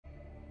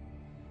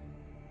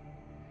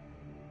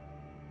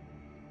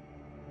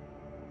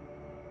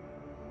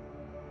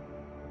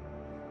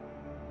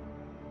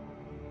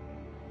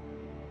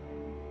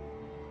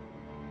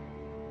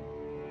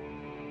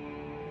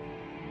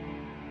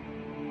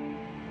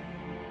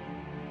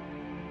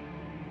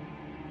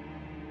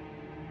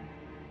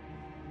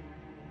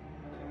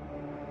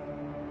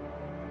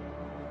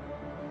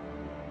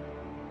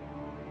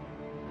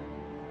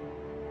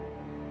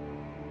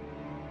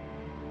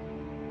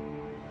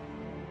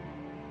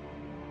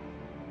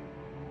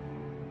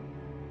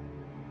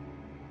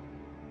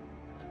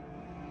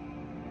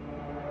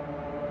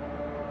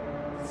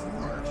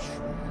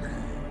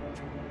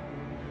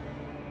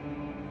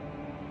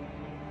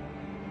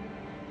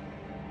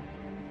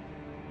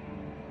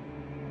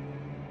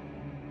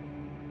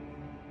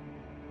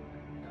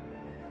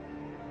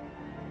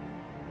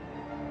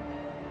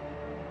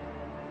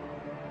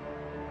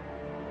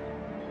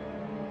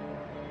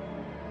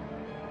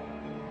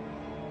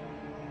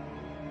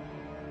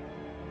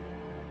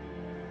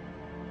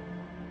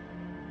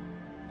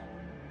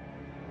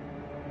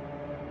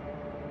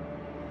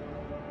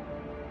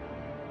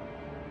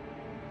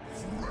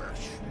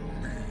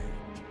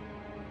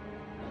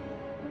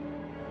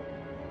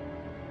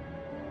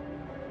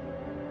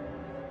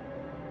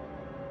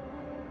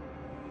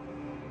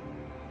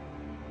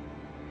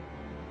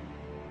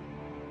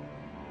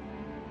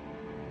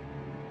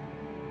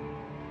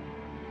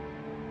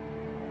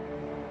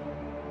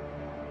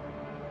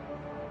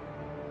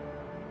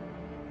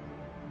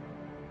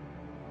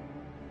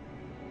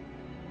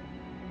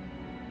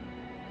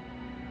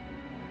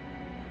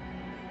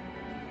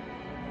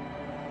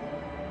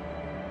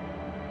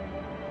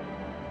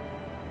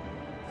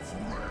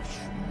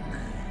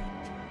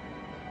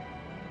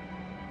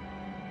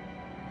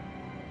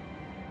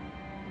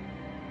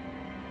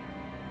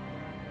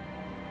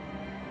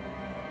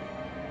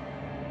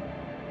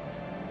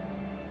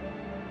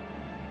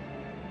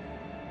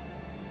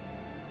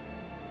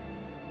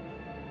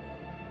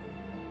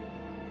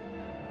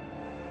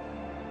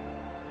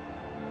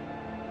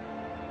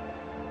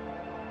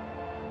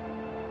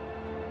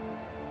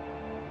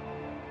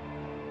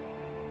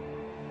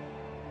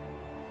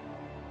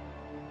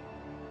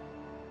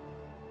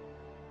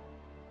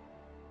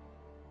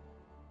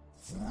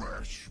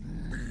Fresh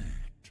meat.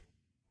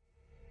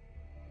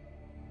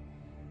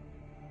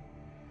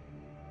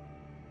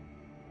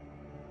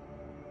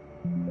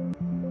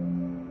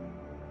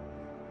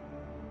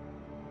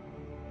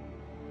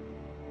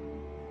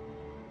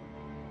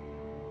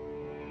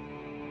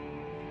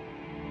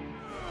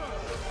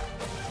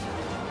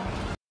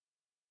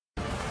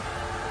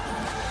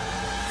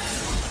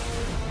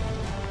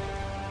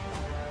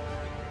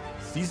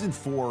 Season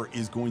 4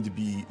 is going to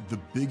be the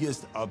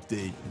biggest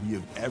update we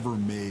have ever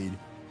made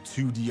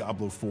to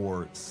Diablo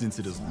 4 since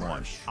it has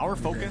launched. Our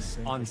focus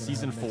on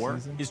Season 4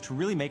 is to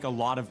really make a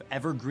lot of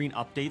evergreen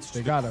updates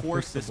to the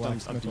core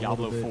systems of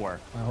Diablo 4.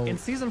 In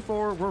Season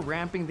 4, we're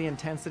ramping the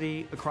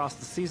intensity across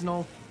the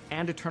seasonal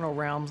and eternal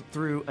realms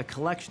through a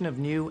collection of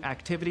new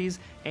activities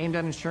aimed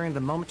at ensuring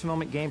the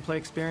moment-to-moment gameplay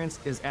experience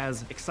is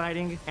as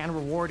exciting and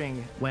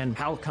rewarding when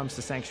how it comes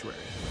to Sanctuary.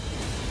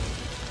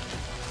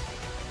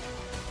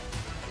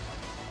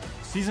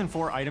 Season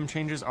 4 item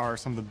changes are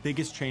some of the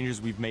biggest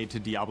changes we've made to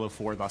Diablo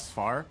 4 thus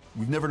far.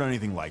 We've never done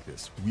anything like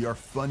this. We are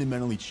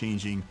fundamentally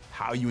changing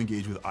how you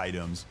engage with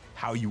items,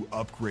 how you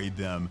upgrade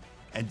them,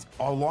 and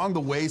along the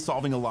way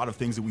solving a lot of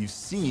things that we've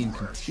seen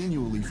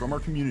continually from our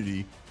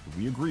community that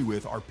we agree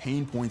with are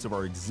pain points of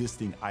our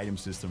existing item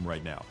system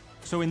right now.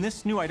 So in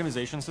this new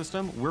itemization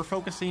system, we're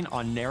focusing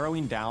on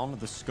narrowing down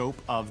the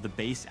scope of the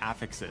base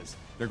affixes.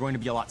 They're going to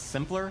be a lot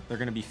simpler, they're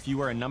going to be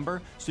fewer in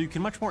number, so you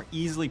can much more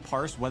easily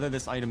parse whether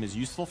this item is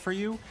useful for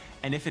you,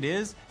 and if it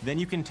is, then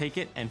you can take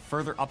it and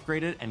further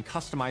upgrade it and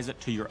customize it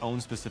to your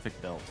own specific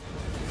build.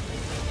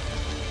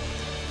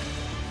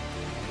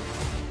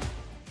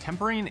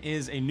 Tempering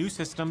is a new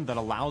system that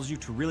allows you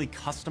to really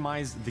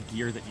customize the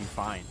gear that you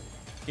find.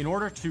 In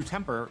order to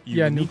temper,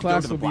 you need to go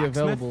to the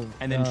blacksmith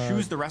and then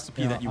choose the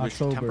recipe that you wish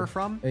to temper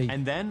from,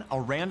 and then a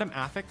random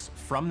affix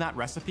from that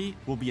recipe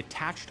will be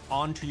attached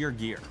onto your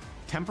gear.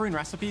 Tempering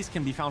recipes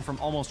can be found from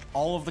almost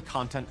all of the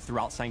content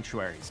throughout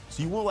Sanctuaries.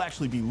 So you will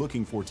actually be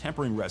looking for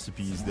tempering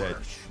recipes that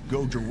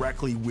go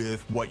directly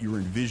with what you're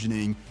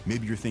envisioning.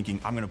 Maybe you're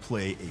thinking, I'm going to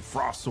play a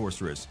Frost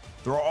Sorceress.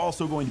 There are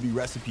also going to be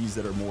recipes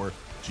that are more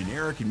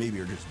generic and maybe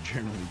are just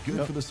generally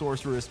good for the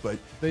Sorceress, but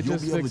you'll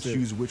be able to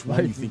choose which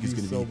one you think is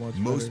going to be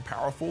most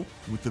powerful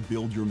with the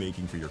build you're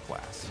making for your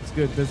class. It's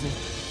good, Busy.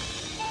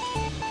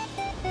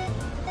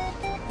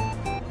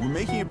 We're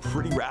making a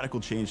pretty radical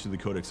change to the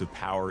Codex of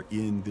Power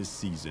in this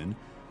season,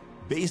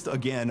 based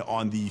again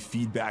on the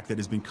feedback that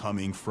has been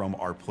coming from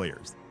our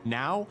players.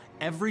 Now,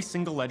 every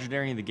single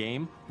legendary in the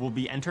game will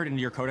be entered into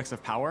your Codex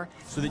of Power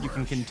so that you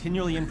can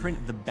continually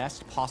imprint the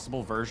best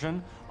possible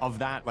version of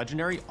that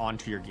legendary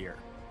onto your gear.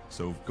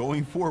 So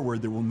going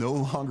forward, there will no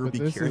longer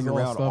be carrying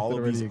around all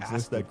of these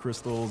aspect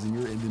crystals in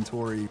your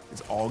inventory.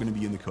 It's all going to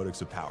be in the Codex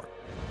of Power.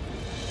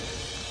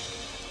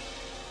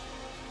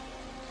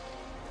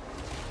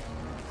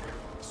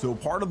 So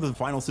part of the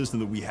final system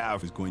that we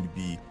have is going to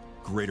be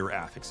greater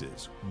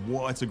affixes.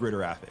 What's a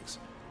greater affix?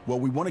 Well,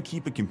 we want to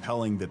keep it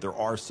compelling that there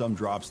are some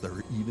drops that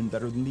are even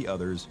better than the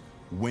others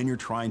when you're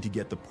trying to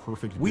get the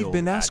perfect build. We've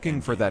been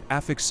asking for that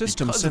affix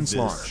system since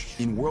launch.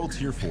 In World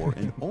Tier 4,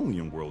 and only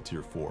in World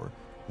Tier 4,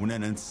 when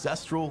an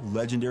ancestral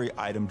legendary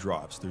item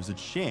drops, there's a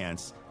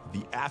chance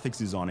the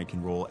affixes on it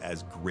can roll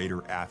as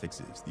greater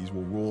affixes. These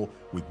will roll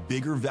with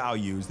bigger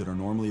values that are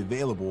normally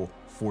available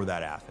for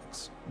that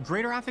affix.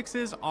 Greater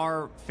affixes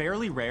are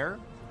fairly rare,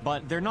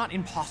 but they're not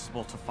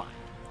impossible to find.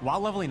 While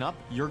leveling up,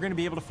 you're going to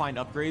be able to find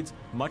upgrades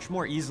much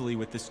more easily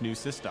with this new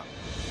system.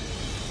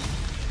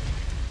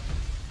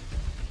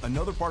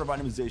 Another part of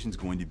itemization is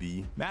going to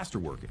be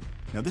masterworking.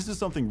 Now, this is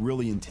something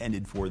really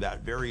intended for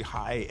that very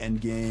high end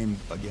game,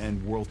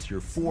 again, World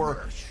Tier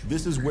 4.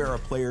 This is where a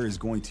player is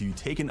going to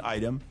take an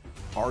item,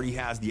 already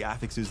has the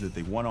affixes that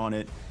they want on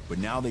it, but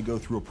now they go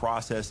through a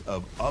process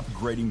of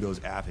upgrading those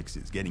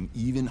affixes, getting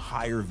even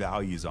higher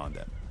values on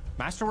them.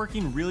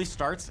 Masterworking really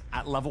starts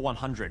at level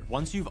 100.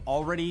 Once you've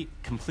already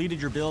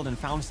completed your build and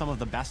found some of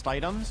the best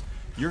items,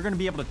 you're going to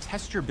be able to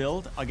test your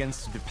build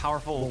against the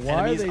powerful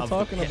enemies of the pit. Why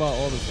are they talking about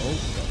all this old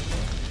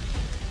stuff,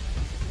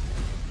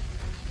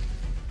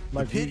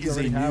 The pit is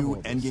a new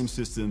endgame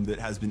system that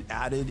has been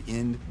added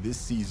in this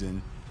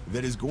season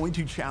that is going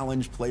to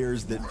challenge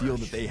players that feel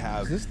that they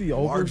have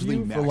largely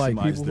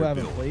maximized their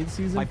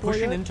build. By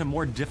pushing into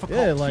more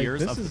difficult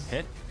tiers of the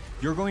pit,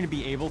 you're going to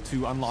be able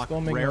to unlock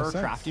rarer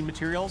crafting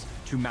materials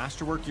to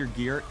masterwork your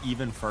gear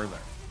even further.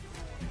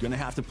 You're going to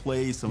have to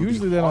play some of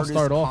the hardest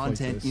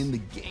content in the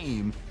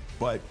game,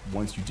 but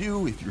once you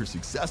do, if you're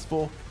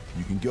successful,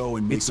 you can go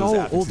and make those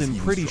affixes It's all old and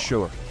pretty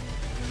sure.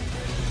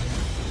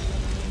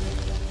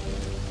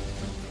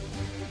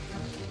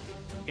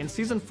 In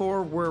Season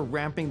 4, we're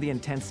ramping the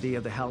intensity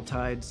of the Hell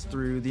Tides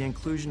through the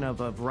inclusion of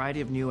a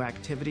variety of new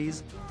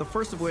activities, the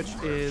first of which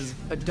is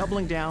a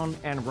doubling down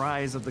and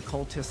rise of the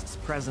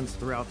cultists' presence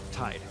throughout the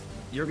tide.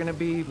 You're going to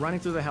be running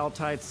through the Hell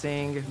Tide,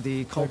 seeing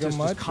the cultists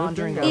just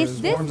conjuring out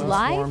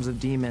swarms of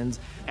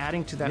demons,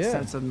 adding to that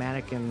sense of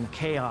manic and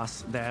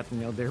chaos that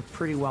they're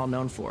pretty well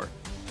known for.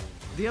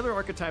 The other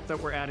archetype that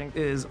we're adding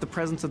is the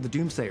presence of the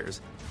Doomsayers,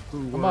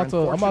 who were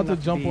I'm about to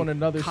jump on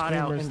another caught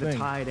out streamer's in the thing.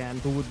 tide and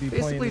Who would be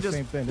basically playing the just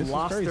same thing. This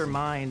lost is crazy. their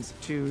minds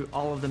to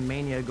all of the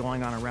mania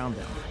going on around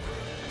them.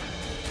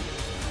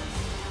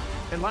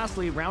 And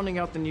lastly, rounding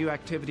out the new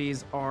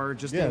activities are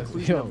just the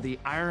inclusion of the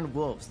Iron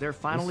Wolves. They're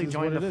finally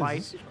joining the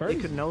fight. They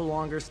could no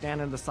longer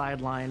stand on the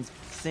sidelines,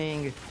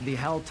 seeing the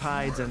Hell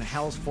Tides and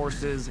Hell's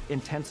forces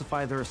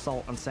intensify their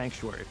assault on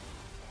Sanctuary.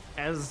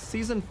 As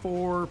Season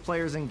 4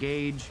 players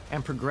engage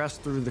and progress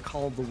through the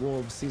Call of the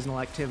Wolves seasonal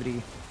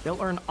activity,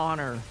 they'll earn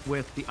honor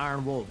with the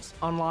Iron Wolves,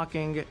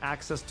 unlocking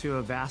access to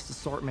a vast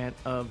assortment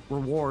of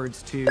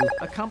rewards to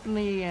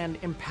accompany and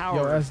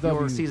empower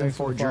your Season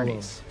 4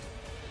 journeys.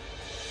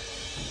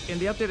 In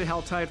the updated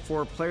Hell Tide,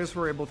 for players who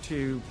are able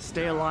to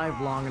stay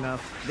alive long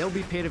enough, they'll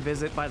be paid a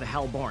visit by the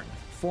Hellborn,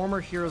 former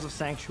heroes of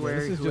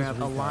Sanctuary who have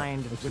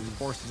aligned with the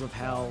forces of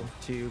Hell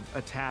to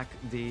attack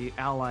the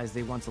allies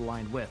they once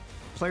aligned with.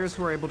 Players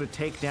who are able to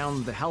take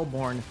down the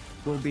Hellborn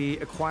will be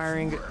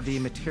acquiring the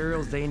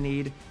materials they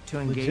need to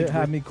engage with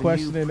had me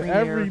questioning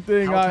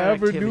everything I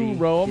ever do,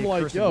 bro. I'm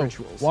like, yo,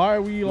 why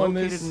are we on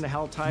this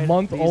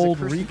month-old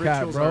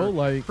recap, bro?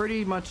 Like,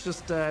 pretty much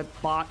just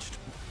botched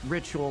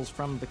rituals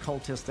from the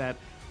cultists that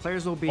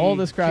players will be all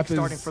this crap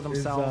kickstarting for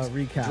themselves,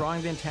 recap.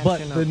 drawing the attention but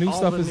the of new all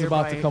stuff the is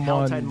about to come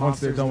on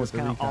once they're done with the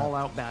recap.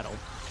 All-out battle.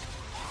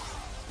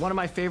 One of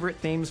my favorite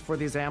themes for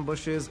these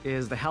ambushes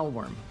is the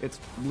Hellworm. It's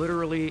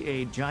literally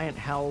a giant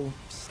hell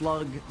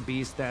slug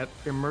beast that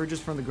emerges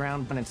from the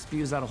ground and it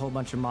spews out a whole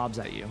bunch of mobs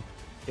at you.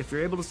 If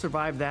you're able to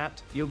survive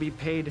that, you'll be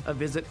paid a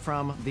visit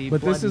from the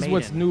Blood this is Maiden,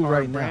 what's new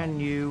right now. brand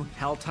new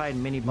Helltide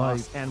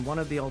mini-boss and one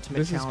of the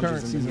ultimate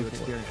challenges in the new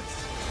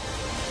experience.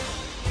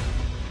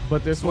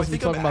 But they're supposed to be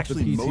talking about the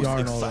PTR most and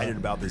all that. excited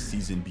about this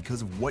season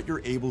because of what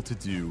you're able to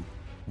do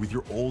with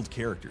your old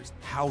characters,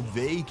 how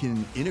they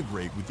can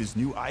integrate with this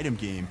new item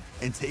game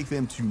and take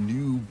them to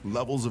new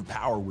levels of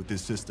power with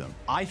this system.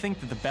 I think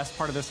that the best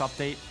part of this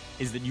update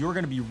is that you're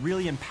going to be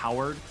really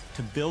empowered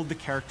to build the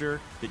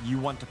character that you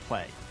want to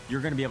play. You're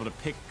going to be able to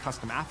pick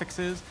custom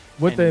affixes.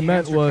 What they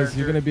meant was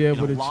you're going to be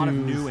able to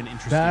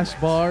choose Dash,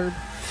 Bard,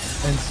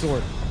 and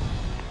Sword.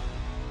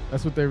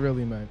 That's what they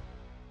really meant.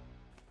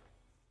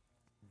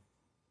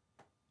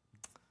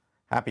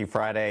 Happy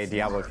Friday,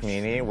 Diablo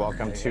community.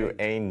 Welcome to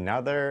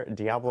another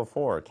Diablo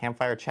 4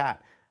 Campfire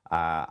Chat.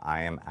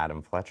 I am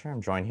Adam Fletcher.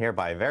 I'm joined here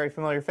by a very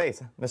familiar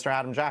face, Mr.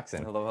 Adam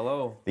Jackson. Hello,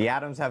 hello. The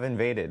Adams have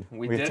invaded.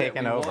 We've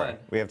taken over.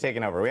 We have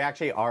taken over. We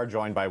actually are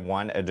joined by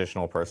one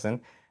additional person,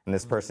 and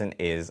this person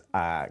is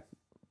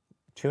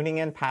tuning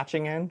in,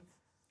 patching in.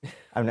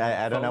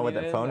 I don't know what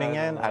the phoning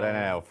in. I don't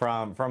know.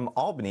 From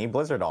Albany,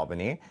 Blizzard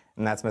Albany,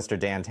 and that's Mr.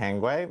 Dan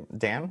Tanguay.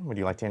 Dan, would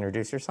you like to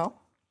introduce yourself?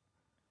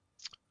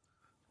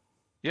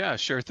 Yeah,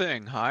 sure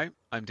thing. Hi,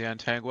 I'm Dan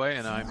Tanguay,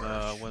 and I'm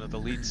one of the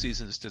lead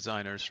seasons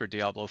designers for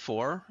Diablo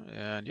 4.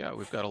 And yeah,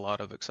 we've got a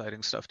lot of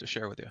exciting stuff to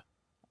share with you.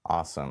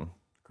 Awesome.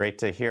 Great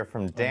to hear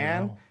from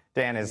Dan. Wow.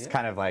 Dan is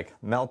kind of like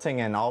melting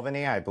in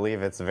Albany. I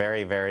believe it's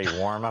very, very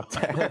warm up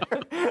there.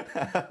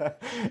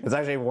 It's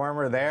actually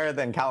warmer there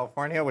than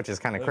California, which is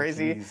kind of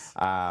crazy.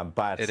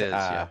 But it is,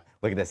 yeah.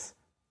 Look at this.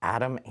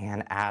 Adam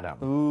and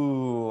Adam.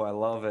 Ooh, I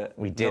love it.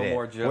 We did it. No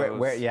more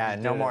Joes.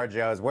 No more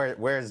Joes.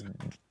 Where's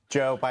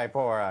Joe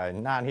Pipora,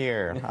 not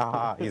here.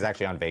 He's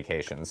actually on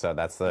vacation, so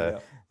that's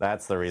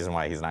the reason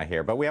why he's not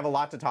here. But we have a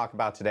lot to talk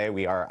about today.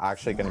 We are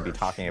actually going to be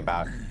talking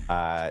about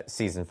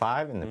Season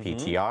 5 in the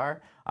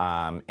PTR.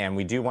 And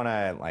we do want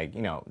to, like,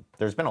 you know,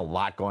 there's been a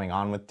lot going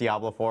on with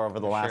Diablo 4 over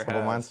the last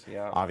couple months.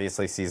 Yeah.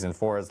 Obviously, Season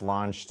 4 is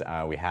launched.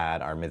 We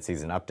had our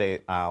mid-season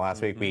update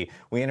last week.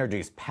 We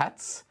introduced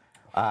pets.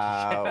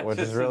 Which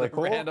is really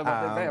cool.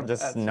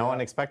 Just no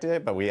one expected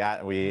it, but we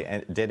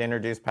did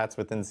introduce pets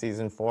within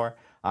Season 4.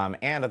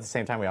 And at the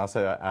same time, we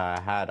also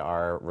had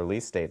our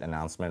release date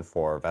announcement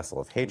for Vessel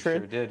of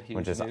Hatred,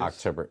 which is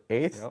October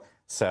 8th. Yep.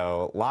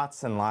 So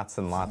lots and lots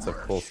and lots of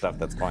cool stuff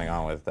that's going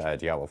on with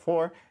Diablo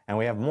 4. And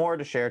we have more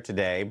to share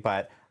today,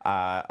 but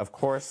of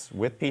course,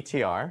 with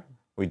PTR,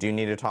 we do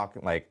need to talk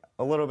like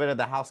a little bit of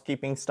the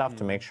housekeeping stuff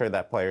to make sure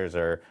that players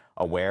are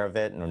aware of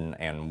it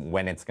and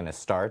when it's going to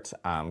start.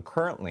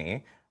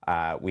 Currently,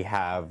 we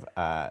have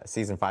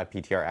Season 5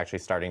 PTR actually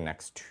starting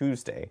next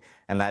Tuesday,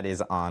 and that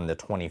is on the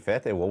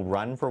 25th. It will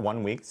run for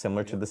 1 week,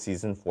 similar to the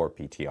Season 4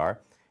 PTR.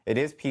 It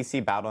is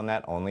PC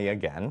Battle.net only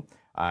again.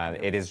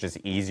 It is just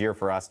easier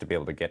for us to be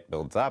able to get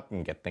builds up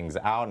and get things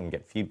out and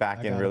get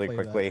feedback in really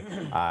quickly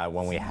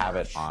when we have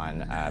it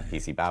on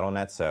PC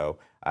Battle.net. So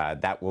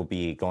that will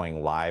be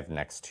going live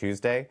next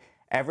Tuesday.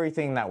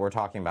 Everything that we're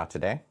talking about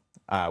today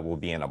will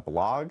be in a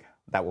blog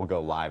that will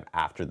go live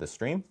after the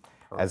stream,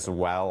 as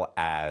well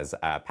as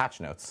patch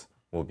notes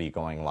will be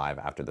going live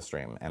after the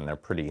stream, and they're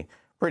pretty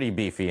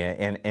beefy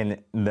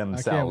in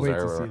themselves. I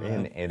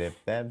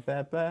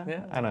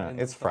don't know.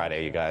 It's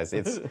Friday, you guys.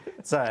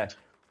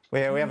 We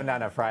haven't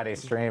done a Friday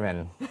stream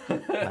in,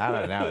 I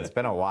don't know, it's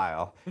been a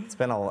while. It's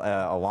been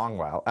a long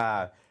while.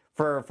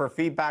 For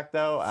feedback,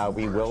 though,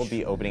 we will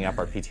be opening up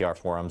our PTR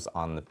forums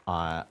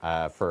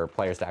for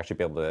players to actually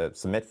be able to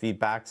submit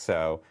feedback.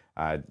 So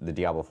the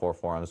Diablo 4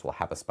 forums will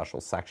have a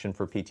special section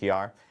for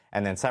PTR.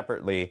 And then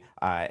separately,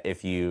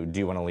 if you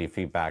do want to leave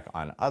feedback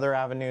on other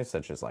avenues,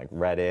 such as like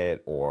Reddit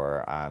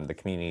or the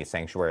Community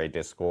Sanctuary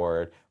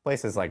Discord,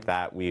 places like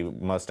that, we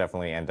most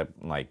definitely end up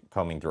like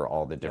combing through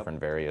all the different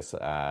various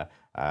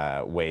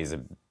ways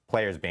of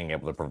players being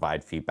able to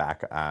provide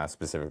feedback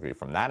specifically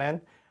from that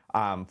end.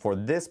 For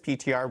this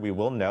PTR, we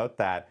will note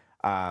that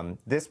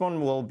this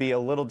one will be a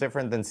little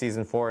different than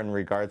Season 4 in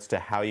regards to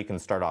how you can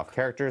start off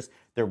characters.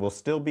 There will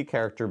still be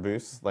character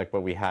boosts like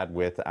what we had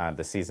with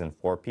the Season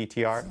 4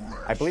 PTR.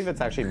 I believe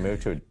it's actually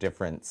moved to a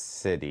different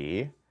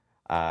city.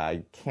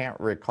 I can't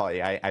recall.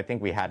 I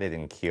think we had it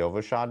in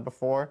Kiyovoshad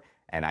before,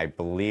 and I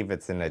believe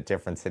it's in a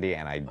different city,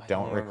 and I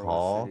don't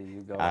recall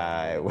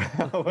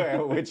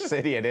which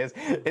city it is.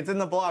 It's in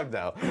the blog,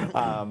 though.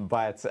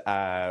 But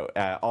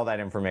all that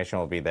information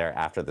will be there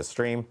after the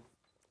stream.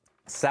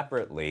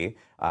 Separately,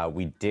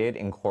 we did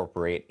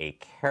incorporate a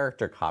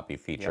character copy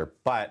feature,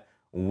 but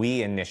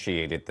we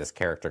initiated this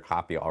character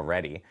copy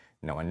already.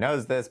 No one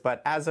knows this,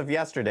 but as of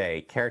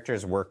yesterday,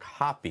 characters were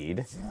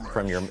copied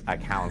from your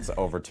accounts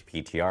over to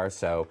PTR.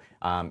 So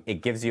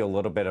it gives you a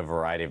little bit of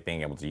variety of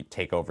being able to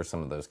take over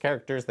some of those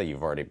characters that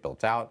you've already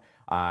built out.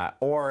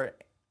 Or,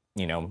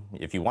 you know,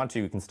 if you want to,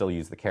 you can still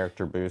use the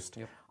character boost.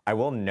 Yep. I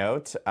will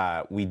note,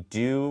 we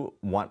do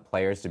want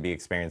players to be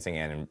experiencing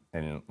it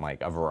in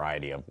like a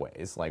variety of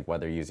ways, like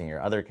whether using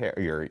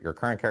your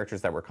current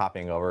characters that we're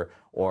copying over,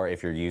 or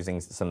if you're using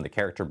some of the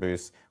character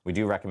boosts. We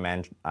do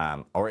recommend,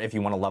 or if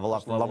you want to level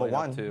up from level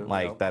 1, too,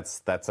 like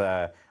that's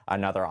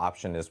another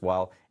option as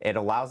well. It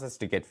allows us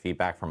to get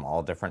feedback from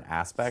all different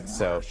aspects,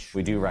 so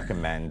we do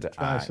recommend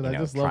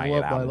trying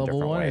it out in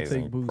different ways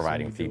and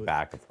providing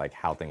feedback of like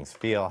how things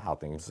feel, how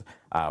things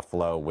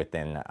flow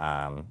within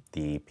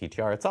the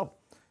PTR itself.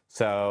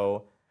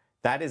 So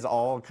that is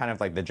all kind of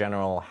like the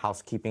general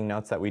housekeeping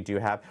notes that we do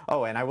have.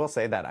 Oh, and I will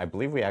say that I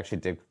believe we actually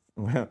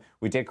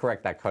did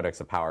correct that Codex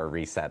of Power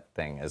reset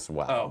thing as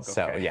well. Oh, okay.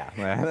 So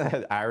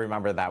yeah, I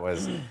remember that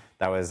was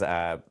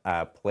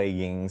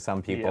plaguing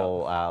some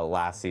people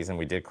last season.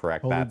 We did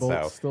correct that,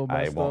 so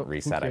it won't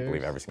reset. I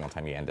believe every single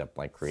time you end up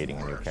like creating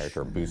a new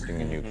character or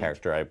boosting a new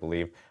character, I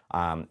believe.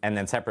 And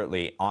then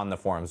separately on the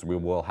forums, we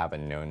will have a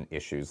known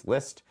issues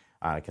list.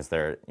 Because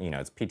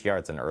it's PTR,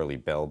 it's an early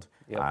build,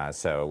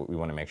 so we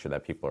want to make sure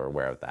that people are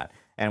aware of that.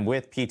 And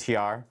with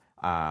PTR,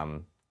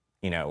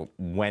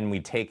 when we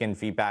take in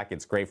feedback,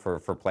 it's great for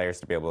players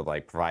to be able to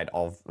like provide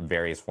all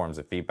various forms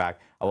of feedback.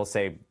 I will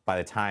say by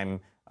the time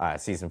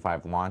Season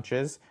 5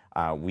 launches,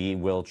 we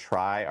will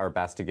try our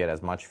best to get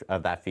as much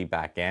of that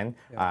feedback in.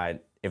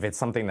 If it's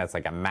something that's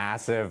like a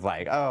massive,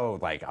 like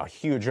a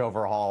huge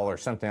overhaul or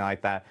something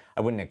like that,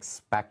 I wouldn't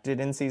expect it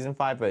in Season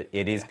 5, but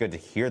it is good to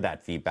hear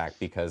that feedback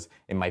because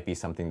it might be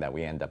something that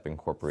we end up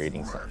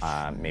incorporating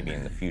maybe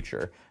in the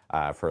future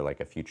for like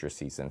a future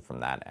season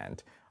from that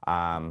end.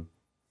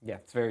 Yeah,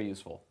 it's very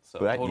useful.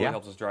 So it totally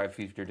helps us drive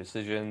future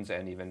decisions,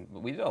 and even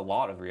we did a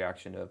lot of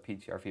reaction to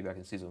PTR feedback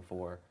in Season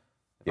 4.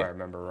 if I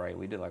remember right.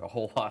 We did like a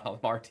whole lot on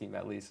our team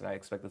at least, and I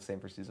expect the same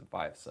for Season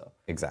 5. So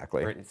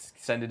exactly.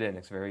 Send it in.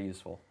 It's very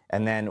useful.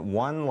 And then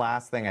one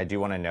last thing I do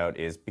want to note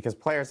is, because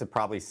players have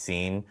probably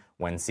seen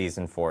when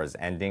Season 4 is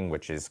ending,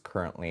 which is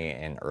currently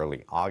in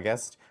early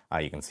August.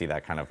 You can see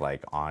that kind of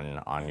like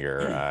on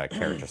your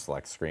character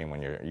select screen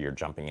when you're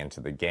jumping into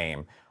the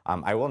game.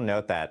 I will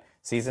note that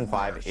Season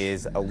 5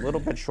 is a little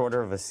bit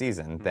shorter of a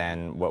season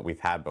than what we've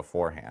had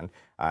beforehand.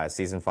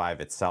 Season 5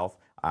 itself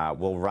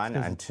will run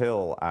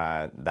until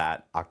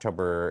that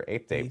October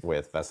 8th date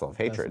with Vessel of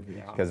Hatred,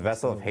 because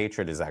Vessel of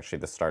Hatred is actually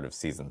the start of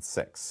Season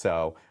 6.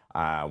 So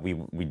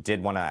we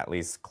did want to at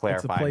least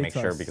clarify and make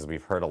sure, because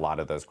we've heard a lot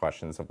of those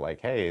questions of like,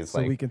 hey, is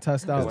we can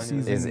test out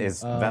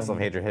is Vessel of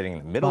Hatred hitting in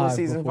the middle of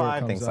Season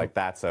 5, things like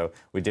that. So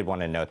we did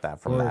want to note that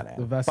from that end.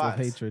 The Vessel of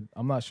Hatred,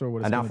 I'm not sure what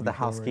it's enough of the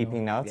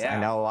housekeeping notes. I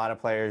know a lot of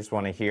players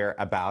want to hear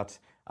about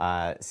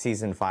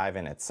Season 5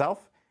 in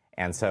itself.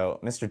 And so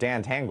Mr.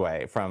 Dan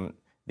Tanguay from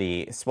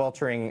the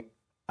sweltering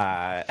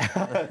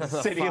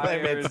city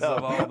limits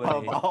of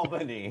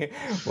Albany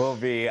will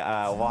be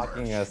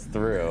walking us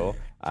through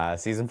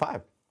Season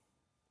 5.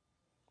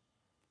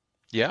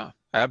 Yeah,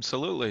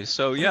 absolutely.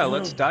 So yeah,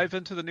 let's dive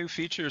into the new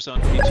features on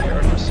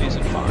PTR for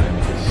Season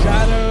 5.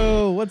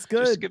 Shadow, what's good?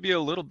 Just to give you a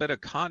little bit of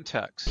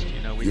context,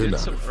 we did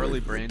some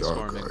early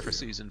brainstorming for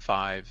Season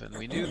 5, and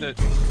we knew that,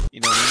 we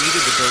needed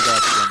to build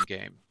out the end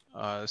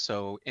game.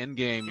 So end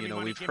game,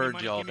 we've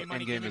heard y'all that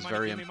end game is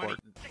very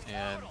important.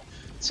 And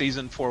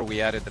Season 4,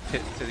 we added the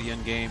pit to the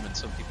end game, and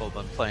some people have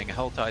been playing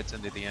Hell Tides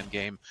into the end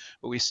game,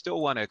 but we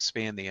still want to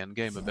expand the end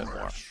game a bit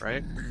more,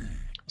 right?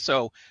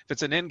 So if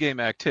it's an end game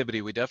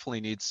activity, we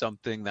definitely need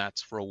something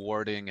that's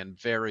rewarding and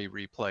very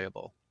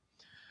replayable.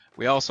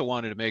 We also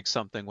wanted to make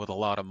something with a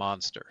lot of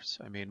monsters.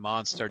 I mean,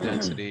 monster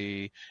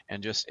density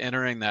and just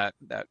entering that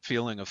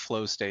feeling of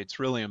flow state's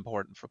really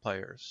important for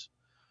players.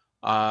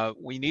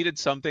 We needed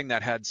something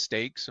that had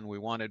stakes, and we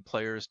wanted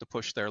players to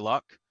push their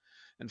luck.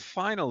 And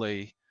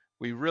finally,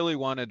 we really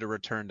wanted to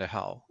return to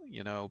hell.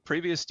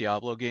 Previous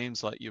Diablo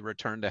games let you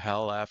return to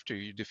hell after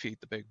you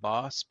defeat the big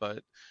boss,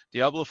 but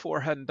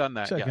Diablo4 hadn't done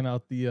that yet. Checking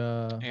out the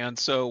and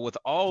so with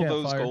all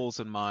those goals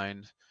in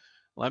mind,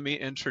 let me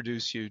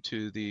introduce you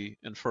to the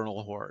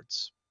Infernal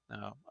Hordes.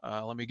 Now,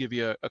 let me give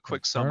you a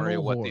quick summary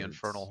of what the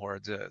Infernal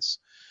Hordes is.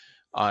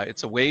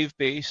 It's a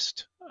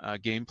wave-based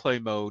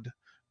gameplay mode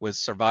with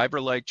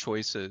survivor-like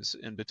choices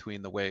in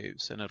between the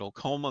waves, and it'll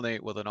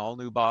culminate with an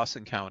all-new boss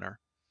encounter.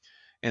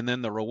 And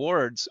then the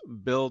rewards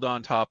build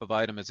on top of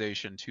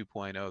itemization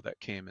 2.0 that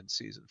came in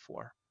Season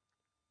 4.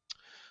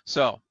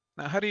 So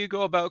now, how do you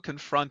go about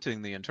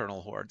confronting the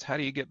Internal Hordes? How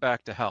do you get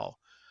back to hell?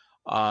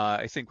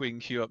 I think we can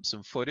queue up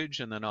some footage,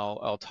 and then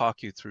I'll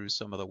talk you through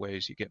some of the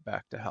ways you get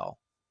back to hell.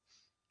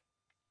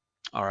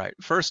 All right,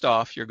 first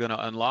off, you're going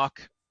to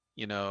unlock,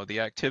 the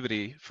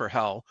activity for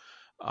hell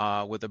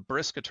with a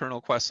brisk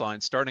Eternal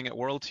questline starting at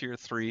World Tier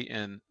 3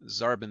 in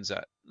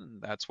Zarbinzet.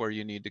 That's where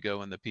you need to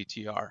go in the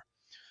PTR.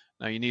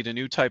 Now you need a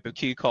new type of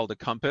key called a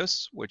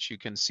compass, which you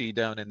can see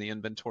down in the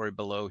inventory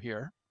below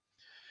here.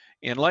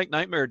 And like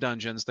Nightmare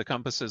Dungeons, the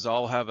compasses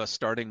all have a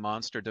starting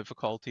monster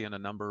difficulty and a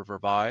number of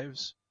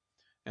revives.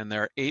 And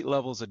there are 8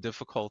 levels of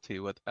difficulty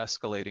with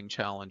escalating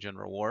challenge and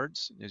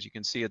rewards. As you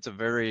can see, it's a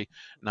very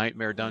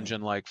Nightmare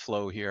Dungeon-like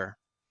flow here.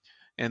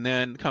 And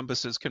then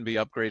compasses can be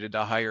upgraded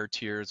to higher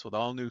tiers with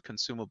all new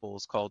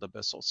consumables called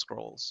Abyssal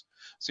Scrolls.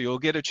 So you'll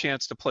get a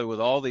chance to play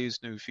with all these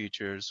new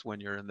features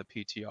when you're in the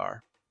PTR.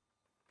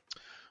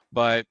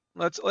 But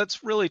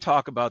let's really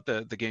talk about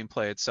the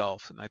gameplay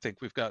itself, and I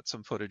think we've got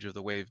some footage of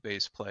the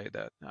wave-based play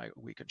that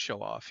we could show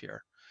off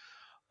here.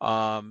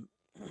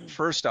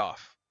 First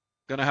off,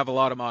 gonna have a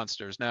lot of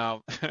monsters.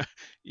 Now,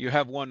 you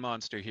have one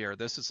monster here.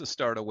 This is the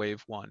start of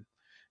Wave 1,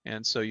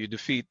 and so you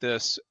defeat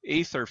this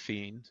Aether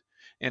Fiend,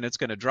 and it's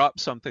gonna drop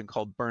something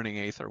called Burning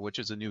Aether, which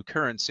is a new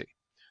currency.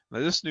 Now,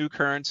 this new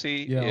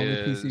currency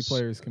is PC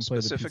players can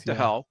specific to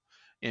Hell,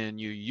 and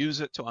you use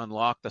it to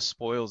unlock the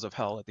spoils of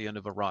Hell at the end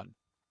of a run.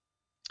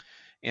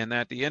 And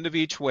at the end of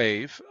each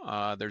wave,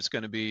 there's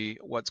going to be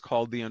what's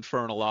called the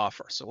Infernal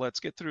Offer. So let's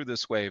get through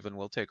this wave, and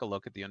we'll take a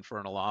look at the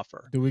Infernal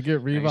Offer. Do we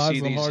get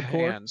revives on hardcore? You see these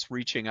hands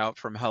reaching out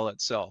from hell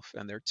itself,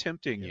 and they're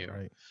tempting you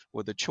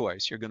with a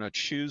choice. You're going to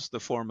choose the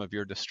form of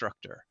your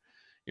destructor.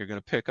 You're going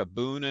to pick a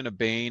boon and a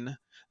bane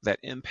that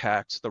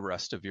impacts the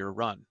rest of your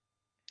run.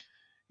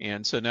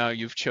 And so now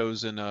you've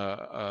chosen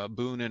a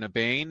boon and a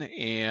bane,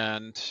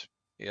 and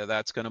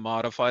that's going to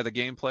modify the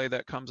gameplay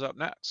that comes up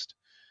next.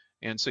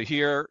 And so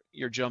here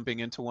you're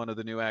jumping into one of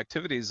the new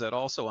activities that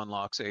also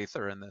unlocks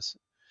Aether in this.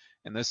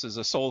 And this is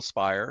a Soul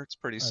Spire. It's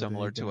pretty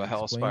similar to a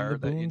Hell Spire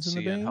that you'd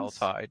see in Hell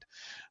Tide.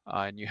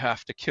 And you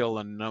have to kill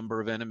a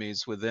number of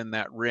enemies within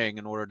that ring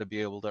in order to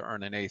be able to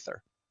earn an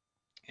Aether.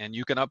 And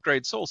you can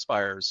upgrade Soul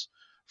Spires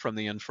from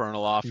the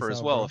Infernal Offer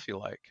as well if you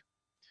like.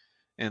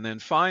 And then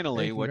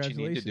finally, what you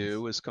need to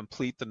do is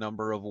complete the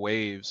number of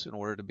waves in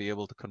order to be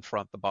able to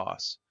confront the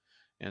boss.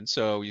 And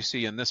so you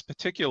see in this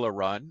particular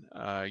run,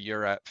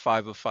 you're at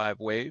 5 of 5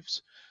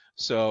 waves.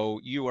 So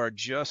you are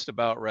just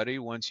about ready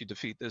once you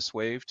defeat this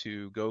wave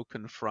to go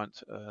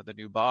confront the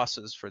new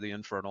bosses for the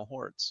Infernal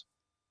Hordes.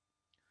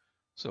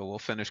 So we'll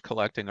finish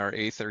collecting our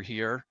Aether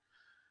here,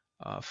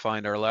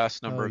 find our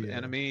last number of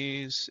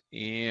enemies,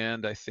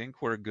 and I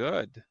think we're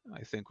good.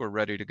 I think we're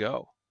ready to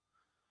go.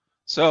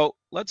 So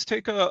let's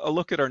take a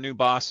look at our new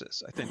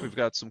bosses. I think we've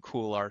got some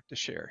cool art to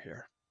share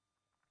here.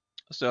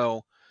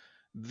 So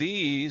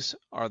these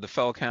are the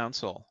Fell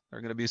Council. They're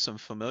going to be some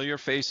familiar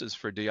faces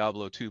for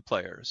Diablo 2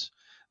 players.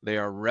 They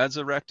are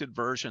resurrected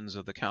versions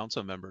of the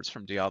council members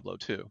from Diablo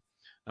 2.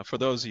 Now, for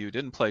those of you who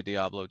didn't play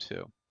Diablo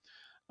 2,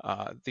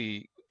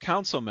 the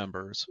council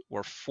members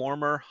were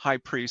former high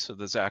priests of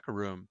the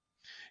Zakarum,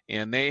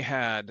 and they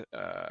had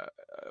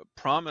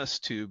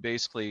promised to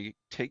basically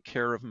take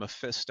care of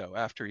Mephisto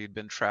after he'd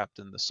been trapped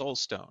in the Soul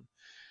Stone,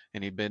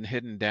 and he'd been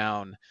hidden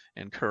down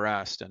in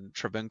Kurast and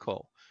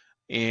Travincal.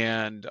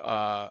 And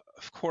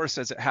of course,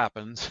 as it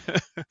happens,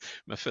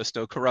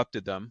 Mephisto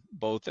corrupted them,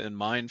 both in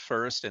mind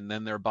first and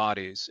then their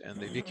bodies, and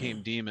they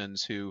became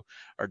demons who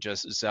are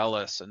just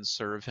zealous and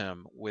serve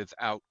him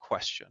without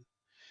question.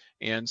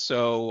 And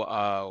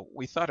so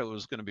we thought it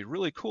was going to be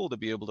really cool to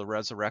be able to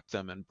resurrect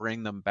them and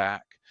bring them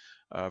back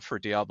for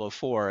Diablo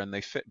 4, and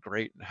they fit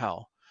great in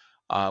hell.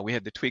 We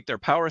had to tweak their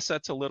power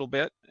sets a little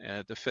bit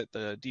to fit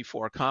the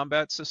D4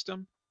 combat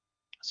system.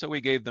 So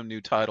we gave them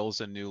new titles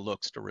and new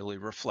looks to really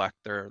reflect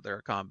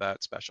their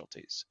combat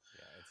specialties.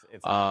 Yeah,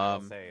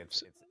 I'll say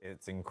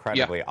it's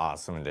incredibly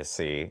awesome to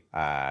see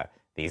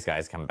these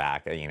guys come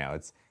back. You know,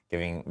 it's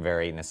giving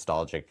very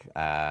nostalgic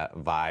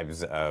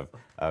vibes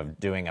of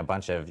doing a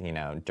bunch of, you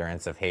know,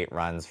 Durance of Hate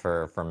runs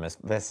for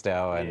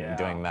Mephisto and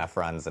doing meth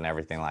runs and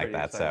everything like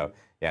that. Exciting. So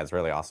yeah, it's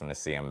really awesome to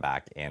see him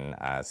back in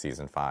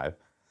Season 5.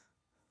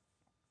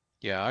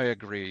 Yeah, I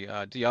agree.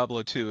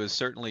 Diablo 2 is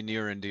certainly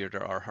near and dear to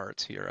our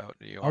hearts here out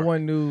in New York. I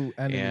want new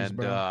enemies,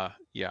 bro.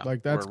 Yeah,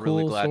 like that's we're cool,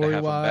 really glad to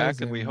have them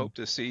back, and and we hope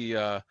to see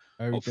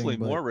hopefully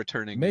more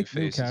returning new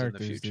faces in the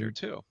future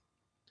too.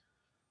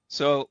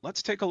 So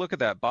let's take a look at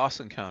that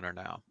boss encounter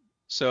now.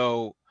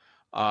 So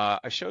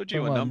I showed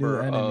you a number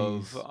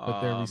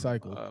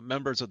of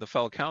members of the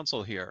Fell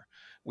Council here.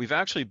 We've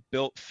actually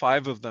built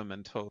 5 of them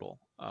in total,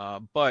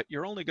 but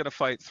you're only going to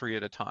fight 3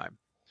 at a time.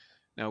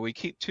 Now, we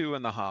keep 2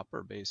 in the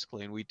hopper,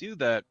 basically, and we do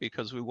that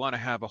because we want to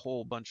have a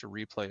whole bunch of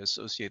replay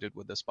associated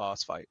with this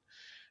boss fight.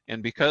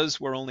 And because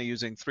we're only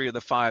using 3 of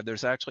the 5,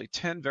 there's actually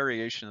 10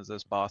 variations of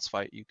this boss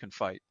fight you can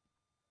fight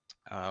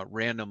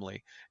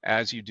randomly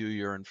as you do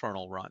your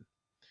Infernal run.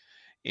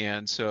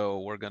 And so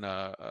we're going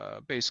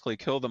to basically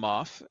kill them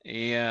off,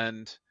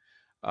 and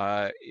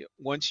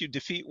once you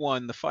defeat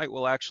one, the fight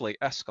will actually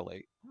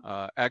escalate.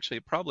 Actually,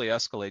 it probably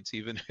escalates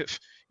even if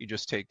you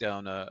just take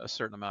down a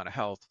certain amount of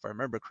health, if I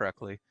remember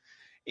correctly.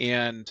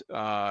 And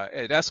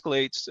it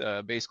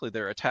escalates. Basically,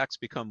 their attacks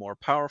become more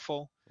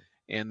powerful,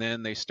 and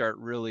then they start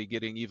really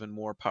getting even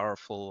more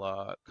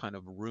powerful kind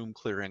of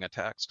room-clearing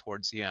attacks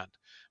towards the end.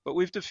 But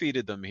we've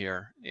defeated them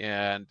here,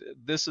 and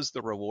this is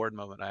the reward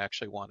moment I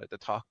actually wanted to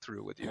talk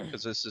through with you,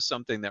 because this is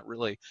something that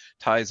really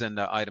ties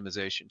into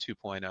itemization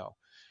 2.0.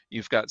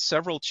 You've got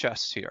several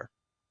chests here,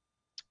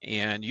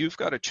 and you've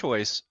got a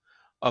choice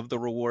of the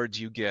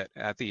rewards you get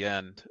at the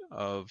end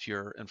of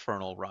your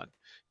Infernal run.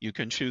 You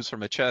can choose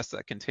from a chest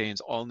that contains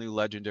all new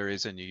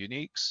legendaries and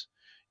uniques.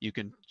 You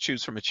can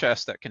choose from a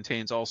chest that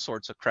contains all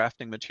sorts of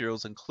crafting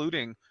materials,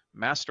 including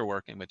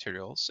masterworking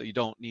materials, so you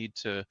don't need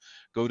to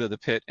go to the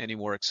pit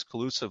anymore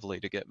exclusively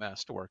to get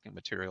masterworking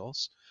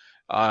materials.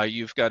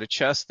 You've got a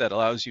chest that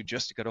allows you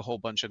just to get a whole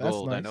bunch of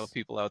gold. Nice. I know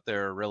people out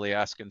there are really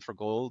asking for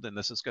gold, and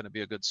this is going to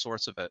be a good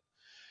source of it.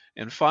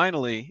 And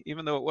finally,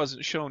 even though it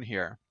wasn't shown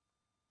here,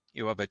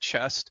 you have a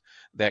chest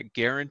that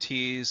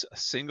guarantees a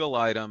single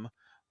item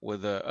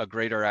with a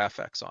greater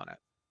affix on it.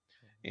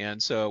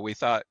 And so we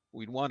thought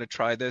we'd want to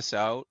try this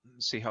out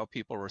and see how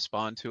people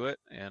respond to it.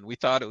 And we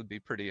thought it would be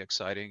pretty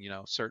exciting. You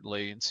know,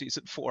 certainly in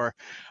Season 4,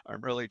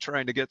 I'm really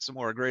trying to get some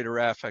more greater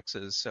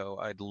affixes. So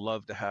I'd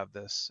love to have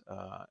this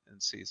in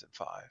Season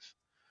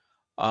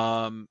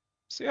 5.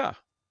 So yeah,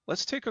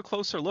 let's take a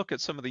closer look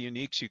at some of the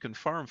uniques you can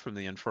farm from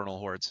the Infernal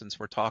Horde, since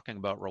we're talking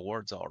about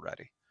rewards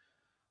already.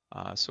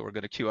 So we're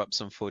going to queue up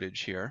some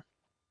footage here.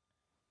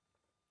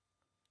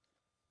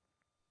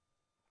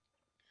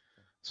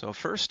 So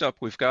first up,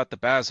 we've got the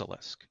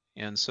Basilisk.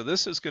 And so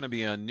this is going to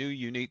be a new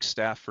unique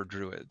staff for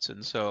druids.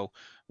 And so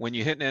when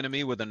you hit an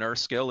enemy with a nerf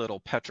skill,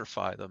 it'll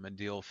petrify them and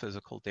deal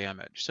physical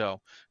damage.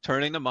 So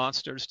turning the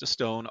monsters to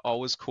stone,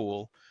 always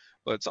cool.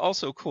 But it's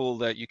also cool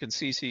that you can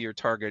CC your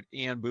target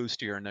and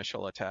boost your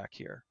initial attack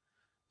here.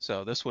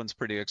 So this one's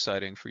pretty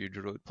exciting for you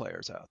druid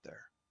players out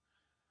there.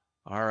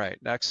 All right,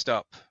 next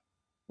up,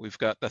 we've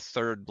got the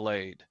Third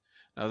Blade.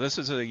 Now this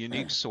is a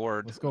unique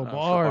sword for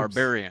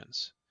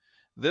barbarians.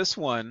 This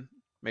one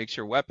makes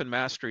your weapon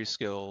mastery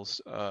skills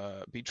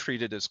be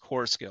treated as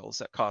core skills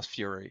that cost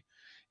fury.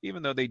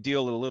 Even though they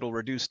deal a little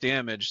reduced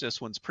damage, this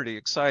one's pretty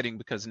exciting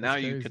because now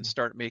you can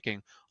start making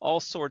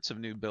all sorts of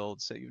new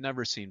builds that you've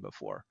never seen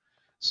before.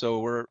 So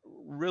we're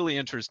really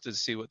interested to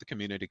see what the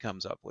community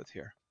comes up with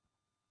here.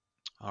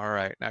 All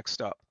right,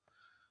 next up,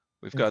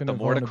 We've got the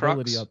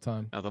Mordecrux.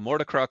 Now, the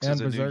Mordecrux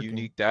is a new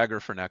unique dagger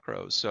for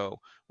Necros. So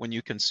when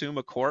you consume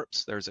a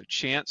corpse, there's a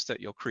chance that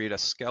you'll create a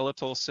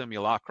skeletal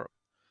simulacrum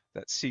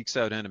that seeks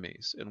out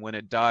enemies. And when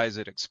it dies,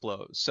 it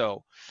explodes.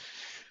 So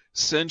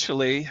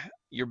essentially,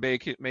 you're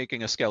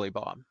making a skelly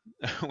bomb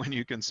when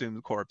you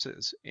consume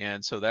corpses.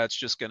 And so that's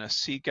just going to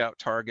seek out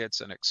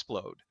targets and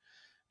explode.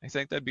 I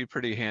think that'd be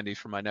pretty handy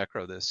for my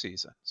Necro this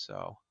season.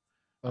 So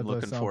I'm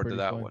looking forward to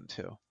that one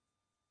too.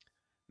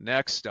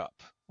 Next up,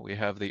 we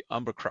have the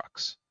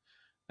Umbracrux.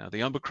 Now, the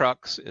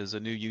Umbracrux is a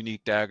new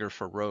unique dagger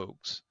for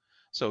rogues.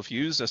 So if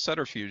you use a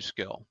subterfuge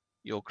skill,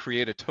 you'll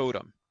create a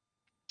totem.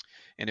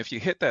 And if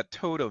you hit that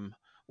totem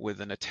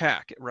with an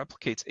attack, it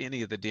replicates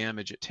any of the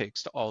damage it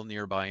takes to all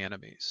nearby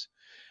enemies.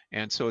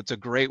 And so it's a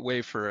great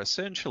way for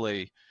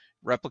essentially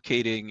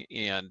replicating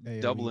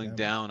and doubling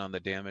down on the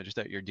damage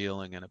that you're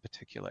dealing in a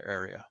particular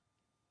area.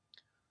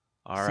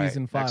 All right,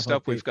 next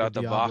up we've got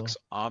the Vox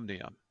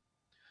Omnium.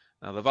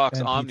 Now the Vox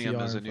Omnium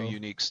is a new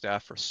unique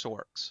staff for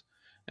Sorks.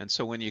 And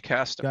so when you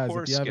cast a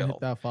core skill,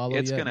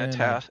 it's going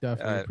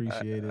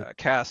to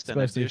cast an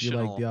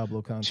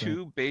additional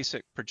 2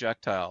 basic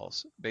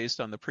projectiles based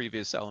on the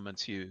previous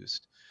elements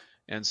used.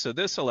 And so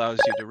this allows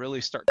you to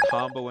really start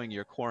comboing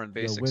your core and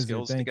basic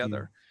skills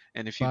together.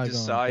 And if you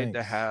decide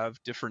to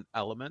have different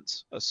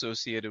elements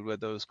associated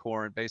with those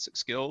core and basic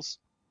skills,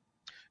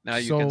 now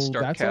you can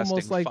start casting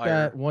almost like fire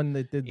that one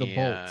that did the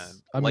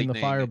bolts. I mean the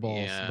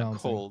fireballs and bouncing.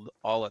 Cold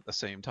all at the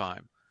same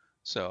time.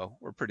 So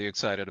we're pretty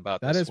excited about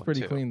this. That is one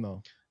pretty too. Clean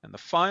though. And the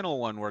final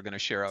one we're going to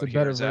share out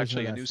here is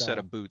actually a new set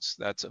of boots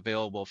that's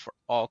available for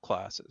all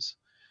classes.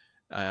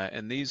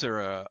 And these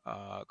are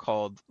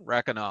called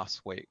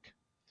Rakanos Wake.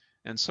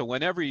 And so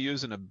whenever you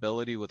use an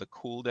ability with a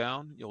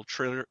cooldown, you'll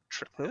trigger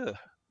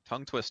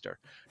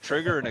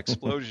an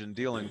explosion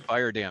dealing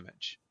fire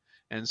damage.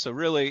 And so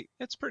really,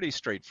 it's pretty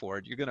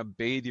straightforward. You're going to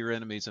bathe your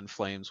enemies in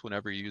flames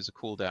whenever you use a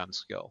cooldown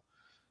skill.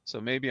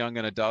 So maybe I'm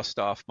going to dust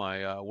off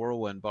my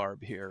Whirlwind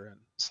Barb here and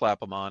slap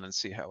them on and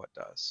see how it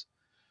does.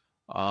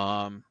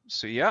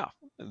 So yeah,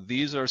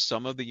 these are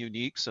some of the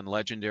uniques and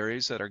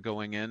legendaries that are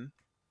going in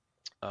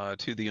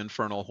to the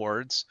Infernal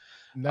Hordes.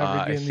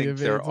 I think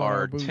there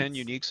are 10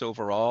 uniques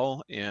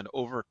overall and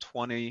over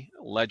 20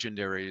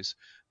 legendaries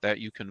that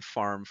you can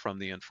farm from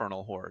the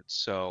Infernal Hordes.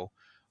 So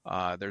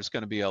there's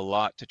going to be a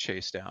lot to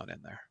chase down in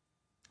there.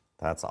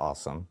 That's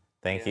awesome.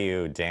 Thank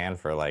you, Dan,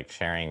 for like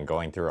sharing,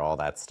 going through all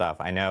that stuff.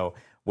 I know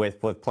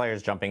with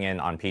players jumping in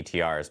on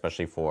PTR,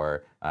 especially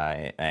for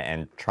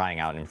and trying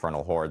out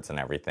Infernal Hordes and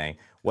everything,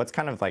 what's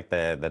kind of like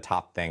the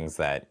top things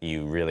that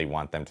you really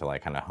want them to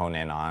like kind of hone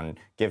in on,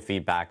 give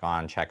feedback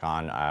on, check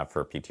on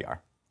for PTR?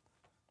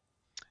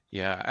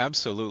 Yeah,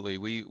 absolutely.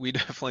 We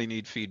definitely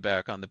need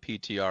feedback on the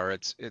PTR.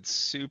 It's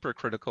super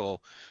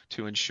critical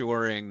to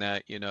ensuring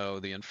that, you know,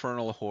 the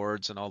Infernal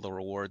Hordes and all the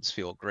rewards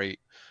feel great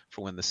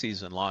for when the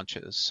season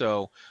launches.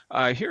 So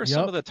here are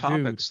some of the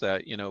topics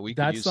that, you know, we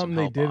could use some help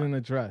on. That's something they didn't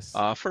address.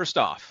 First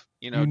off,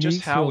 you know,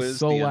 just how is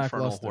the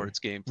Infernal Hordes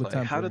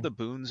gameplay? How do the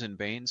boons and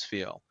banes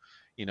feel?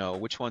 You know,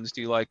 which ones do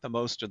you like the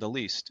most or the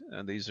least?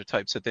 And these are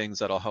types of things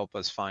that'll help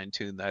us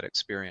fine-tune that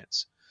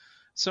experience.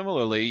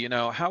 Similarly, you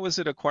know, how is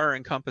it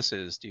acquiring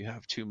compasses? Do you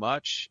have too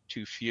much,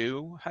 too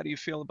few? How do you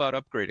feel about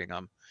upgrading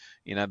them?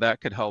 You know, that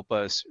could help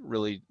us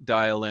really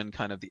dial in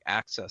kind of the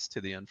access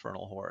to the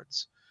Infernal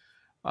Hordes.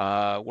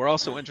 We're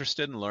also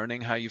interested in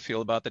learning how you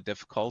feel about the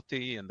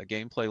difficulty and the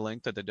gameplay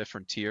length of the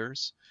different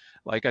tiers.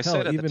 Like I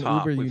said at the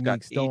top, we've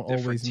got 8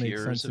 different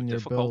tiers of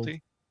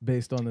difficulty.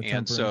 Based on the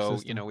and so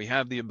system. You know, we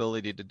have the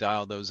ability to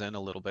dial those in a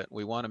little bit.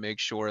 We want to make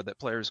sure that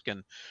players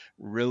can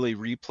really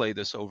replay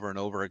this over and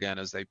over again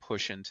as they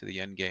push into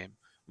the end game,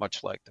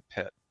 much like the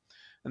pit.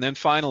 And then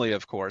finally,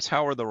 of course,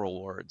 how are the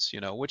rewards?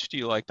 You know, which do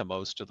you like the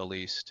most or the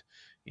least?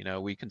 You know,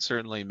 we can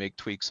certainly make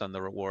tweaks on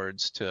the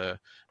rewards to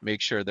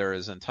make sure they're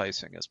as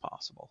enticing as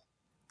possible.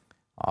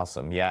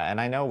 Awesome. Yeah,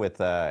 and I know with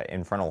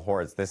Infernal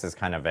Hordes, this is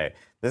kind of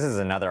this is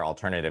another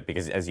alternative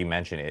because, as you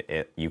mentioned,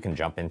 you can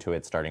jump into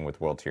it starting with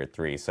World Tier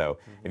 3. So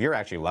if you're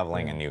actually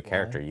leveling a new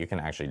character, you can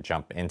actually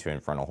jump into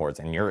Infernal Hordes,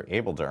 and you're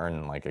able to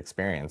earn like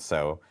experience.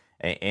 So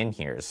in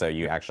here, so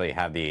you actually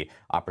have the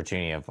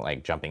opportunity of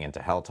like jumping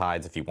into Hell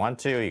Tides if you want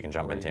to. You can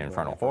jump into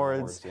Infernal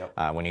Hordes.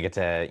 When you get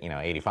to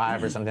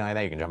 85 or something like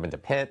that, you can jump into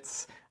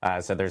pits.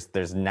 So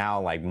there's now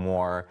like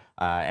more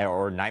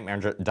or Nightmare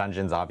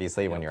Dungeons,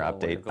 obviously, when you're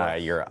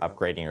you're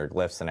upgrading your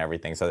glyphs and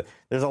everything. So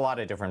there's a lot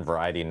of different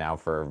variety now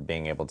for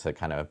being able to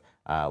kind of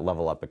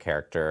level up a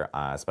character,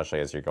 especially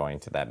as you're going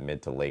to that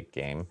mid to late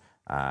game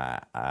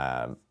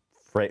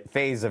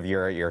phase of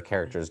your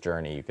character's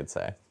journey, you could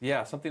say.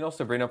 Yeah, something else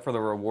to bring up for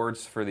the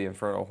rewards for the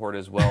Infernal Horde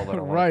as well that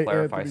I want to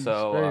clarify. Anthony,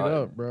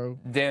 so bro.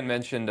 Dan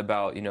mentioned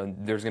about, you know,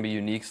 there's going to be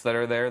uniques that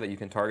are there that you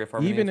can target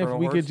farm. Even if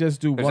we could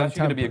just do there's one actually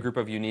going to be a group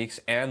of uniques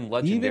and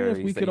legendaries even if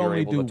we that could you're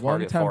only able do to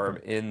target one farm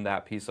in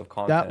that piece of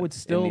content. That would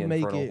still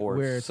make it Hordes.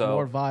 where it's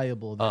more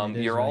viable than it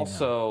is you're right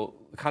also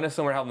kind of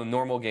similar how the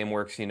normal game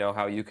works, you know,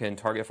 how you can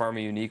target farm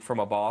a unique from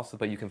a boss,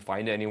 but you can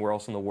find it anywhere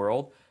else in the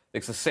world.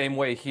 It's the same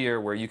way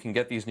here where you can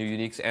get these new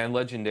uniques and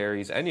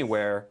legendaries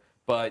anywhere,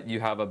 but you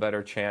have a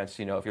better chance,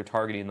 you know, if you're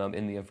targeting them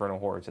in the Infernal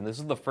Hordes. And this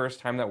is the first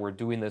time that we're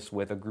doing this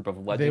with a group of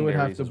legendaries they would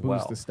have to as boost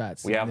well. the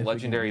stats. We have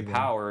legendary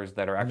powers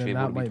that are actually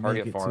able to be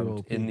target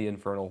farmed in the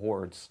Infernal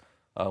Hordes,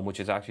 which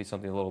is actually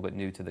something a little bit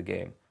new to the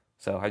game.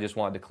 So I just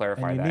wanted to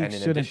clarify that. And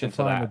in addition to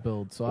that,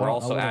 we're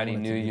also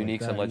adding new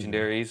uniques and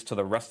legendaries to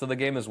the rest of the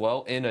game as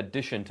well, in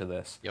addition to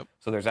this. Yep.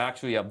 So there's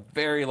actually a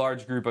very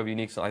large group of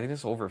uniques. I think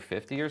it's over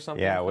 50 or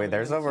something. Yeah, wait,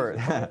 there's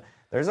over...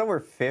 There's over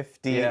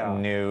 50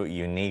 new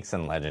uniques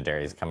and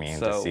legendaries coming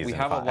into Season 5. So we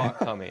have a lot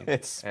coming.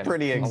 It's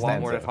pretty extensive. A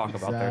lot more to talk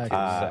about there, too.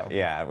 So.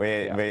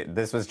 Yeah,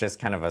 this was just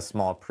kind of a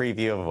small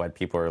preview of what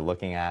people are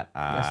looking at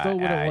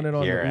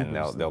here, and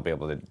they'll be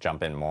able to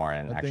jump in more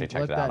and actually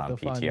check it out on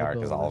PTR,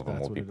 because all of them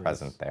will be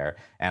present there.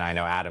 And I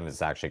know Adam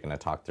is actually going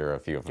to talk through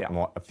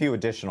a few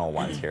additional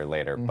ones here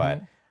later.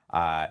 But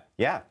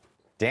yeah,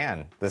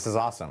 Dan, this is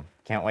awesome.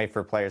 Can't wait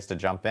for players to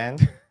jump in.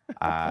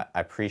 I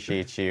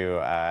appreciate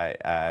you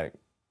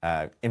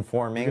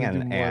informing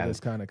and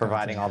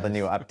providing all the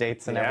new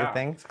updates and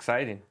everything. It's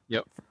exciting.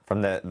 Yep.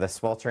 From the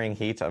sweltering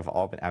heat of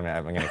Albany.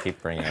 I'm going to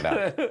keep bringing it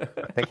up.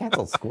 They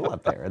canceled school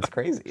up there. It's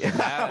crazy.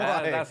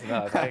 That's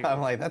nuts. I'm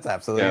like, that's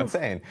absolutely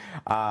insane.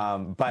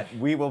 But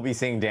we will be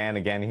seeing Dan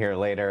again here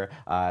later,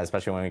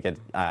 especially when we get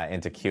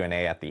into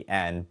Q&A at the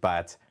end.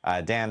 But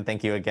Dan,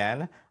 thank you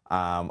again.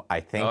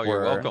 I think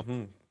you're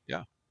welcome.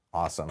 Yeah.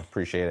 Awesome.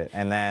 Appreciate it.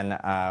 And then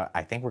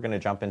I think we're going to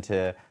jump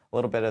into a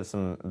little bit of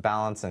some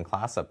balance and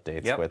class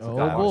updates with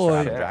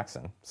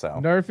Jackson. So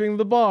nerfing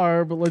the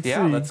barb, let's see.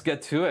 Yeah, let's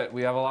get to it.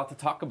 We have a lot to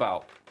talk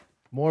about.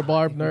 More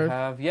barb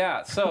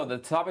nerf. So the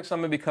topics I'm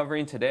going to be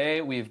covering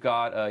today, we've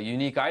got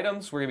unique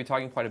items. We're going to be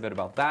talking quite a bit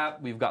about that.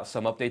 We've got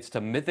some updates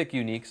to mythic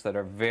uniques that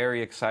are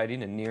very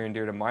exciting and near and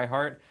dear to my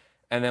heart.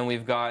 And then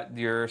we've got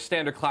your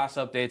standard class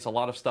updates, a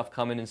lot of stuff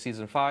coming in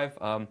Season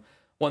 5.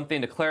 One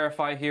thing to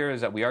clarify here is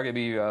that we are going to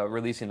be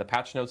releasing the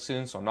patch notes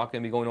soon, so I'm not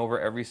going to be going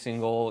over every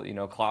single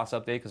class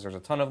update, because there's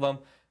a ton of them.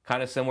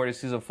 Kind of similar to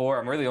Season 4.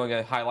 I'm really only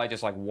going to highlight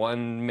just like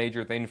one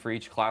major thing for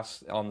each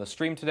class on the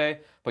stream today,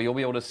 but you'll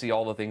be able to see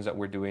all the things that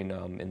we're doing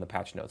in the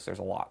patch notes. There's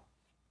a lot.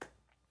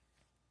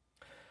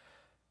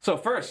 So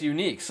first,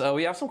 uniques.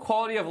 We have some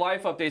quality of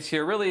life updates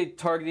here, really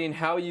targeting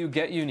how you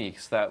get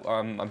uniques that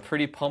I'm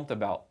pretty pumped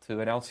about to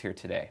announce here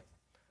today.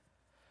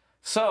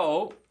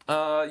 So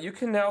you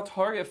can now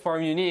target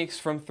farm uniques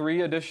from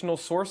 3 additional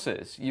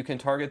sources. You can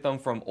target them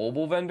from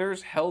obol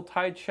vendors,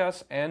 hell-tide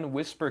chests, and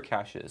whisper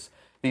caches.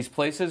 These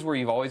places where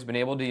you've always been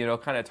able to,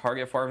 kind of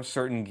target farm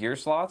certain gear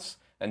slots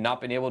and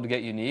not been able to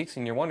get uniques,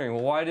 and you're wondering,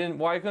 well,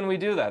 why couldn't we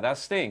do that? That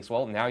stinks.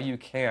 Well, now you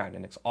can,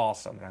 and it's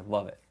awesome, and I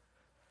love it.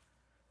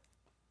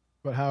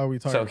 But how are we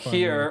targeting? So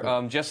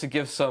here, just to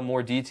give some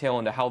more detail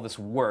into how this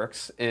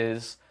works,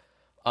 is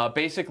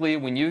basically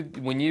when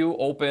you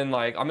open,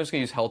 like, I'm just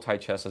gonna use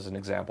hell-tide chest as an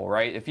example,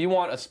 right? If you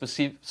want a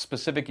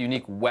specific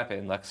unique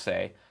weapon, let's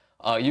say,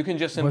 you can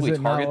just simply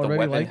target the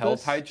weapon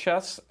hell-tide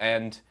chests,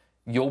 and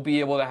you'll be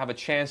able to have a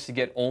chance to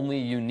get only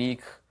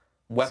unique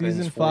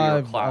weapons for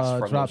your class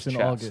from those chests.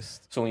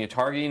 August. So when you're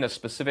targeting a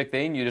specific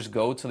thing, you just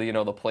go to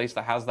the place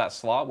that has that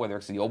slot, whether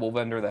it's the obol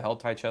vendor, the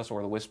hell-tide chest,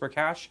 or the whisper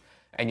cache,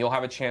 and you'll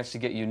have a chance to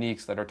get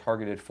uniques that are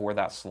targeted for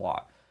that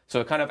slot.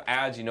 So it kind of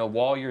adds,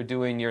 while you're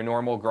doing your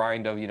normal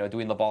grind of,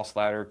 doing the boss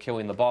ladder,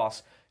 killing the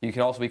boss, you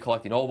can also be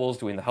collecting obols,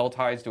 doing the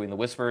hell-tides, doing the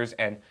whispers,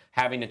 and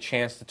having a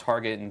chance to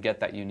target and get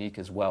that unique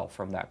as well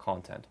from that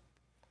content.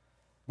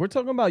 We're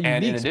talking about uniques,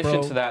 and in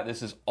addition to that,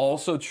 this is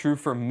also true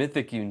for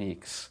mythic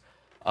uniques.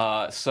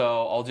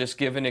 So I'll just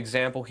give an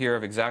example here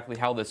of exactly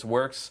how this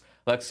works.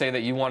 Let's say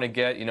that you want to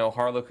get,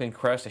 Harlequin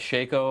Crest, a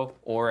Shaco,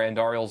 or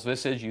Andariel's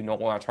Visage. You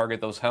don't want to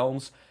target those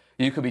helms.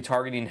 You could be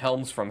targeting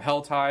helms from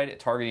Helltide,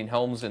 targeting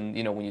helms, and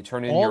when you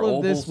turn in your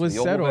obols to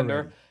the obol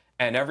vendor.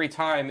 And every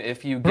time,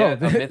 if you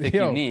get a mythic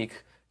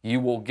unique, you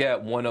will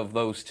get one of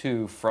those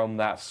 2 from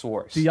that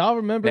source. Do y'all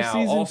remember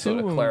Season 2? Now, also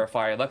to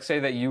clarify, let's say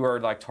that you are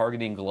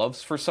targeting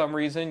gloves for some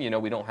reason.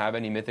 We don't have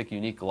any mythic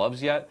unique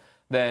gloves yet.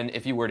 Then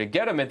if you were to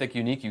get a mythic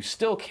unique, you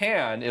still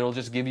can. It'll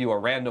just give you a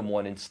random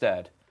one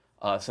instead,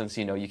 since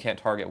you can't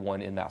target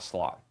one in that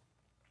slot.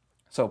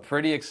 So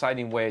pretty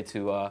exciting way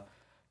to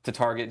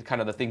target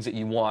kind of the things that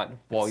you want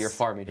while you're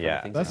farming.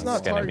 Yeah, that's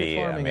not going to be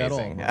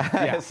amazing.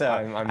 Yeah, so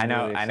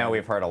I know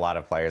we've heard a lot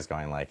of players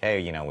going like,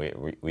 hey,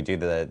 we do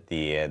the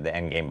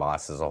end game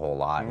bosses a whole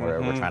lot. And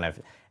we're trying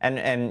to,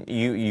 and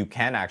you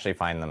can actually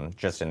find them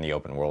just in the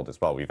open world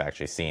as well. We've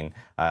actually seen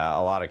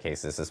a lot of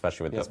cases,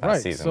 especially with this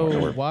past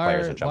season, where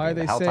players are jumping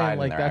into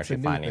Helltide and they're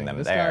actually finding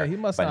them there.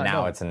 But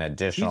now it's an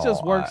additional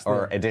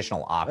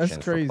additional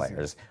option for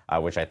players,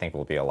 which I think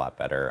will be a lot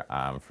better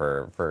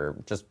for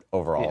just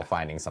overall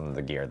finding some of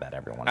the gear that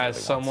everyone as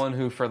really someone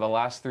who for the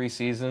last 3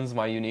 seasons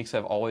my uniques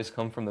have always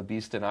come from the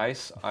Beast and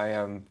Ice, I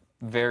am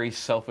very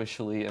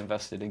selfishly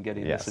invested in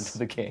getting this into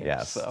the game.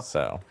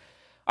 So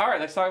all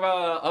right, let's talk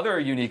about other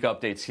unique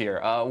updates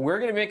here. We're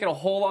going to be making a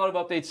whole lot of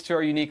updates to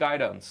our unique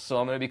items, so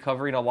I'm going to be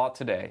covering a lot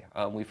today.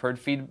 We've heard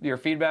your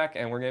feedback,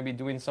 and we're going to be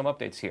doing some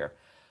updates here.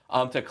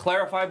 To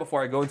clarify,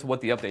 before I go into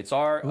what the updates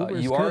are,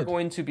 you are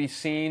going to be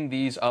seeing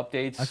these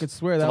updates. I could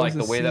swear that was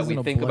the way that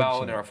we think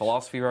about and our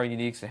philosophy around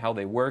uniques and how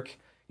they work.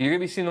 You're going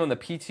to be seeing them in the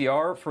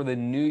PTR for the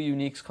new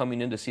uniques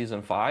coming into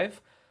Season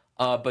 5.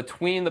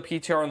 Between the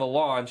PTR and the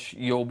launch,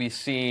 you'll be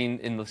seeing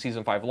in the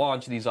Season 5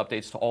 launch these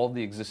updates to all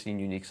the existing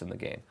uniques in the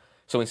game.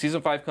 So when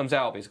Season 5 comes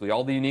out, basically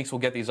all the uniques will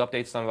get these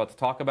updates that I'm about to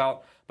talk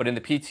about. But in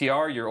the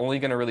PTR, you're only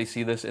going to really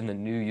see this in the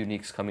new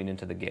uniques coming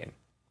into the game.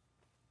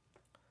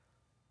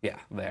 Yeah,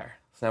 there.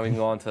 So now we can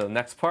go on to the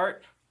next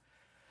part.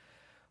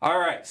 All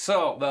right,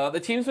 so the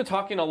team's been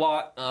talking a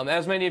lot.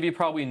 As many of you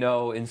probably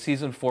know, in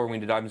Season 4, when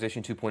we did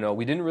Optimization 2.0,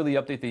 we didn't really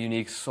update the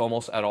uniques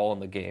almost at all in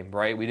the game,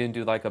 right? We didn't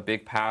do like a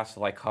big pass to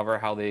like cover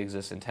how they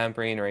exist in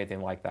tempering or anything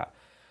like that.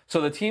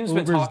 So the team's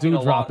been talking a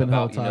lot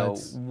about,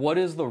 what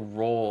is the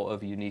role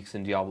of uniques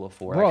in Diablo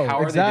 4? Bro, like, how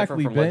are they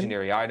different from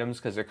legendary items?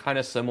 Because they're kind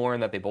of similar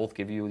in that they both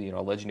give you,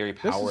 legendary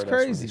power that's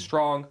really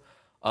strong.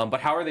 But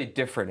how are they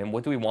different, and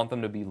what do we want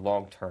them to be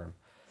long term?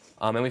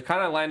 And we've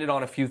kind of landed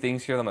on a few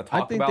things here that I'm going to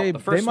talk about. The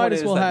first one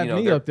is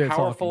that they're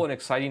powerful and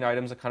exciting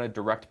items that kind of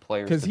direct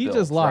players to build. Because he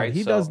just lied. Right?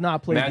 He does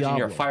not play Diablo. Imagine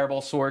you're a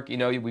Fireball Sork.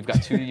 We've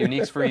got 2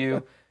 uniques for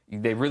you.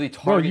 They really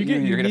target you.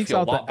 You're going to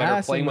feel a lot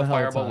better playing with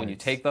Fireball when you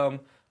take them.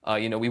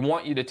 We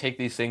want you to take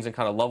these things and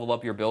kind of level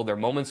up your build. There are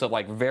moments of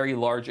like very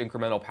large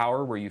incremental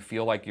power where you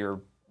feel like you're,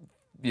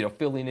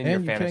 filling in your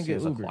fantasy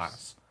as a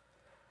class.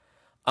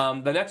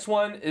 The next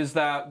one is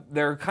that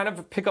they're kind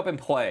of pick up and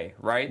play,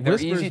 right? They're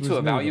easy to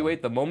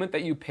evaluate. The moment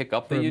that you pick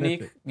up the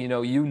unique, you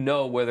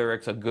know whether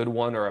it's a good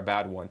one or a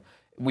bad one.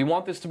 We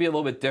want this to be a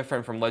little bit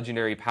different from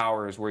legendary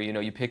powers where,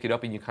 you pick it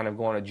up and you kind of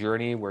go on a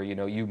journey where,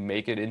 you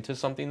make it into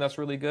something that's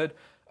really good.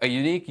 A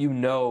unique,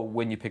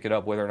 when you pick it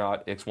up whether or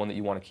not it's one that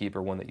you want to keep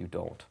or one that you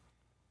don't.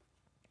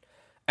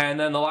 And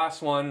then the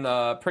last one,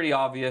 pretty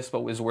obvious,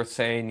 but was worth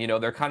saying,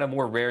 they're kind of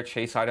more rare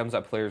chase items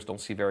that players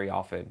don't see very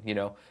often,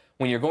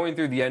 When you're going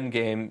through the end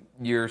game,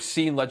 you're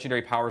seeing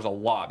legendary powers a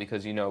lot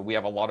because, we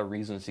have a lot of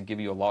reasons to give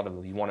you a lot of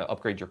them. You want to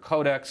upgrade your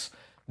codex.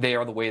 They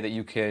are the way that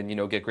you can,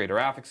 get greater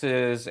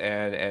affixes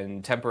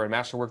and temper and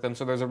masterwork them.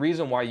 So there's a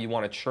reason why you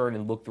want to churn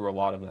and look through a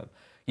lot of them.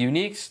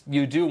 Uniques,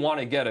 you do want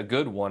to get a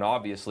good one,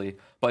 obviously,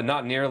 but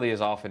not nearly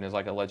as often as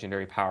like a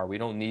legendary power. We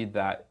don't need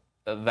that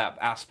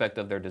aspect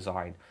of their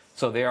design.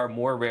 So they are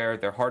more rare,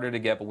 they're harder to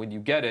get, but when you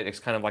get it, it's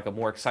kind of like a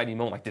more exciting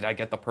moment, like, did I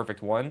get the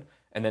perfect one?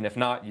 And then if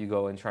not, you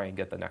go and try and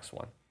get the next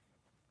one.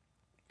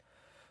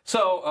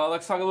 So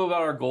let's talk a little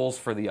about our goals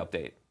for the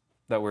update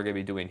that we're going to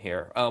be doing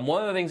here.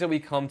 One of the things that we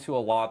come to a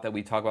lot that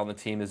we talk about on the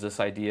team is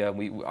this idea,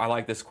 I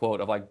like this quote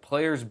of like,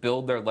 players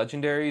build their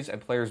legendaries and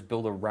players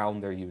build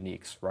around their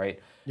uniques, right?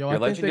 Your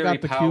legendary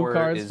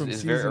power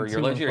is very, or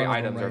your legendary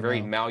items are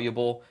very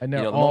malleable. The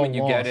moment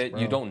you get it,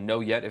 you don't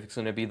know yet if it's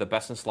going to be the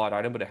best in slot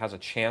item, but it has a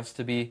chance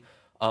to be.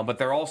 But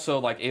they're also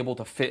like able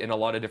to fit in a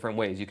lot of different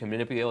ways. You can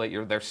manipulate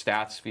their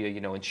stats via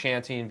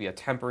enchanting, via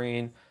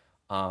tempering,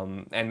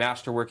 and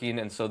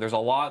masterworking, and so there's a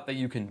lot that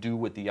you can do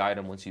with the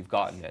item once you've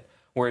gotten it.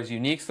 Whereas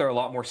uniques, they're a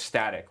lot more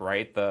static,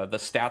 right? The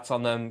stats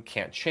on them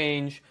can't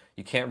change.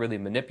 You can't really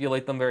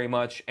manipulate them very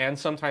much, and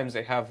sometimes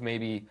they have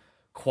maybe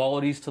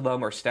qualities to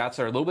them or stats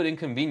that are a little bit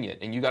inconvenient,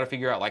 and you got to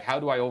figure out like, how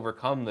do I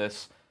overcome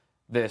this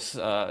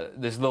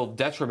little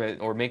detriment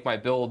or make my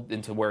build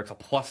into where it's a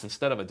plus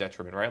instead of a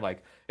detriment, right?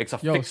 Like it's a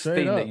fixed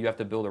thing that you have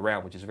to build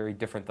around, which is very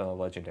different than a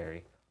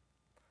legendary.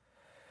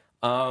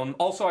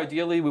 Also,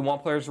 ideally, we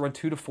want players to run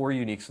 2 to 4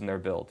 uniques in their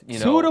build.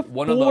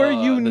 One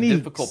of the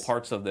difficult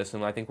parts of this,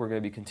 and I think we're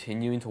going to be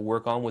continuing to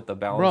work on with the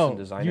balance and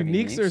design of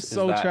uniques are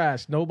so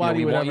trash.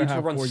 Nobody would ever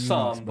have 4 uniques. We want you to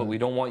run some, but we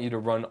don't want you to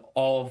run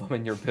all of them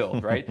in your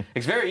build, right?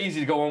 It's very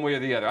easy to go one way or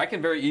the other. I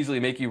can very easily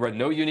make you run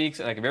no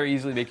uniques, and I can very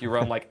easily make you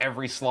run like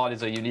every slot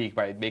is a unique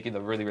by making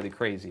them really, really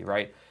crazy,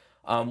 right?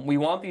 We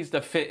want these to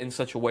fit in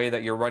such a way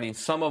that you're running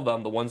some of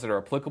them, the ones that are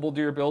applicable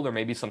to your build, or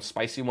maybe some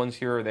spicy ones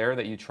here or there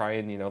that you try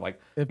and, make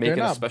it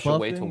a special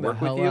way to work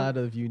with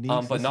you.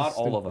 But not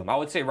all of them. I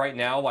would say right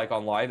now, like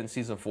on live in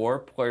Season 4,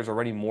 players are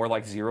running more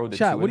like 0 to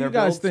 2 in their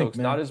build, so it's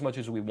not as much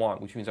as we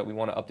want, which means that we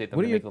want to update them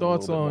to make them a little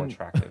bit more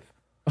attractive.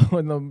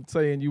 When I'm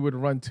saying you would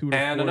run 2 to 4.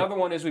 And another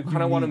one is we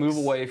kind of want to move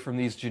away from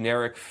these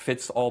generic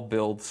fits-all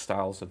build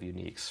styles of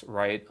uniques,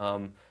 right?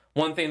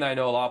 One thing that I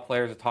know a lot of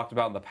players have talked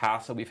about in the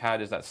past that we've had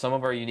is that some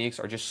of our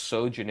uniques are just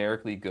so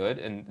generically good,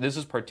 and this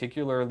is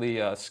particularly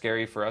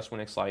scary for us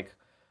when it's like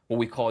what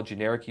we call a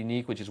generic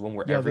unique, which is when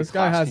every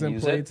class can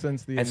use it.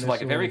 And so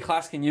like if every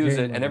class can use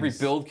it and every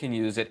build can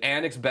use it,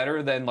 and it's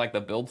better than like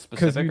the build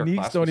specific or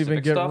class don't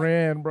even get stuff,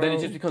 ran, bro. Then it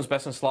just becomes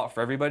best in slot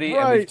for everybody,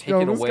 and we've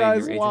taken away your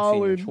agency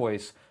and your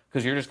choice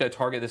because you're just going to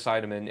target this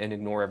item and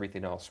ignore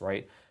everything else,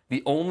 right?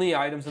 The only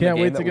items in the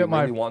game that we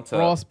really want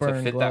to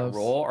fit that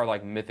role are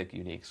like mythic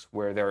uniques,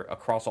 where they're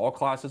across all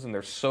classes and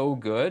they're so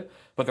good,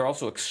 but they're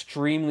also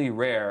extremely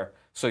rare.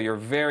 So you're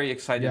very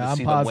excited to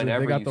see them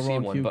whenever you see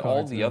one. But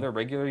all the other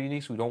regular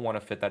uniques, we don't want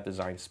to fit that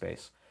design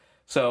space.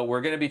 So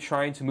we're going to be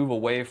trying to move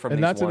away from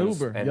these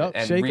ones and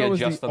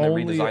readjust them and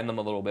redesign them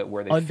a little bit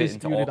where they fit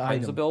into all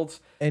kinds of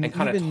builds and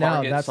kind of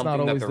target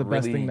something that they're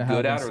really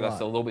good at or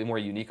that's a little bit more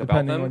unique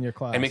about them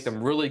and make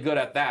them really good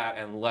at that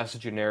and less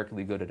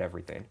generically good at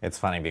everything. It's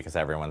funny because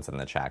everyone's in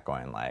the chat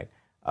going like,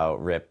 oh,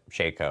 rip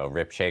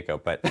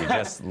Shaco, but we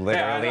just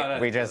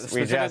literally, we just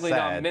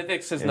said.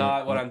 Mythics is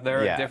not what I'm,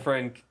 they're a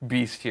different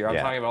beast here. I'm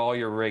talking about all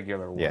your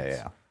regular ones.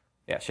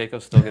 Yeah,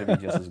 Shaco's still going to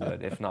be just as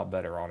good, if not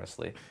better,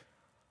 honestly.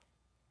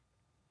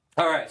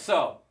 All right,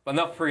 so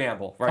enough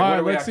preamble, right? All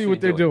right, let's see what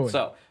they're doing.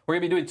 So we're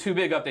going to be doing 2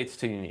 big updates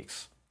to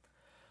uniques.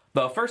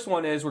 The first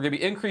one is we're going to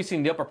be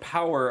increasing the upper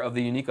power of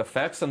the unique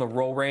effects and the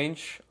roll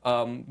range.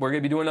 We're going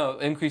to be doing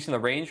increasing the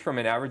range from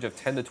an average of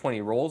 10 to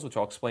 20 rolls, which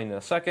I'll explain in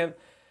a second.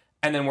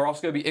 And then we're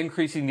also going to be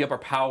increasing the upper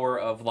power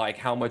of like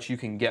how much you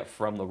can get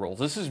from the rolls.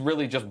 This is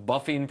really just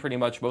buffing pretty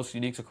much most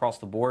uniques across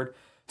the board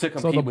to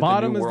compete with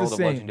the new world of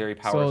legendary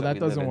powers that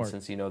we live in,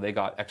 since they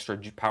got extra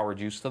power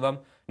juice to them.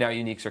 Now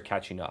uniques are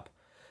catching up.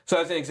 So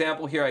as an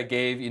example here, I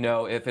gave,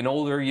 if an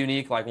older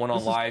unique, like one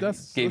on live,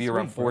 gave you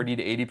around 40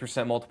 to 80%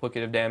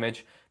 multiplicative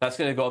damage, that's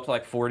going to go up to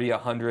like 40,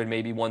 100,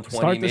 maybe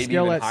 120, maybe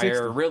even higher.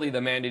 60. Really, the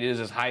mandate is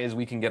as high as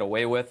we can get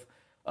away with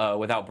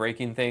without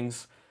breaking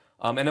things.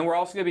 And then we're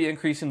also going to be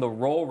increasing the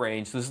roll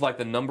range. This is like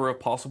the number of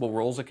possible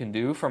rolls it can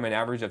do from an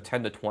average of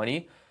 10 to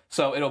 20.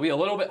 So it'll be a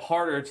little bit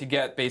harder to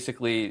get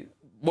basically...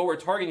 What we're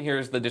targeting here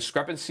is the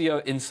discrepancy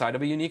inside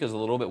of a unique is a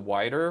little bit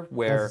wider,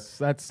 where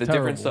that's the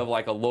terrible. Difference of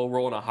like a low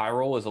roll and a high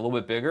roll is a little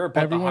bit bigger,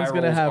 but the high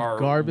rolls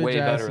are way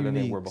better than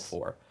they were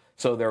before.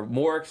 So they're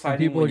more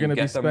exciting people when are you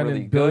get them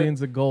really billions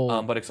good, of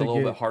gold, but it's a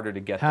little bit harder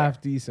to get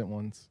half-decent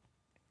ones.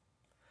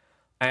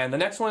 And the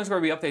next one is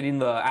going to be updating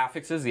the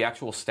affixes, the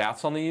actual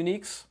stats on the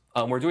uniques.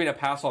 We're doing a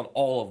pass on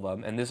all of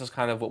them, and this is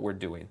kind of what we're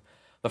doing.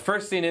 The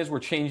first thing is we're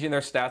changing their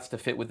stats to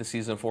fit with the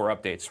Season 4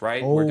 updates,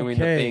 right? We're doing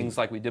the things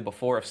like we did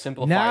before of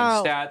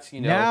simplifying stats,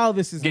 now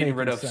this is getting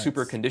rid of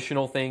super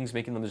conditional things,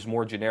 making them just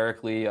more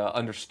generically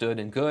understood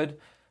and good.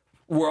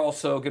 We're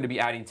also going to be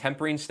adding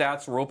tempering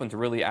stats. We're open to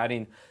really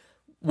adding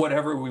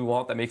whatever we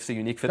want that makes the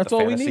unique fit the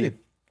fantasy. That's all we need.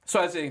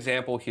 So as an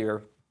example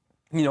here,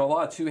 a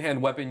lot of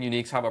two-hand weapon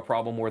uniques have a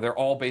problem where they're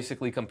all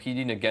basically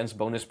competing against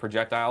bonus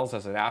projectiles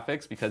as an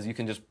affix because you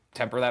can just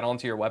temper that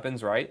onto your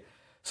weapons, right?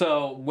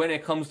 So when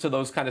it comes to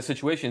those kind of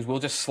situations, we'll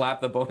just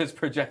slap the bonus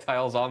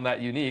projectiles on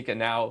that unique, and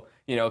now,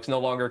 it's no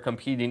longer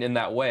competing in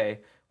that way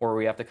where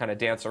we have to kind of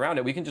dance around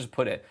it. We can just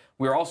put it.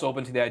 We're also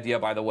open to the idea,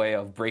 by the way,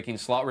 of breaking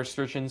slot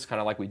restrictions, kind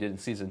of like we did in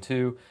Season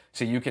 2.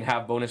 So you can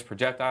have bonus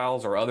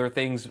projectiles or other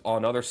things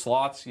on other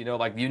slots.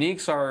 Like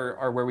uniques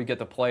are where we get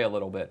to play a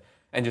little bit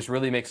and just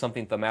really make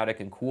something thematic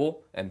and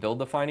cool and build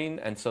defining,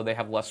 and so they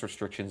have less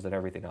restrictions than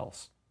everything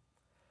else.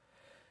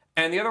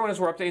 And the other one is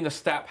we're updating the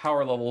stat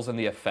power levels and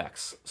the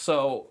effects.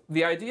 So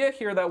the idea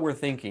here that we're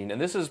thinking,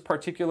 and this is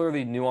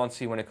particularly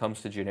nuancey when it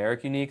comes to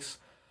generic uniques,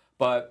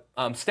 but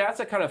stats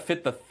that kind of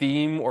fit the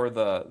theme or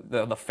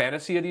the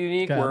fantasy of the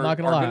unique are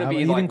going to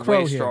be like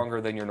way stronger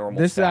than your normal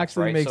this stats,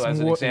 actually right? makes so as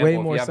an example, way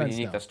more if you have sense a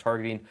unique now. that's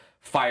targeting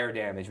fire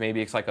damage,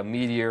 maybe it's like a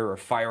meteor or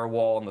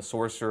firewall on the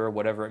sorcerer,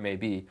 whatever it may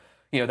be,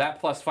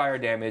 that plus fire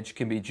damage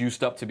can be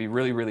juiced up to be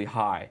really, really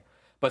high.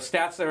 But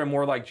stats that are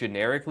more like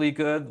generically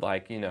good,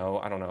 like, I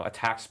don't know,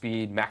 attack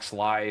speed, max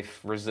life,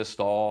 resist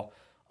all,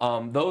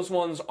 those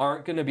ones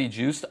aren't going to be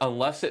juiced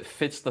unless it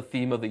fits the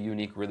theme of the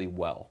unique really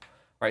well.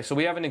 Right? So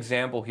we have an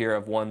example here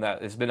of one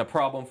that has been a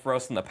problem for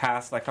us in the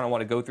past. I kind of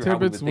want to go through how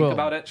we would think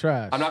about it.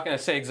 Trash. I'm not going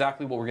to say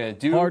exactly what we're going to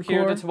do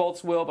here to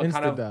Tibalt's Will, but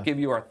kind of give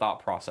you our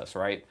thought process,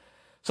 right?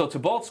 So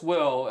Tibalt's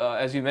Will,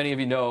 as many of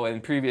you know, in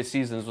previous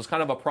seasons, was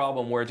kind of a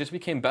problem where it just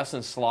became best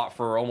in slot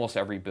for almost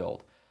every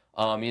build.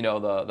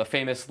 The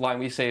famous line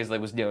we say is that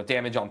it was,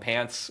 damage on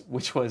pants,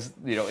 which was,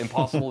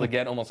 impossible to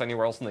get almost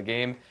anywhere else in the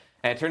game.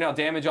 And it turned out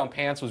damage on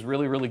pants was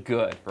really, really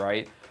good,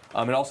 right?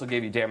 It also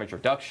gave you damage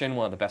reduction,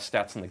 one of the best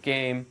stats in the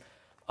game.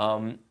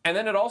 And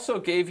then it also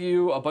gave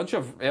you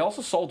it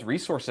also solved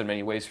resource in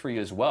many ways for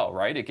you as well,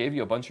 right? It gave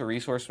you a bunch of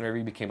resource whenever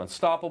you became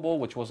unstoppable,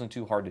 which wasn't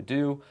too hard to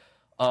do.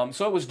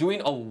 So it was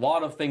doing a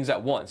lot of things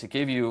at once. It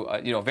gave you,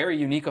 a very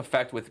unique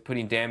effect with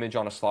putting damage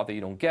on a slot that you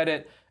don't get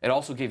it. It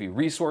also gave you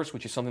resource,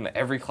 which is something that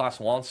every class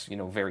wants,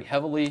 very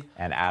heavily.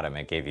 And Adam,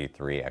 it gave you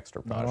 3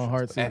 extra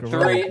potions. And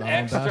 3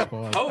 extra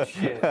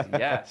potions,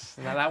 yes.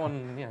 Now that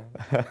one,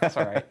 that's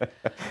all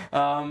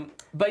right.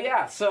 But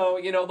yeah, so,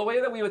 the way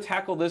that we would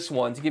tackle this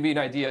one, to give you an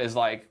idea, is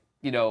like,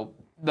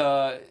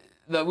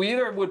 we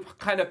either would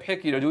kind of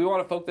pick, do we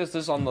want to focus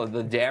this on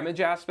the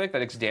damage aspect,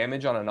 that it's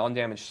damage on a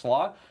non-damaged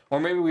slot, or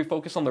maybe we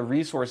focus on the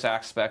resource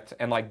aspect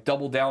and like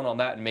double down on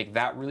that and make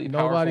that really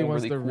powerful and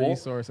really cool.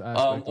 Resource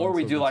aspect or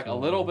we do like a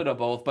little bit of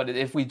both, but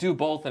if we do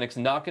both, then it's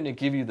not going to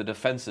give you the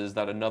defenses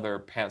that another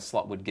pants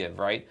slot would give,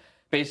 right?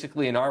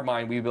 Basically, in our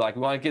mind, we'd be like,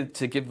 we want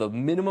to give the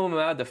minimum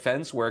amount of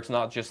defense where it's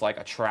not just like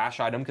a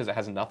trash item because it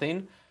has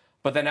nothing.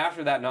 But then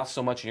after that, not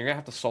so much, and you're going to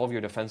have to solve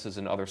your defenses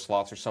in other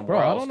slots or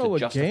somewhere else to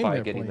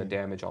justify getting the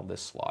damage on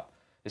this slot,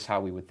 is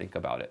how we would think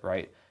about it,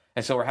 right?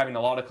 And so we're having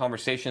a lot of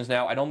conversations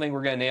now. I don't think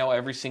we're going to nail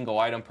every single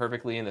item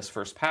perfectly in this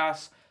first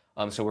pass.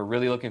 So we're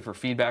really looking for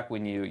feedback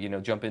when you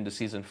jump into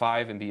season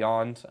 5 and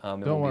beyond.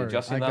 And we'll be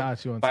adjusting them.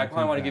 Got you on but I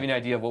kind of want to give you an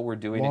idea of what we're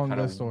doing and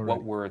kind of already.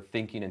 what we're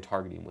thinking and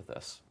targeting with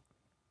this.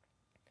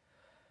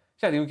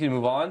 So I think we can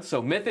move on. So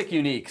Mythic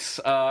Uniques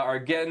are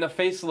getting a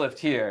facelift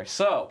here.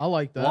 So I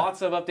like that.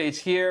 Lots of updates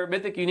here.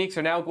 Mythic Uniques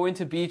are now going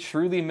to be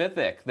truly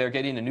mythic. They're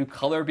getting a new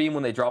color beam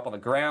when they drop on the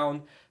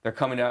ground. They're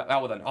coming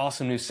out with an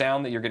awesome new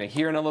sound that you're going to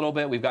hear in a little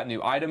bit. We've got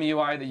new item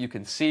UI that you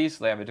can see,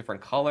 so they have a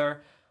different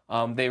color.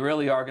 They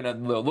really are going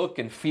to look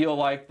and feel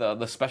like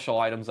the special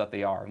items that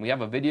they are. And we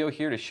have a video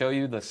here to show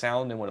you the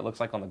sound and what it looks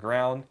like on the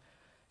ground.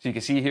 So you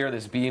can see here,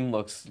 this beam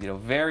looks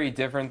very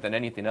different than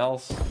anything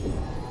else.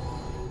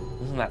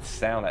 Isn't that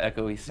sound, that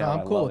echoey sound?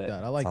 No, I'm cool with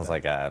that. I like sounds that.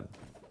 Like a,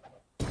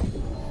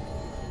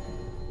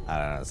 I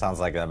don't know, it sounds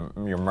like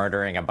you're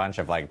murdering a bunch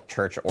of like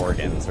church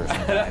organs or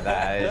something like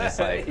that. It's just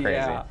like crazy.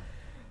 Yeah.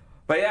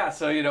 But yeah,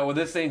 so when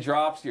this thing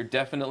drops, you're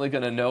definitely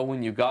going to know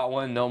when you got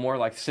one. No more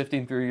like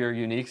sifting through your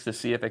uniques to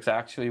see if it's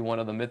actually one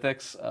of the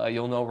mythics.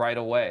 You'll know right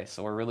away.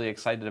 So we're really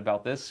excited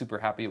about this. Super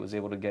happy it was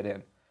able to get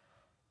in.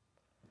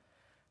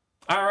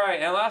 All right,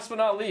 and last but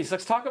not least,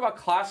 let's talk about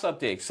class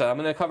updates. I'm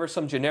going to cover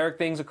some generic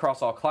things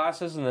across all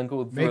classes and then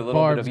go through a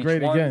little bit of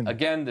each one.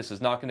 Again, this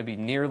is not going to be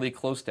nearly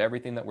close to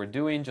everything that we're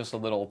doing, just a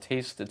little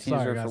taste, a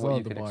teaser for what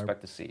you can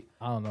expect to see.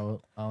 I don't know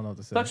what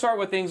to say. Let's start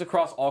with things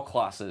across all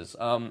classes.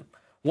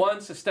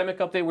 One systemic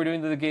update we're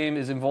doing to the game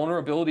is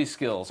invulnerability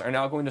skills are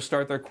now going to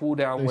start their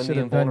cooldown when the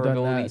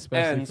invulnerability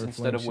ends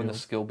instead of when the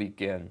skill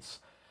begins.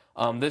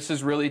 This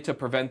is really to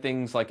prevent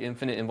things like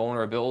infinite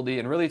invulnerability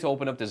and really to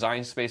open up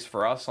design space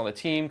for us on the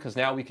team, because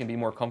now we can be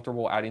more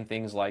comfortable adding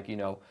things like,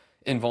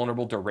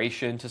 invulnerable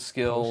duration to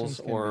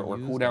skills or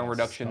cooldown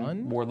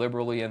reduction more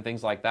liberally and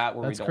things like that,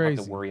 where we don't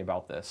have to worry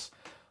about this.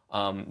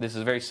 This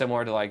is very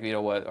similar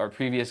to what our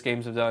previous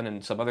games have done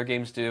and some other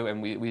games do,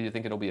 and we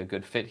think it'll be a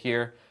good fit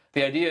here.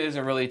 The idea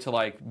isn't really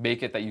to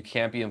make it that you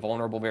can't be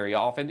invulnerable very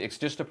often. It's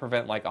just to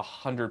prevent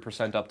 100%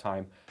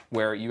 uptime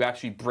where you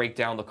actually break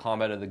down the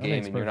combat of the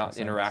game and you're not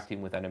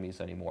interacting with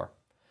enemies anymore.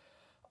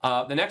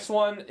 The next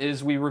one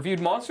is we reviewed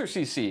monster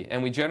CC,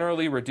 and we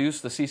generally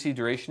reduced the CC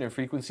duration and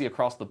frequency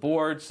across the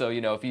board. So,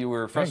 if you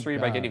were frustrated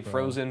by getting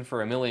frozen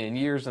for a million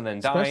years and then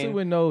dying, especially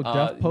with no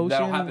death potion,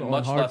 that'll happen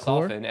much less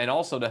often. And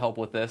also to help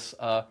with this,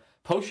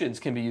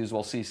 potions can be used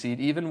while CC'd,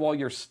 even while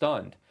you're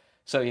stunned.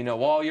 So,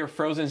 while you're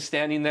frozen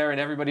standing there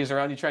and everybody's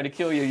around you trying to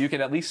kill you, you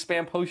can at least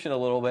spam potion a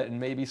little bit and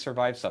maybe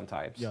survive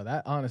sometimes. Yeah,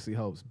 that honestly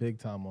helps big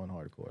time on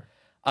hardcore.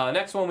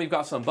 Next one, we've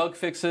got some bug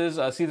fixes.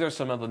 These are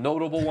some of the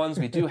notable ones.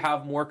 We do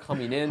have more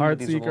coming in.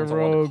 These are the ones I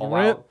want to call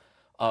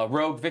out.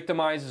 Rogue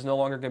Victimize is no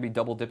longer going to be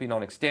double dipping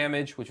on its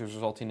damage, which is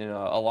resulting in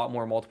a lot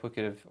more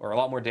multiplicative, or a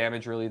lot more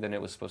damage really than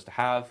it was supposed to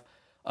have.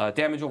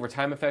 Damage over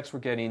time effects were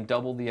getting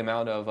double the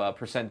amount of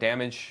percent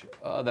damage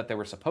that they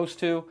were supposed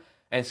to.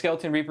 And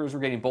Skeleton Reapers were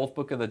getting both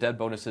Book of the Dead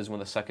bonuses when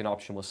the second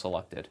option was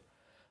selected.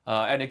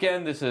 And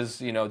again, this is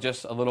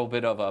just a little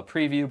bit of a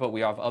preview, but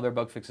we have other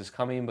bug fixes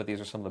coming, but these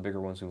are some of the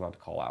bigger ones we want to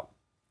call out.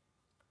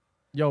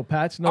 Yo,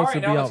 patch notes will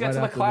be out right after this.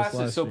 All right, now let's get to the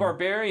classes. So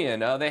Barbarian,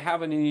 they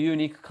have a new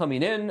unique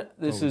coming in.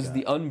 This is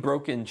the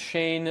Unbroken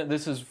Chain.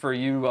 This is for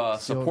you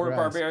support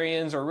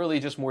Barbarians, or really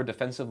just more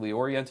defensively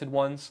oriented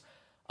ones.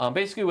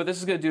 Basically, what this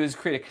is going to do is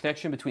create a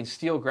connection between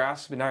Steel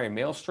Grasp and Iron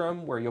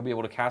Maelstrom, where you'll be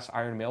able to cast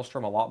Iron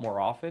Maelstrom a lot more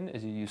often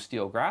as you use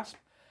Steel Grasp.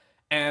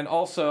 And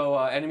also,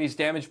 enemies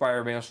damaged by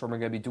Iron Maelstrom are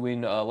going to be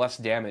doing less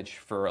damage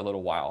for a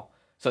little while.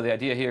 So the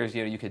idea here is,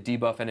 you could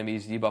debuff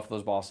enemies, debuff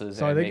those bosses.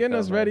 So are they getting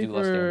us ready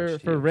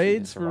for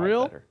raids for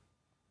real? Better.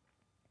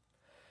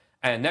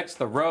 And next,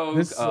 the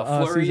Rogue.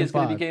 Flurry is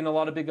going to be getting a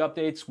lot of big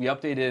updates. We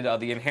updated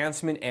the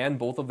enhancement and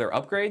both of their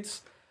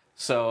upgrades.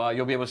 So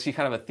you'll be able to see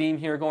kind of a theme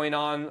here going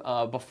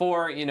on.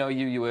 Before,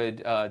 you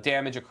would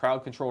damage a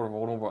crowd control or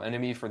vulnerable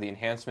enemy for the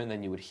enhancement,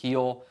 then you would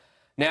heal.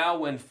 Now,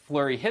 when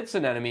Flurry hits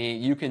an enemy,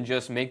 you can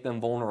just make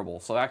them vulnerable.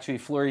 So actually,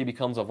 Flurry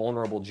becomes a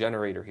vulnerable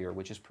generator here,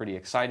 which is pretty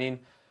exciting.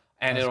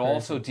 And it'll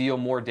also deal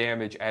more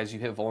damage as you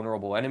hit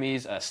vulnerable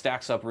enemies.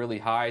 Stacks up really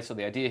high. So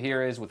the idea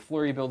here is with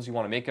Flurry builds, you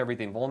want to make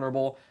everything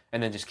vulnerable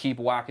and then just keep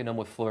whacking them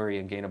with Flurry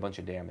and gain a bunch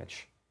of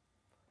damage.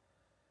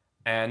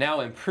 And now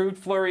Improved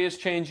Flurry is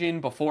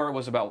changing. Before it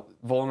was about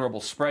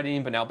vulnerable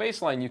spreading, but now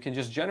baseline you can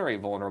just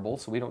generate vulnerable,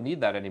 so we don't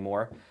need that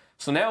anymore.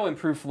 So now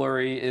Improved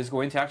Flurry is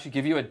going to actually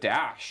give you a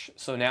dash.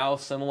 So now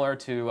similar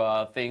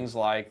to things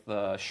like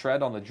the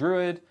Shred on the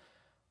Druid,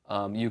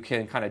 you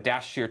can kind of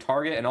dash to your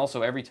target, and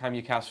also every time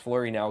you cast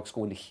Flurry now it's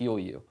going to heal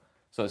you.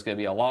 So it's going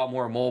to be a lot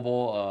more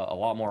mobile, a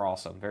lot more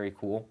awesome. Very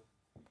cool.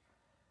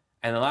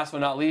 And then last but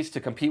not least, to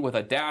compete with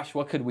a dash,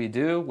 what could we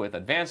do with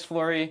Advanced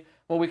Flurry?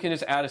 Well, we can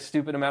just add a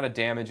stupid amount of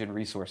damage and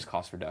resource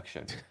cost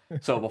reduction.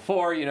 So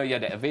before, you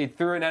had to evade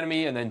through an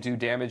enemy and then do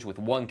damage with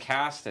one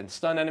cast and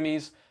stun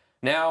enemies.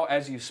 Now,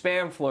 as you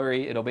spam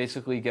Flurry, it'll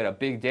basically get a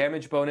big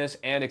damage bonus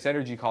and its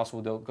energy cost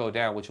will go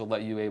down, which will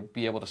let you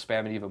be able to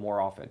spam it even more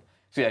often.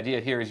 So the idea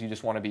here is you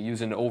just want to be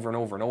using it over and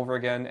over and over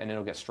again, and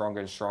it'll get stronger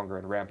and stronger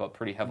and ramp up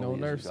pretty heavily.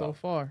 No nerfs so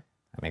far.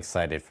 I'm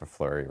excited for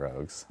Flurry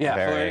Rogues. Yeah,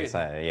 very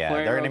excited. Yeah,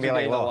 they're going to be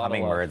like little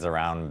hummingbirds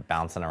around,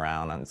 bouncing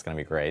around, and it's going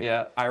to be great.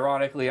 Yeah,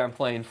 ironically, I'm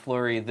playing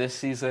Flurry this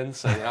season,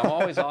 so I'm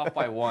always off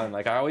by one.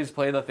 Like I always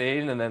play the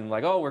thing, and then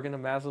like, oh, we're going to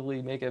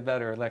massively make it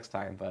better next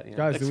time. But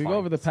guys, do we go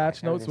over the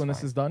patch notes when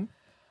this is done?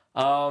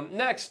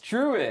 Next,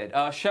 Druid,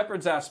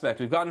 Shepherd's Aspect.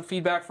 We've gotten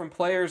feedback from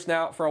players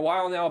now for a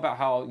while now about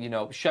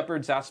how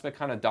Shepherd's Aspect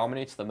kind of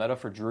dominates the meta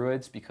for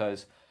Druids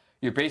because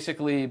you're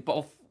basically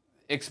both.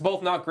 It's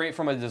both not great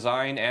from a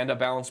design and a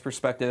balance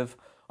perspective.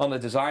 On the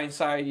design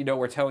side,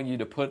 we're telling you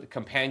to put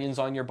companions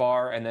on your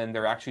bar, and then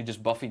they're actually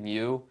just buffing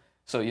you.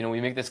 So, we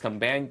make this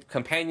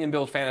companion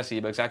build fantasy,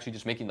 but it's actually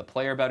just making the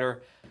player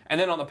better. And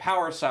then on the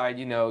power side,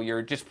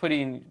 you're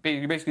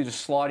basically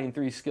just slotting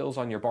 3 skills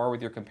on your bar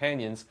with your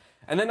companions,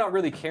 and then not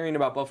really caring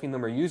about buffing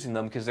them or using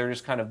them because they're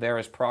just kind of there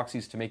as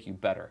proxies to make you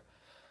better.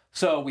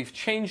 So we've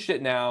changed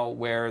it now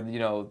where,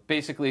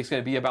 basically it's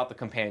going to be about the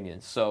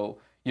companions. So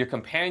your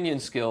companion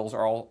skills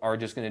are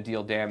just going to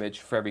deal damage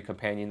for every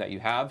companion that you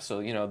have.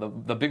 So,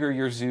 the bigger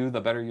your zoo, the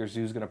better your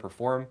zoo is going to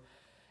perform.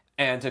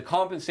 And to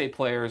compensate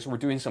players, we're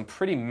doing some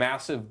pretty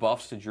massive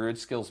buffs to Druid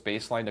skills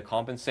baseline to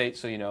compensate.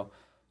 So,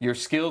 your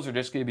skills are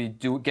just going to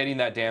be getting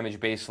that damage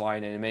baseline,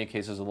 and in many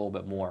cases a little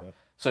bit more. Yep.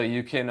 So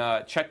you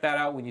can check that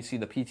out when you see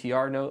the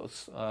PTR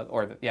notes,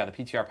 the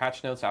PTR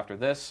patch notes after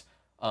this.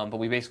 But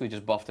we basically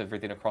just buffed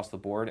everything across the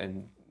board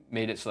and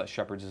made it so that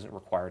Shepherds isn't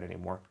required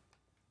anymore.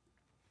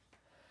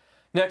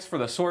 Next, for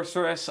the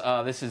Sorceress,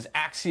 this is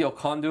Axial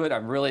Conduit.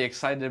 I'm really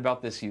excited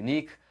about this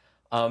unique.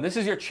 This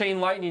is your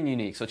Chain Lightning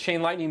unique. So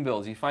Chain Lightning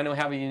builds, you finally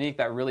have a unique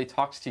that really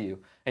talks to you.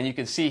 And you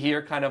can see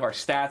here kind of our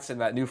stats and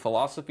that new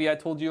philosophy I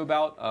told you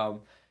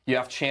about. You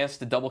have chance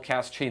to double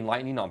cast Chain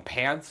Lightning on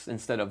pants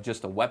instead of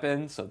just a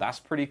weapon, so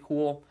that's pretty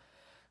cool.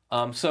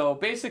 So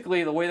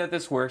basically, the way that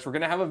this works, we're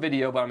going to have a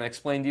video, but I'm going to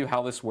explain to you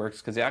how this works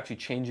because it actually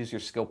changes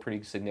your skill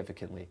pretty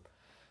significantly.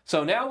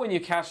 So now when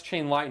you cast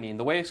Chain Lightning,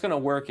 the way it's going to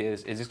work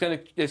is it's going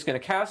to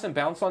cast and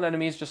bounce on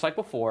enemies just like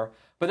before,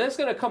 but then it's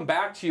going to come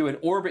back to you and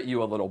orbit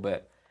you a little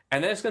bit.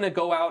 And then it's going to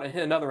go out and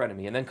hit another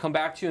enemy, and then come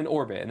back to you in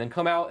orbit, and then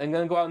come out and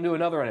then go out and do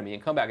another enemy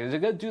and come back. It's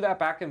going to do that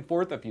back and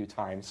forth a few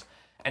times.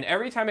 And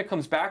every time it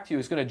comes back to you,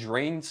 it's going to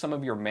drain some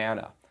of your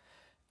mana.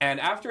 And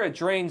after it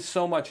drains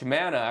so much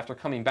mana, after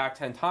coming back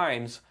 10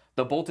 times,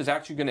 the bolt is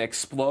actually going to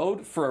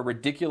explode for a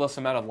ridiculous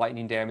amount of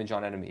lightning damage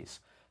on enemies.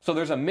 So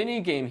there's a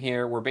mini game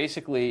here where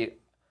basically...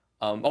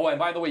 oh, and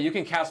by the way, you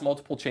can cast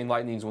multiple Chain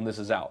Lightnings when this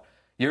is out.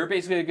 You're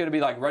basically going to be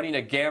like running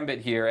a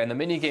gambit here, and the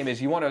mini game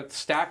is you want to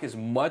stack as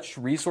much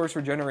resource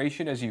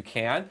regeneration as you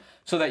can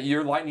so that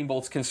your lightning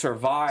bolts can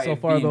survive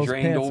being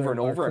drained over and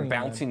over and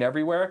bouncing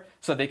everywhere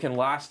so that they can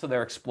last to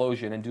their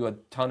explosion and do a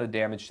ton of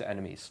damage to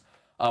enemies.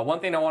 One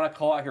thing I want to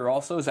call out here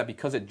also is that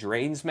because it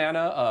drains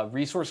mana,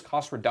 resource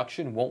cost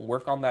reduction won't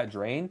work on that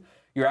drain.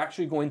 You're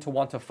actually going to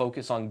want to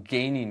focus on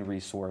gaining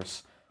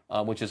resource,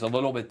 which is a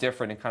little bit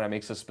different and kind of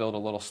makes this build a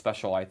little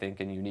special, I think,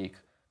 and unique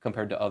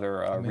compared to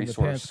other resource.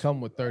 The pants come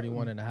with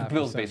 31.5%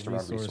 builds based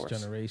around resource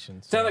generation.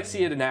 So I like to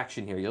see it in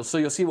action here. You'll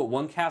see what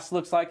one cast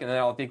looks like, and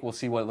then I think we'll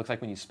see what it looks like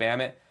when you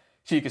spam it.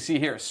 So you can see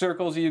here,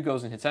 circles you,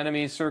 goes and hits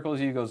enemies, circles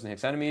you, goes and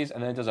hits enemies,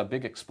 and then it does a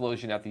big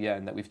explosion at the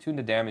end that we've tuned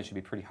the damage to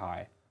be pretty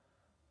high.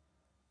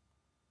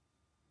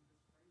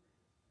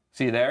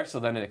 See there? So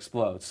then it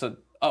explodes. So,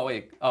 oh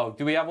wait,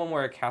 do we have one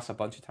where it casts a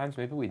bunch of times?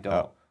 Maybe we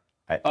don't.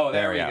 There we go.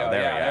 There we go.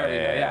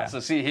 Yeah. So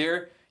see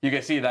here, you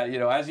can see that,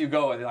 as you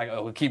go,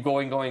 it'll keep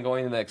going,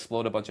 and then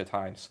explode a bunch of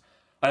times.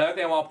 Another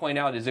thing I want to point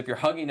out is if you're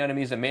hugging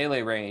enemies in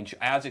melee range,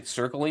 as it's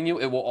circling you,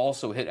 it will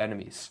also hit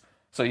enemies.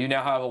 So you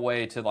now have a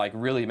way to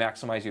really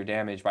maximize your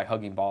damage by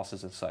hugging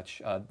bosses and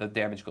such. The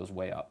damage goes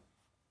way up.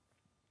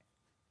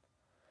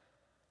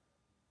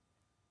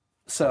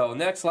 So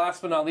next,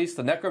 last but not least,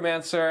 the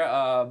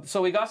Necromancer.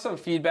 So we got some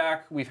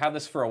feedback. We've had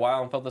this for a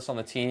while and felt this on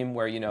the team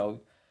where,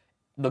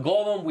 the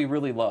Golem we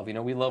really love.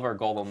 We love our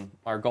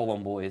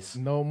Golem boys.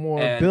 No more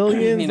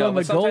billions on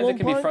the Golem sometimes it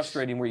can punch? be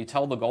frustrating where you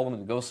tell the Golem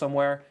to go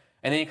somewhere,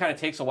 and then it kind of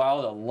takes a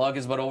while to lug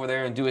his butt over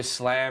there and do his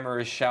slam or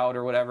his shout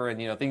or whatever,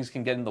 and things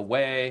can get in the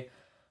way.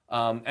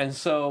 And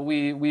so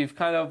we've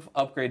kind of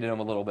upgraded him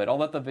a little bit. I'll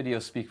let the video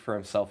speak for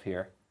himself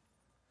here.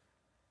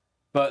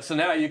 But so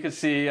now you can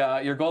see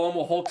your Golem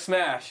will Hulk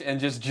smash and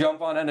just jump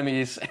on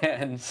enemies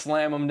and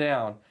slam them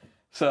down.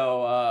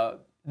 So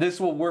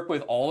this will work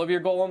with all of your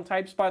Golem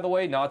types, by the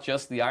way, not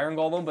just the Iron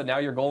Golem, but now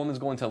your Golem is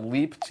going to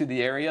leap to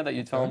the area that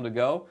you tell him to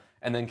go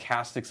and then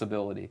cast its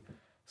ability.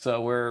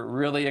 So we're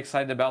really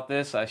excited about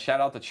this.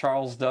 Shout out to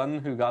Charles Dunn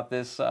who got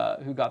this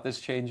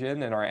change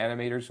in, and our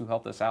animators who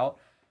helped us out.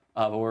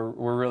 But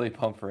we're really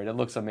pumped for it. It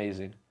looks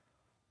amazing.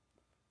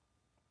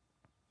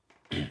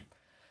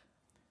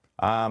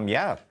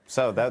 Yeah,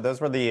 so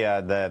those were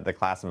the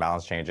class and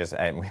balance changes.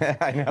 And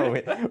I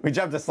know we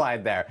jumped a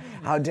slide there.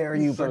 How dare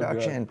you, so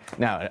production? Good.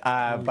 No,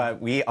 but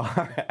we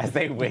are, as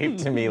they wave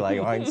to me like,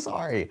 I'm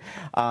sorry.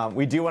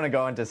 We do want to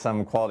go into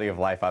some quality of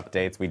life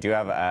updates. We do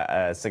have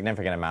a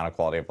significant amount of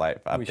quality of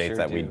life updates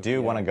that we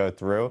do want to go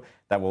through.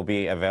 that will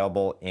be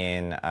available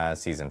in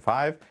Season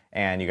 5,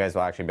 and you guys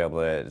will actually be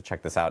able to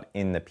check this out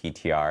in the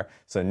PTR.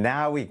 So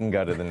now we can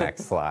go to the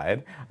next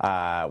slide,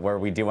 where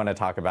we do want to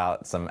talk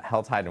about some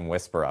Helltide and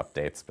Whisper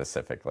updates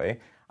specifically.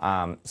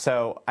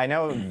 So I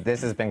know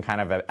this has been kind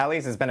of, at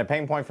least it's been a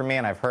pain point for me,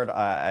 and I've heard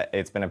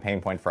it's been a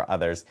pain point for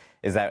others,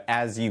 is that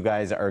as you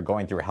guys are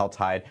going through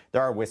Helltide,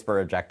 there are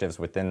Whisper objectives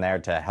within there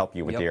to help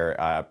you with your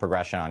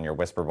progression on your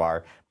Whisper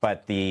bar.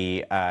 But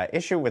the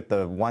issue with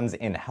the ones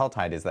in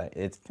Helltide is that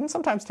it can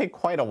sometimes take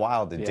quite a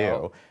while to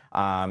do.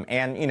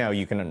 And you know,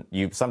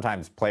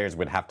 sometimes players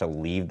would have to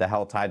leave the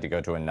Helltide to go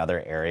to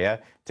another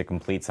area to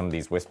complete some of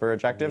these Whisper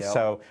objectives.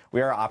 So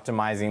we are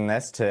optimizing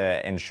this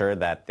to ensure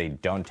that they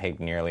don't take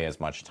nearly as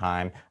much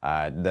time.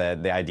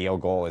 The ideal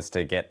goal is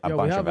to get a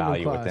bunch of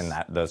value within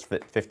those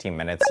 15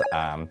 minutes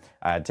to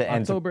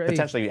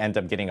potentially end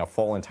up getting a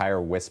full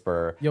entire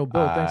Whisper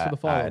thanks for the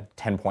follow.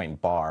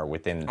 10-point bar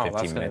within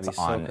 15 minutes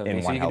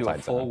in one Helltide do a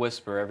full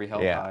Whisper every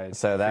Helltide. Yeah,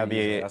 so that'd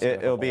be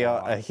it'll be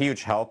a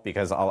huge help,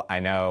 because I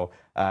know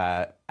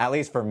at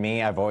least for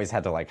me, I've always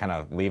had to like kind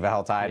of leave a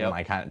Helltide and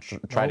like kind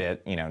of try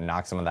to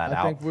knock some of that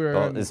out.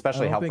 It'll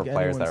especially help for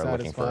players that are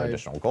looking for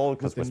additional gold,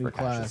 because Whisper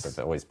caches have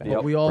always been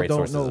great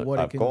sources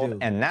of gold.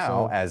 And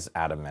now, as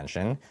Adam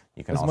mentioned,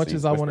 you can as also much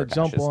as I want to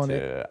jump on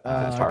it,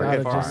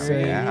 target farm. So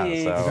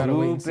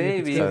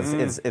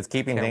it's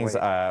keeping things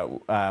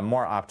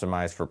more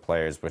optimized for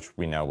players, which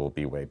we know will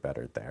be way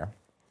better there.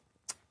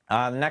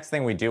 The next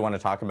thing we do want to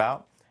talk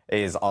about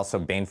is also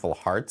Baneful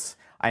Hearts.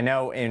 I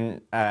know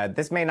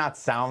this may not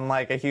sound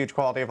like a huge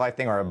quality of life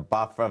thing or a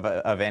buff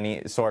of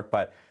any sort,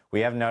 but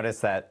we have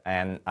noticed that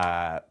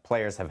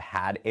players have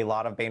had a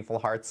lot of Baneful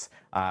Hearts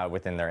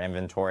within their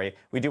inventory.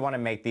 We do want to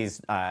make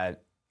these a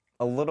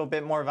little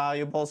bit more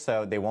valuable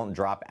so they won't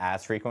drop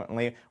as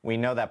frequently. We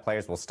know that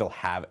players will still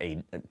have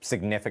a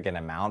significant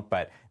amount,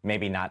 but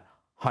maybe not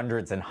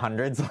hundreds and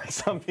hundreds like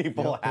some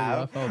people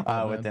have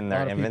within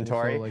their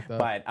inventory.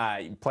 But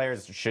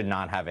players should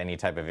not have any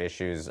type of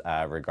issues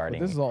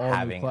regarding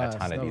having a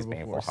ton of these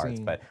Baneful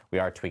Hearts. But we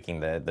are tweaking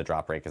the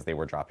drop rate, because they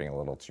were dropping a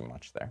little too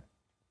much there.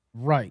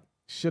 Right.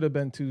 Should have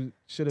been too.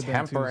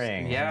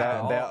 Tempering.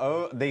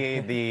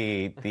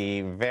 The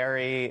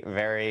very,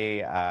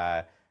 very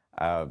I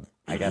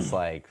guess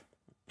like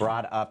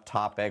brought up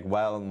topic.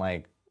 Well, and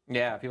like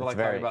people like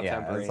talking about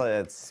tempering.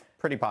 It's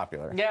pretty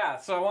popular. Yeah,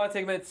 so I want to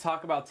take a minute to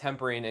talk about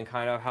tempering and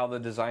kind of how the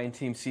design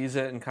team sees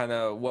it, and kind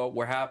of what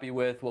we're happy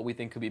with, what we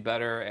think could be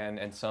better,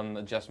 and some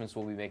adjustments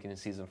we'll be making in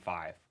Season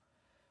 5.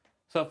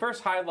 So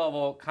first, high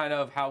level, kind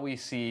of how we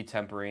see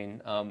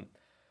tempering.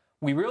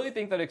 We really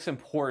think that it's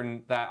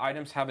important that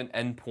items have an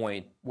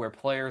endpoint where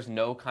players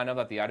know kind of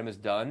that the item is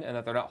done, and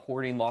that they're not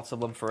hoarding lots of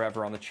them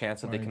forever on the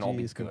chance that they can all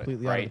be good.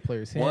 Completely out of the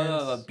player's hands. One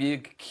of the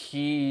big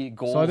key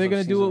goals. So are they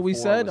going to do what we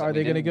said? Are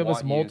they going to give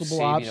us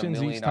multiple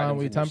options each time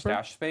we temper?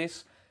 Stash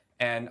space.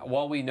 And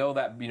while we know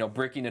that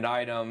bricking an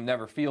item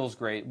never feels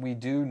great, we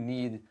do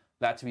need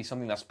that to be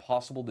something that's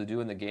possible to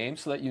do in the game,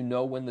 so that you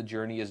know when the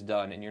journey is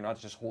done and you're not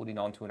just holding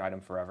on to an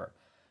item forever.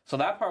 So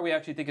that part we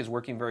actually think is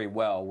working very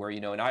well, where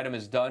an item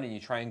is done and you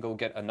try and go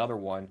get another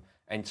one,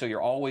 and so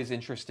you're always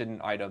interested in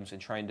items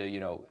and trying to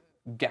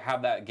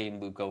have that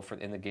game loop go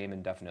in the game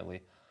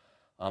indefinitely,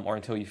 or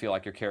until you feel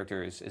like your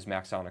character is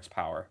maxed out on its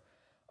power.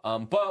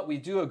 But we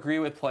do agree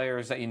with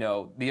players that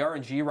the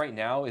RNG right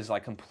now is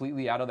like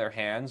completely out of their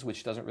hands,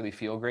 which doesn't really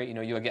feel great.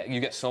 You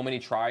get so many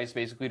tries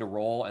basically to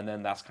roll, and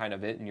then that's kind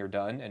of it, and you're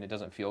done, and it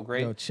doesn't feel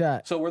great.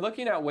 So we're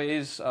looking at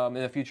ways in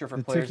the future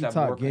for players to have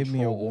more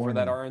control over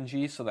that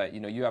RNG, so that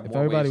you have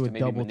more ways to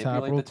maybe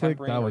manipulate the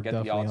tempering or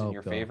get the odds in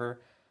your favor,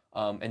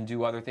 and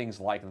do other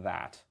things like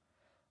that.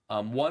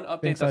 One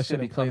update that's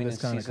going to be coming in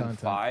Season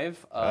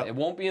 5, it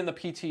won't be in the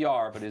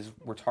PTR, but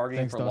we're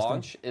targeting for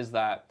launch, is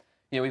that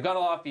we've got a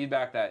lot of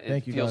feedback that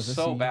it feels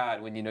so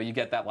bad when you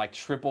get that like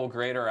triple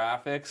greater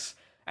affix,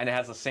 and it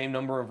has the same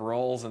number of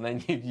rolls, and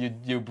then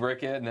you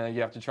brick it, and then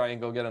you have to try and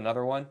go get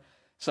another one.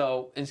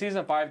 So in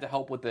Season 5, to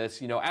help with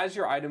this, as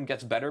your item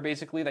gets better,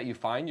 basically, that you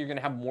find, you're going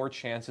to have more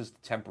chances to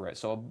temper it.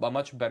 So a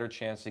much better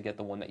chance to get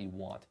the one that you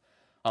want.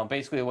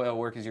 Basically, the way it'll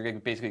work is you're going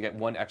to basically get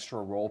one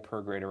extra roll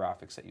per greater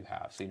affix that you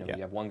have. So you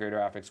have one greater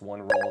affix,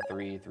 one roll,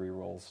 three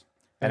rolls.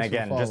 And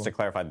again, just to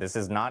clarify, this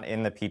is not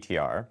in the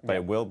PTR, but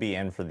it will be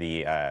in for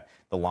the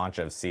launch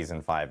of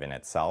Season 5 in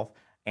itself.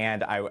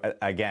 And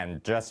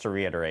again, just to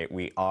reiterate,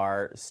 we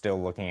are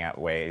still looking at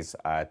ways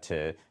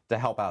to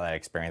help out that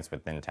experience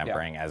within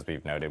tempering. As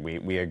we've noted,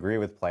 we agree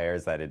with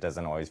players that it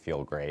doesn't always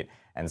feel great.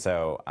 And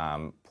so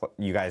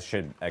you guys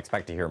should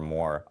expect to hear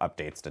more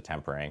updates to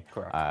tempering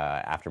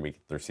after we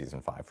get through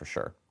Season 5 for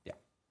sure. Yeah.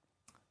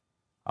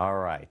 All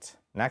right.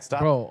 Next up,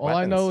 bro. All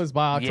I know is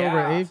by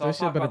October 8th, so this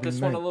shit better be this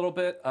one a little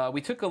bit.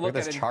 We took a look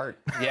at this chart.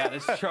 Yeah,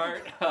 this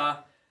chart.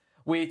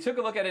 We took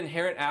a look at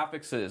inherent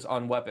affixes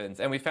on weapons,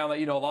 and we found that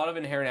a lot of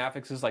inherent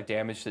affixes, like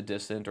damage to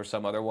distant or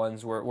some other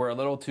ones, were a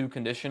little too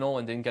conditional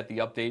and didn't get the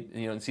update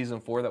in Season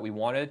 4 that we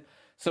wanted.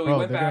 So we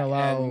went back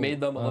and made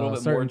them a little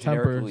bit more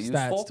generically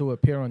useful to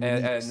appear on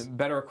and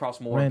better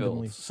across more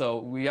builds. So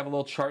we have a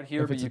little chart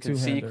here, but you can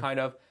see kind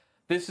of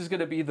this is going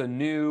to be the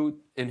new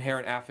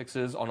inherent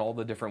affixes on all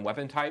the different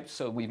weapon types.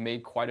 So we've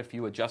made quite a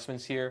few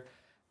adjustments here.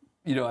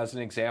 As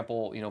an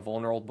example,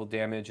 vulnerable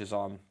damage is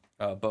on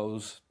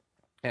bows,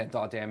 and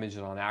dot damage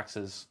is on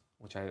axes,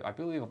 which I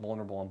believe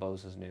vulnerable on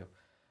bows is new.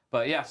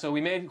 But yeah, so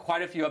we made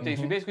quite a few updates.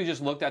 We basically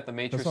just looked at the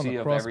matrices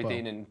of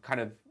everything and kind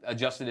of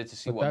adjusted it to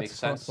see what makes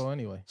sense.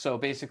 Anyway. So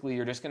basically,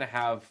 you're just going to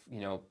have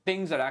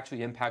things that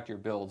actually impact your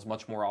builds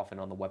much more often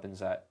on the weapons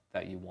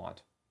that you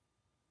want.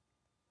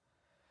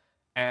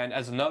 And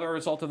as another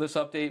result of this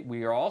update,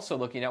 we are also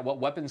looking at what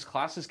weapons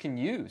classes can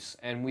use.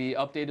 And we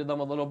updated them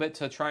a little bit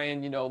to try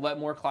and, let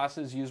more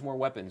classes use more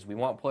weapons. We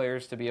want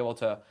players to be able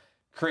to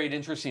create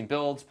interesting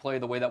builds, play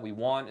the way that we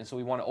want. And so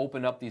we want to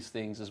open up these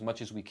things as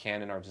much as we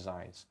can in our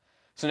designs.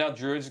 So now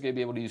druids are going to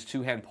be able to use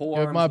two-hand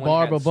polearms,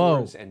 one-hand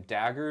swords, and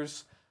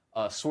daggers.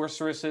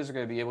 Sorceresses are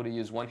going to be able to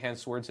use one-hand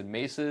swords and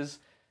maces.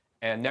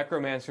 And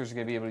necromancers are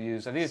going to be able to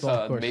use, I think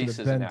it's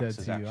maces and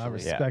axes, actually. I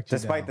respect you.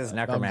 Despite this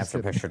necromancer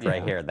pictured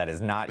right here that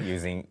is not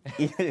using,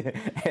 it's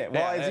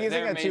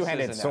using a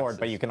two-handed sword,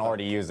 but you can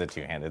already use a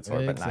two-handed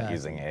sword, but not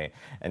using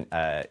and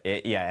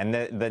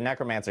the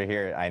necromancer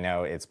here, I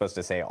know it's supposed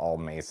to say all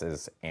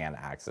maces and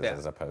axes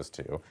as opposed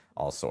to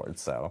all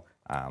swords, so.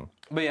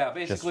 But yeah,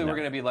 basically we're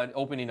going to be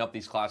opening up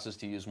these classes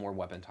to use more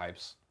weapon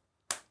types.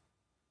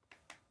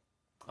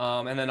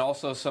 And then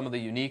also some of the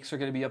uniques are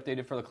going to be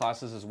updated for the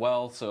classes as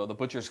well. So the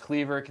Butcher's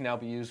Cleaver can now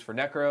be used for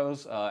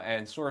Necros,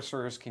 and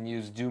Sorcerers can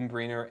use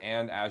Doombringer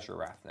and Azure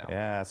Wrath now.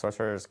 Yeah,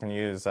 Sorcerers can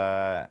use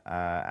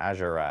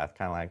Azure Wrath,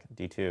 kind of like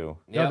D2.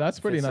 Yeah, that's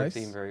pretty nice. Fits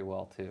their theme very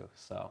well too,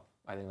 so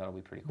I think that'll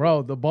be pretty cool.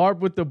 Bro, the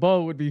barb with the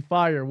bow would be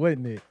fire,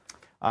 wouldn't it?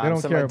 They don't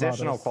some care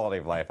additional about us. quality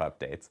of life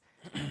updates.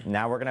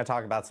 Now we're going to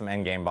talk about some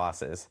endgame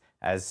bosses.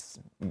 As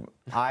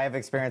I have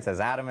experienced, as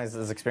Adam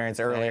has experienced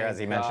earlier, as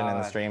he mentioned in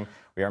the stream,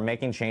 we are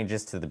making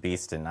changes to the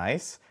Beast in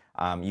Ice.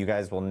 You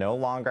guys will no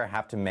longer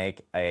have to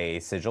make a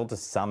sigil to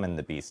summon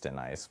the Beast in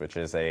Ice, which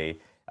is a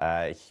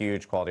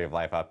huge quality of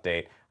life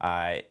update.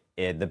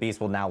 The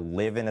Beast will now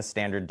live in a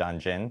standard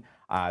dungeon.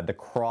 The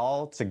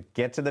crawl to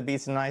get to the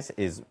Beast in Ice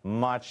is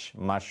much,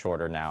 much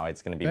shorter now.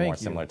 It's going to be more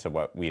similar to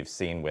what we've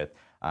seen with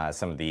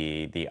some of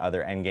the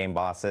other endgame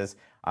bosses.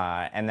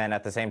 And then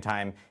at the same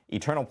time,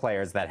 Eternal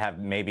players that have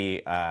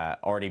maybe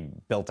already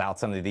built out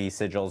some of these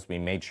sigils, we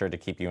made sure to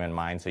keep you in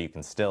mind so you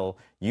can still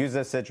use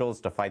the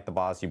sigils to fight the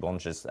boss. You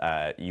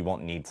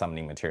won't need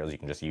summoning materials. You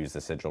can just use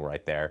the sigil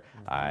right there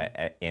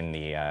in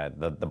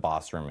the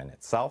boss room in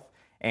itself.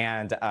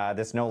 And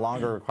this no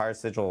longer requires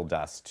sigil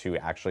dust to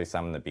actually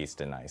summon the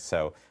Beast in Ice.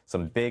 So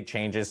some big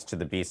changes to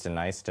the Beast in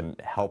Ice to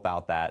help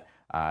out that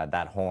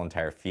whole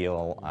entire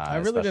feel. I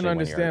really didn't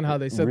understand how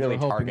they said really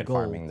they were target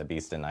farming the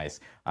Beast in Ice.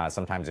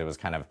 Sometimes it was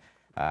kind of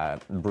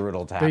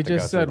brutal to have to go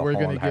through the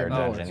whole entire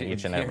dungeon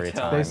each and every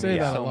time. They say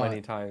that so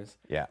many times.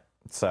 Yeah.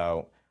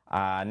 So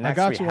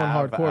next we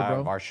have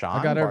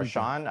Varshan.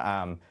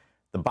 Varshan.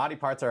 The body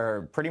parts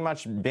are pretty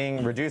much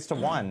being reduced to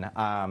one.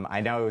 I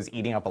know it was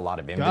eating up a lot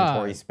of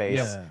inventory space.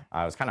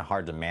 Yeah. It was kind of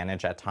hard to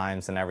manage at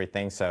times and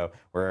everything. So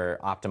we're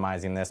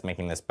optimizing this,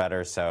 making this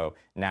better. So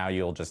now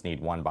you'll just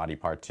need one body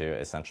part to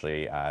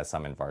essentially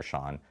summon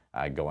Varshan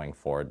going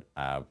forward,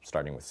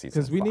 starting with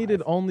season 5. Because we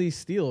needed only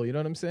steel, you know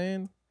what I'm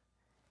saying?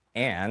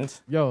 And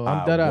yo,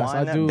 I'm dead ass.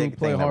 I do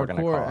play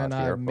hardcore and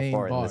I main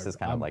bar. This is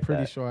kind of like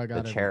pretty sure I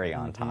got the cherry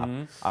on top.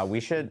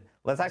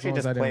 Let's actually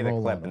just play the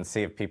clip and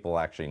see if people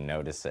actually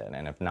notice it,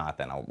 and if not,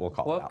 then we'll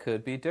call it out. What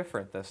could be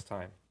different this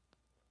time?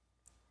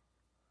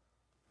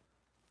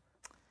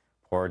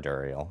 Poor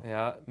Duriel.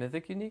 Yeah,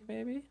 Mythic Unique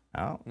maybe?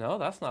 Oh. No,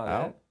 that's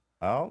not it.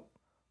 Oh.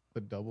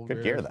 The double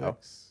good gear though.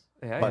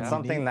 Yeah, but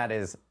something that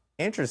is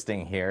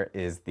interesting here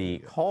is the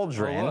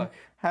cauldron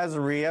has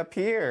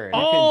reappeared.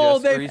 Oh,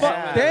 thank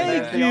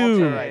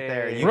you. Right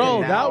there.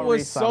 Bro, that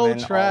was so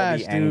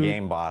trash, dude.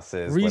 Endgame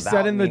bosses.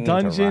 Resetting the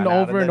dungeon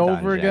over and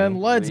over again.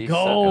 Let's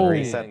go.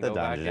 Reset the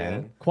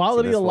dungeon.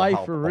 Quality of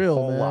life for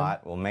real, man. A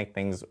lot. Will make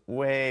things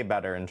way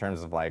better in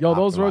terms of like. Yo,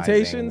 those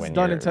rotations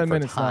done in 10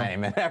 minutes.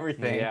 Time and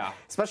everything. Yeah.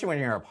 Especially when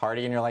you're a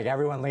party and you're like,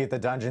 everyone leave the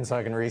dungeon so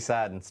I can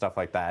reset and stuff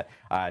like that.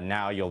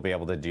 Now you'll be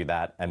able to do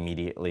that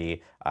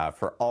immediately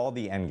for all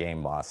the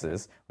endgame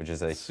bosses, which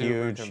is a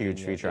huge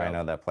feature. I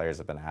know that players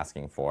have been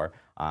asking for.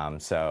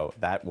 So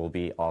that will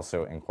be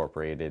also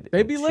incorporated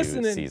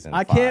into season 5.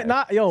 I can't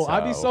not, yo,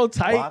 I'd be so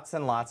tight. Lots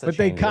and lots of but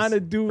they kind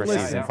of do for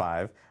listen. season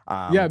 5.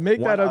 Yeah,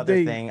 make that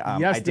update thing,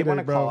 yesterday, I did want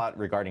to bro. call out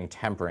regarding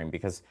tempering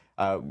because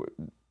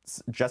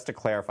just to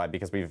clarify,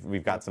 because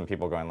we've got some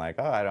people going like,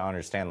 oh, I don't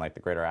understand like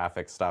the greater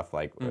affix stuff,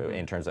 like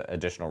in terms of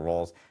additional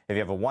rolls. If you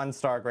have a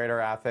 1-star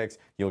greater affix,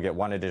 you'll get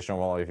 1 additional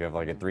roll. If you have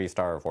like a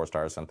 3-star or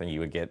 4-star or something,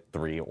 you would get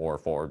 3 or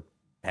 4,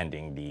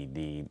 pending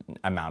the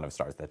amount of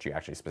stars that you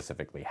actually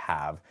specifically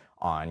have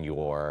on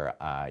your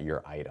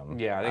item.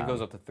 Yeah, I think it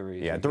goes up to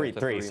 3. Yeah, so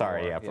 3.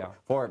 Sorry, yeah.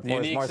 4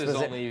 is more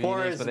specific.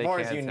 4 is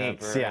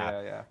uniques.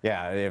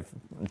 Yeah. If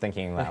I'm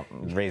thinking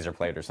Razor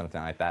Plate or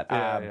something like that.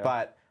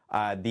 But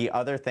The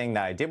other thing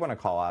that I did want to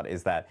call out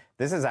is that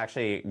this is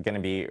actually going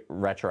to be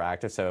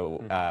retroactive.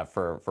 So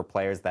for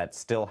players that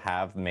still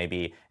have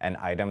maybe an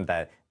item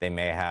that they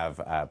may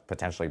have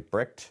potentially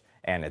bricked,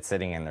 and it's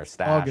sitting in their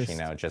stash, August. you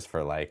know, just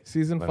for like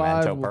Season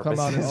memento 5 will come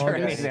out in purposes or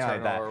August. anything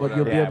like that. But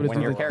you'll be able to when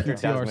do your the character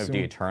PTR does move soon.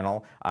 to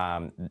Eternal,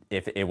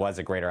 if it was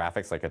a greater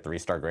affix, like a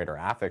 3-star greater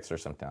affix or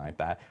something like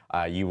that,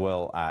 you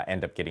will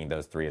end up getting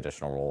those 3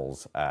 additional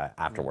rolls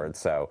afterwards.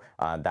 So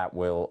that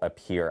will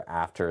appear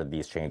after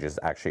these changes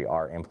actually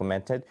are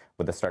implemented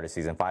with the start of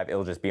Season 5.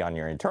 It'll just be on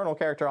your Eternal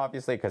character,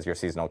 obviously, because your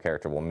seasonal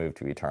character will move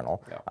to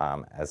Eternal.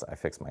 As I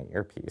fix my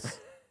earpiece.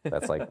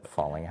 That's like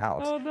falling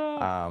out. Oh,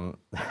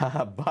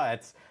 no.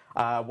 But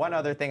one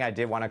other thing I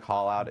did want to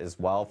call out as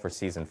well for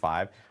Season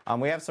 5,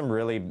 we have some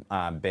really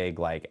big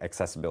like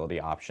accessibility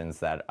options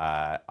that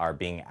are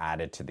being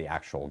added to the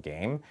actual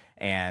game,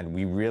 and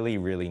we really,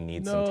 really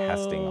need some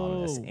testing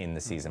on this in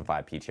the Season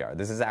 5 PTR.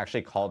 This is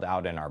actually called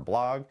out in our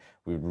blog.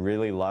 We would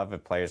really love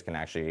if players can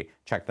actually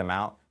check them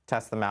out,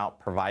 test them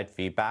out, provide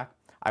feedback.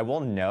 I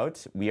will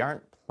note, we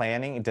aren't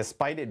planning,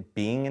 despite it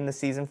being in the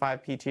Season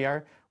 5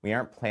 PTR, we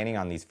aren't planning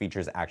on these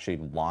features actually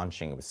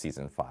launching with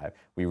Season 5.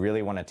 We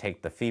really want to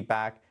take the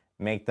feedback,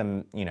 make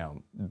them, you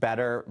know,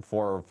 better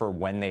for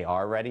when they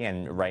are ready.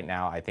 And right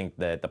now, I think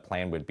that the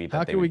plan would be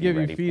that they would be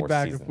ready for Season 6.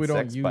 How can we give you feedback if we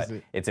don't use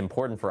it? It's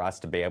important for us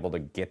to be able to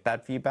get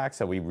that feedback,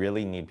 so we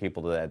really need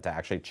people to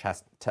actually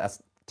test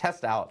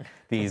out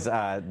these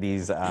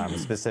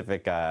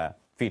specific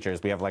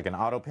features. We have like an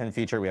auto pin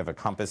feature, we have a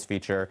compass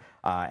feature,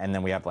 and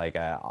then we have like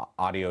a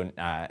audio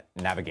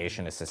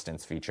navigation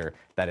assistance feature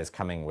that is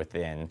coming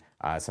within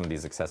some of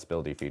these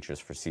accessibility features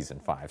for Season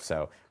 5.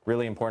 So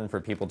really important for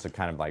people to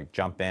kind of like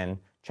jump in,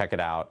 check it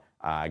out,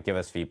 give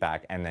us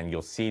feedback, and then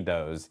you'll see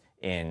those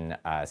in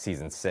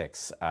Season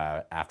 6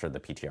 after the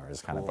PTR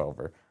is kind of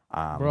over.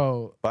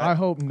 Bro, I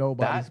hope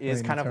nobody's that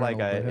is kind of like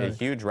a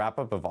huge wrap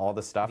up of all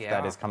the stuff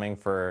that is coming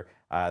for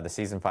the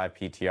Season 5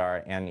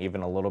 PTR, and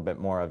even a little bit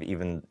more of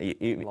even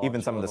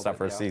some of the stuff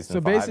for Season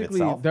 5 itself. So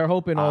basically, they're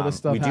hoping all this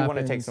stuff we do happens.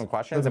 want to take some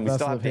questions, and we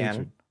still have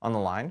Dan on the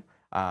line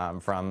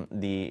from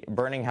the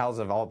burning hells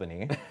of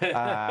Albany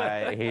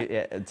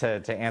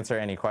to answer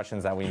any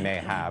questions that we may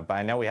have. But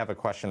I know we have a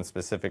question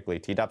specifically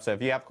teed up, so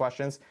if you have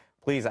questions,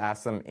 please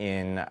ask them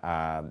in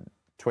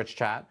Twitch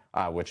chat,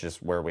 which is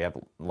where we have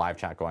live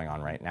chat going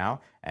on right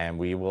now, and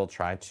we will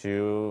try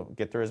to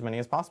get through as many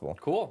as possible.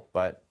 Cool.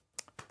 But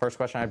first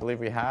question I believe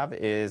we have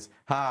is,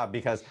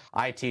 because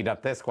I teed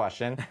up this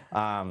question,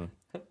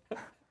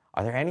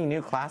 are there any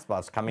new class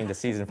buffs coming to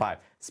Season 5?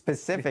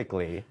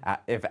 Specifically,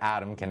 if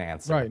Adam can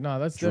answer. Right, no,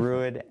 that's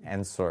Druid different.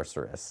 and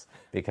Sorceress,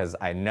 because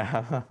I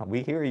know,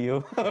 we hear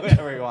you,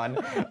 everyone,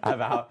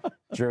 about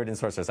Druid and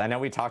Sorceress. I know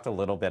we talked a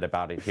little bit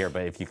about it here,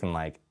 but if you can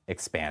like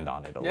expand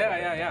on it a little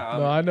bit. Yeah.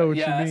 No, I know what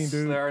you mean,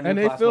 dude. And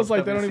it feels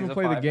like they don't even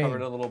play the game.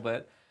 Covered a little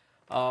bit.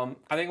 I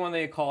think one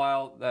they call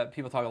out that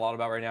people talk a lot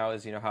about right now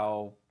is, you know,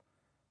 how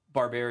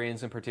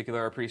barbarians in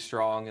particular are pretty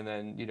strong, and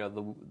then, you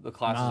know, the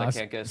classes that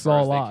can't get as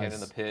far as they can in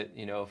the pit,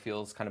 you know,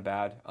 feels kind of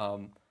bad.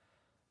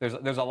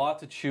 There's a lot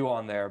to chew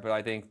on there, but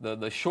I think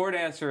the short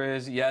answer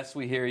is yes,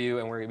 we hear you,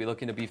 and we're going to be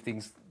looking to beef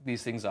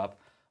these things up.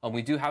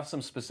 We do have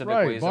some specific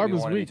ways that we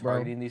want to be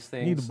targeting these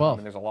things. Need a buff.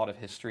 And there's a lot of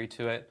history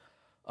to it.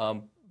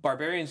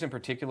 Barbarians in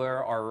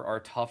particular are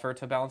tougher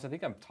to balance. I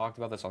think I've talked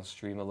about this on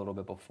stream a little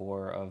bit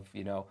before of,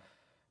 you know,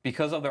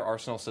 because of their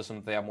arsenal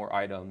system, they have more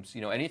items.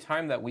 You know,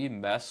 anytime that we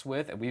mess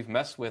with, and we've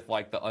messed with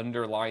like the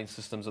underlying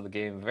systems of the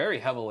game very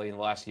heavily in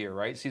the last year,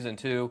 right? Season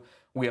 2,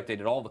 we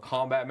updated all the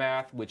combat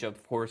math, which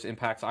of course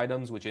impacts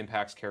items, which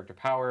impacts character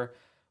power.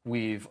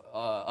 We've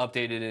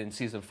updated in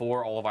Season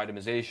 4 all of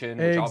itemization,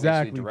 which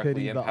obviously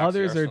directly impacts the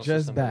others are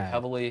just bad.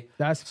 Heavily.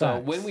 That's so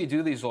facts. When we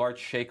do these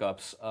large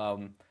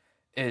shakeups,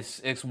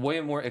 it's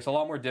a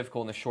lot more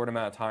difficult in a short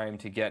amount of time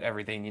to get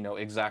everything, you know,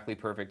 exactly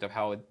perfect of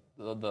how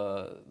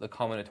the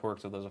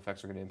combinatorics of those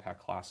effects are going to impact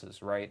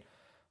classes, right?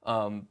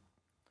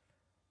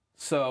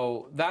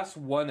 So that's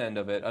one end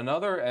of it.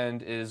 Another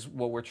end is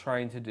what we're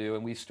trying to do,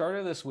 and we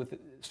started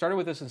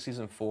with this in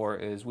Season 4.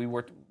 Is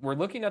we're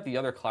looking at the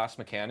other class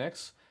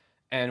mechanics,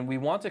 and we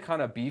want to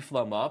kind of beef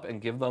them up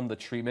and give them the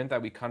treatment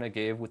that we kind of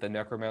gave with the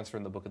Necromancer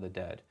in the Book of the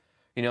Dead.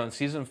 You know, in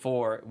Season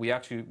 4, we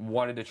actually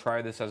wanted to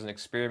try this as an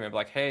experiment,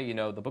 like, hey, you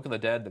know, the Book of the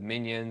Dead, the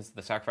minions,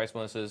 the sacrifice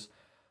bonuses,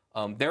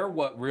 they're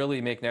what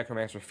really make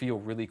Necromancer feel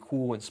really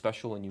cool and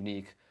special and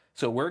unique.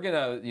 So we're going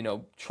to, you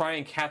know, try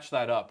and catch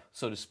that up,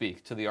 so to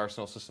speak, to the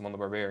arsenal system on the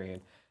Barbarian.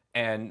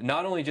 And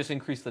not only just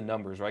increase the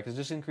numbers, right? Because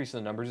just increasing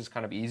the numbers is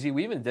kind of easy.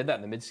 We even did that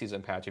in the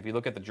mid-season patch. If you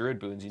look at the Druid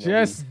boons, you know,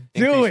 just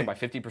we increased them by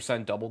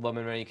 50%, doubled them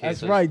in many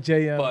cases. That's right,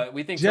 JM. But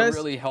we think to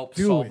really help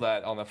solve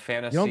that on the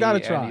fantasy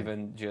and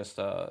even just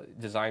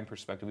design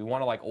perspective, we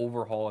want to like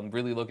overhaul and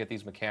really look at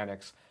these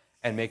mechanics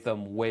and make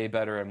them way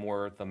better and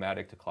more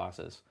thematic to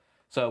classes.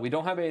 So we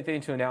don't have anything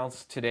to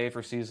announce today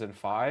for Season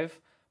 5,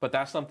 but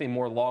that's something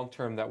more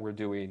long-term that we're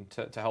doing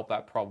to help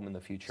that problem in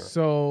the future.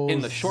 So in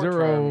the short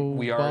term,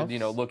 we are,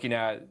 looking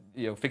at,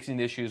 fixing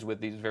the issues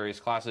with these various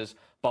classes,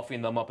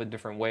 buffing them up in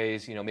different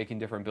ways, making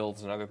different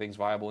builds and other things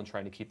viable and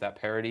trying to keep that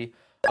parity.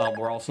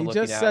 We're also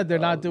looking at, just said they're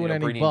not doing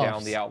any bringing buffs,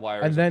 down the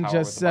outliers and then of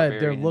just said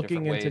they're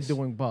looking into ways,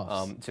 doing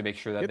buffs to make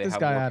sure that they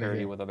have more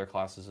parity with other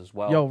classes as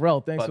well. Yo,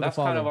 Rel, thanks for the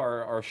follow. But that's kind of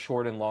our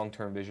short and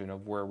long-term vision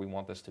of where we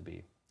want this to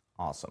be.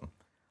 Awesome.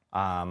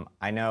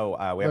 I know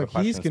we have a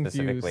question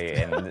specifically,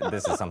 and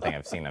this is something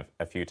I've seen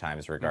a few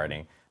times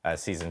regarding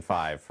Season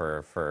 5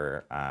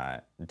 for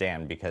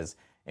Dan, because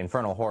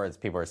Infernal Hordes,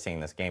 people are seeing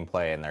this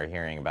gameplay and they're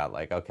hearing about,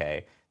 like,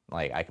 okay,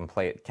 like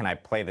can I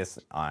play this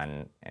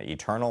on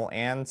Eternal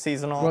and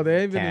Seasonal? Well,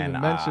 they haven't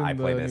even mentioned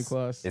the new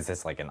class. Is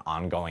this like an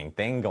ongoing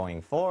thing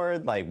going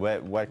forward? Like,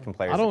 what can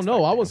players I don't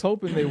know. I was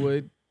hoping they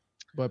would,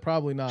 but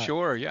probably not.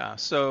 Sure, yeah.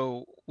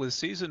 So with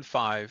Season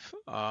 5,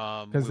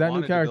 because that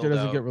new character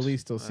doesn't get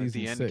released till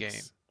Season 6.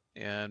 Game.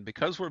 And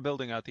because we're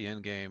building out the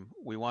end game,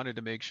 we wanted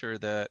to make sure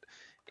that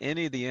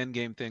any of the end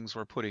game things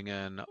we're putting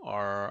in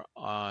are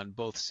on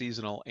both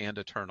Seasonal and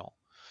Eternal.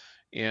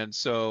 And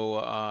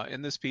so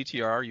in this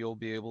PTR, you'll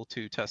be able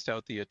to test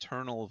out the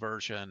Eternal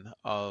version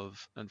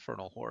of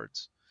Infernal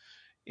Hordes.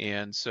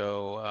 And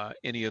so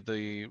any of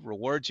the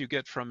rewards you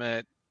get from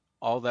it,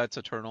 all that's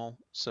Eternal.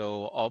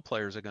 So all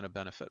players are going to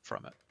benefit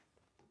from it.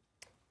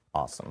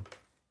 Awesome.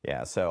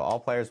 Yeah, so all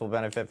players will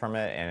benefit from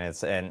it.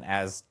 And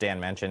as Dan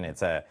mentioned,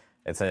 it's a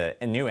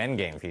new end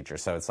game feature.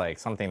 So it's like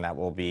something that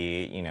will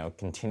be,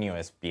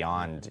 continuous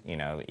beyond,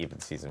 even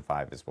Season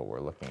 5 is what we're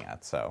looking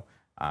at. So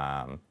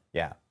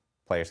yeah.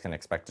 Players can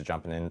expect to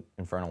jump in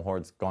Infernal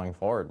Hordes going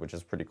forward, which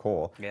is pretty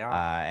cool.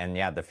 Yeah. And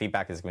yeah, the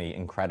feedback is going to be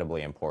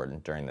incredibly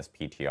important during this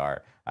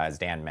PTR. As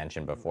Dan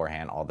mentioned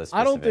beforehand, all this.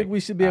 I don't think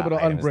we should be able to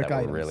unbrick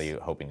items. We're really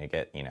hoping to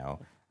get,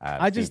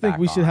 I just think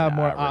we should have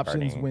more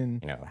options when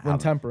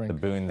tempering. The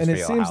boons and it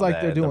feel, seems like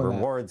they're doing the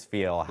rewards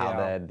feel,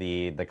 how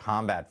the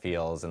combat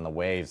feels, and the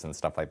waves and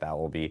stuff like that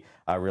will be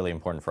really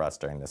important for us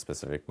during this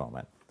specific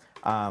moment.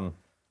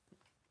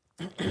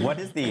 What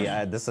is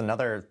the, this is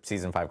another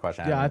Season 5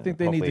 question. Yeah, I think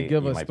they need to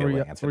give us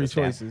three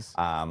choices.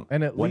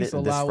 And at least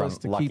allow us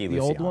to keep the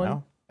old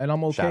one. And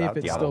I'm okay if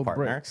it's still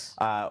bricks.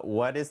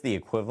 What is the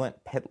equivalent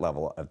pit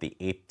level of the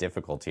 8th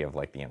difficulty of,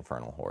 like, the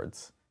Infernal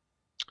Hordes?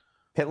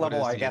 Pit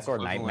level, I guess, or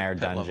Nightmare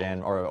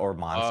Dungeon, or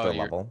Monster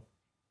level.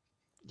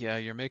 Yeah,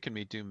 you're making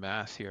me do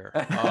math here.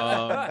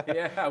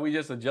 Yeah, we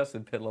just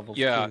adjusted pit levels.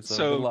 Yeah, too,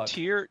 so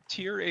tier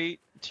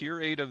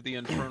 8 of the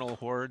Infernal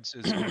Hordes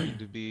is going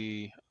to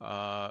be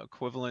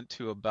equivalent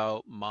to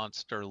about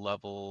monster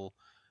level.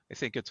 I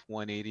think it's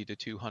 180 to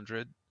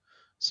 200.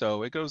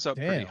 So it goes up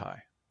pretty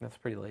high. That's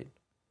pretty late.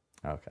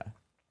 Okay,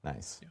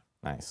 nice,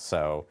 nice.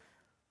 So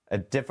a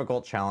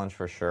difficult challenge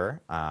for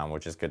sure,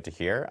 which is good to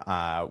hear.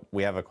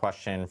 We have a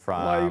question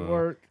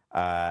from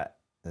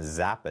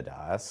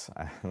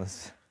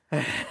Zapadas.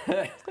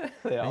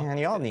 Man,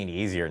 y'all need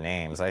easier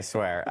names, I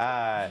swear.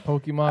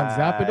 Pokemon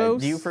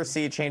Zapdos? Do you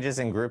foresee changes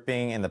in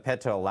grouping in the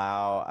pit to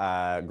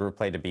allow group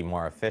play to be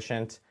more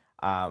efficient?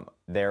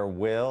 There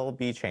will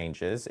be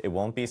changes. It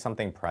won't be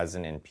something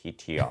present in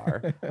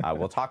PTR.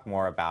 We'll talk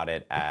more about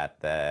it at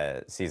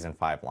the Season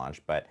 5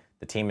 launch, but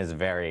the team is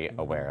very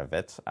aware of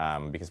it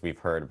because we've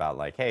heard about,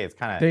 like, hey, it's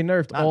kind of they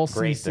nerfed all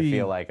great CC to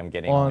feel like I'm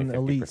getting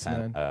only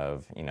 50%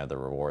 of the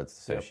rewards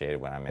associated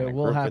when I'm in a group. It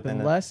will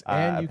happen less,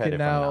 and you can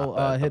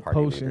now hit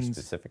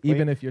potions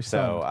even if you're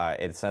stunned. So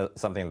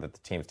it's something that the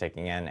team's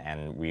taking in,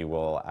 and we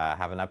will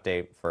have an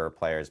update for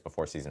players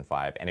before Season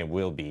 5, and it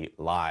will be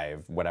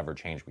live, whatever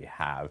change we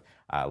have,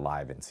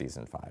 live in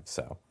Season 5.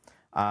 So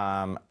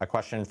a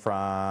question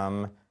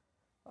from,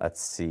 let's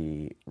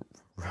see.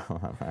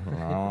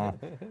 No.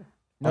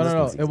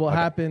 It will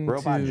happen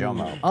Robot to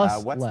Jomo.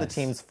 us What's less. the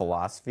team's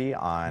philosophy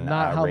on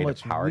Not how rate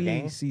much of power we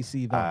gain?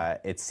 CC them.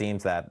 It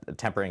seems that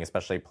tempering,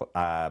 especially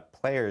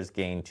players,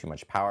 gain too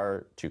much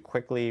power too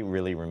quickly,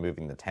 really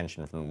removing the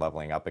tension from the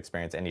leveling up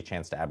experience. Any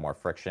chance to add more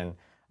friction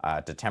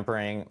to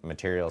tempering,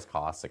 materials,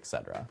 costs,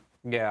 etc.?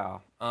 Yeah,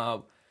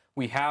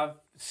 we have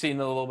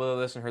seen a little bit of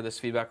this and heard this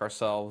feedback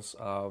ourselves.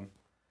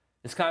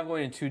 It's kind of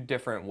going in two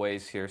different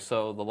ways here.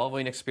 So the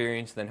leveling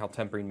experience, then how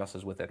tempering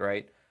messes with it,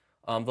 right?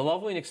 The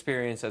leveling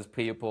experience, as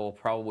people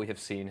probably have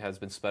seen, has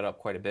been sped up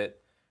quite a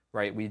bit,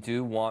 right? We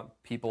do want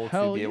people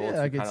to be able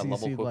to kind of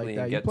level quickly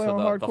and get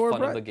to the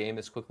fun of the game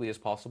as quickly as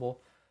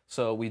possible.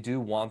 So we do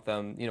want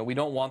them, we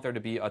don't want there to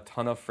be a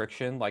ton of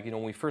friction. Like,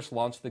 when we first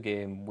launched the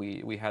game,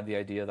 we had the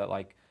idea that,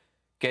 like,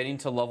 getting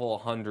to level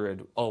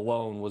 100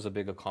 alone was a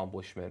big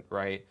accomplishment,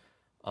 right?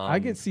 I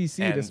get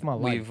CC'd, it's my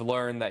life. We've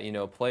learned that,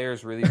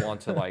 players really want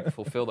to, like,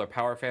 fulfill their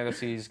power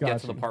fantasies, get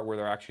to the part where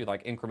they're actually,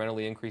 like,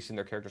 incrementally increasing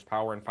their character's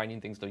power and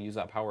finding things to use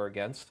that power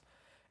against.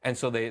 And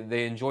so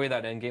they enjoy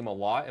that end game a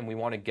lot, and we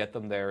want to get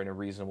them there in a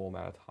reasonable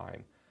amount of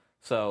time.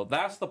 So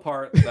that's the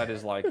part that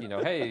is like,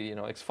 hey,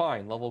 it's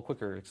fine, level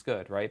quicker, it's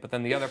good, right? But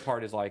then the other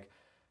part is, like,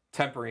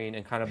 tempering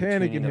and kind of the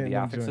tuning of the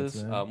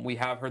affixes. We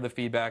have heard the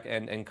feedback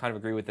and kind of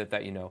agree with it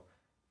that,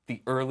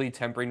 the early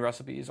tempering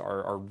recipes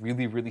are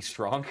really, really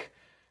strong.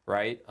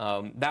 right?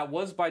 That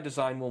was by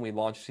design when we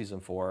launched Season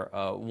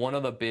 4. One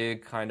of the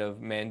big kind of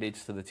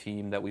mandates to the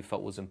team that we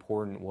felt was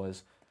important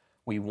was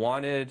we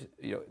wanted,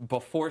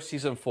 before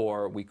Season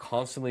 4, we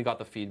constantly got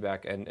the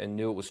feedback and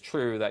knew it was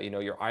true that,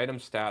 your item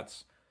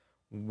stats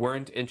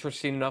weren't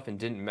interesting enough and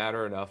didn't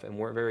matter enough and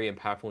weren't very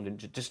impactful and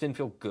just didn't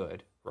feel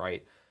good,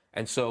 right?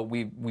 And so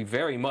we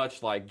very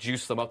much like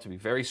juiced them up to be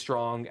very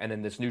strong, and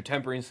then this new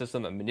tempering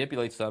system that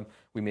manipulates them,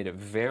 we made it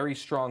very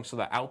strong so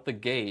that out the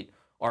gate,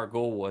 our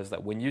goal was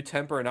that when you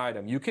temper an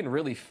item, you can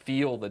really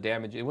feel the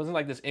damage. It wasn't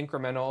like this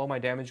incremental, oh, my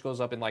damage goes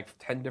up in like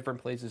 10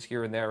 different places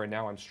here and there and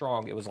now I'm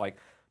strong. It was like,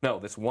 no,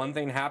 this one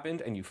thing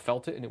happened and you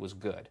felt it and it was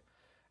good.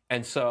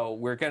 And so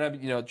we're going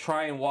to,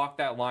 try and walk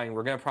that line.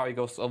 We're going to probably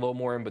go a little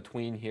more in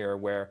between here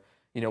where,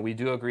 we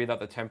do agree that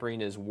the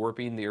tempering is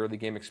warping the early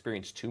game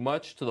experience too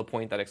much to the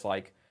point that it's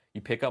like you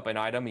pick up an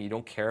item and you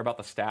don't care about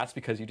the stats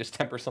because you just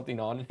temper something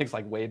on and it's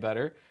like way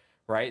better,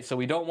 right? So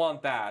we don't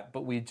want that,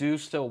 but we do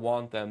still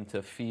want them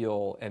to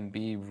feel and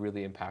be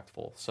really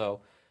impactful. So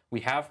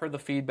we have heard the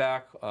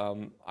feedback.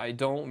 I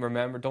don't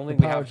think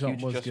we have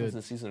huge adjustments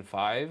in Season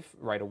 5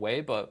 right away,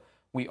 but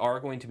we are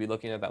going to be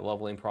looking at that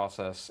leveling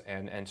process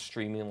and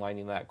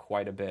streamlining that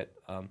quite a bit.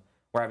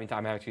 We're having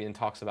time actually in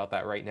talks about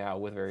that right now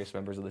with various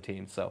members of the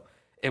team. So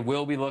it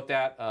will be looked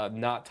at.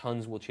 Not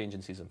tons will change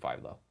in Season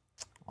 5, though.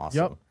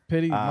 Awesome. Yep.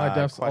 Pity my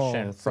death's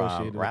question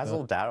from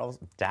Razzle Dazzle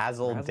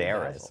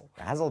Darius.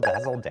 Razzle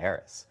Dazzle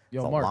Darius.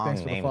 Yo, it's Mark, a long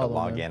thanks for name the follow, to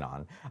log man. in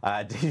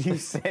on. Did you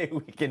say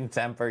we can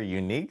temper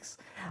uniques?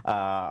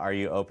 Are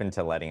you open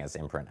to letting us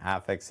imprint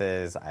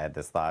affixes? I had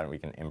this thought we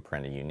can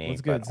imprint a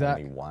unique, but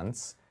only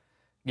once.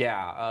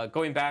 Yeah,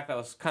 going back, that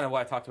was kind of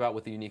what I talked about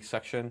with the unique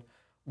section.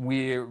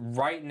 We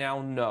right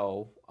now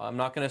know. I'm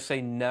not going to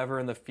say never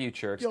in the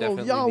future. It's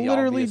definitely y'all the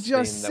literally obvious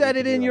just thing said that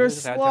it we in can do. your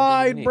Just add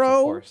slide, uniques, bro.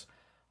 Of course.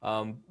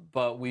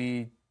 But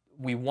we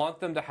want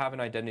them to have an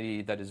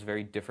identity that is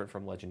very different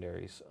from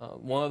legendaries.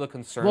 One of the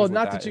concerns with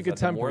not that that you is could that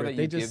the temper more it. that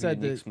They you just give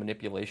said uniques that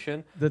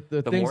manipulation, the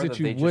things more that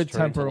you they would just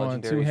turn into temper on legendaries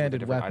with a two-handed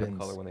different item weapons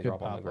color when they could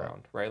drop on the pop up.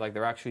 ground, right? Like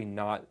they're actually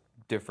not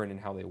different in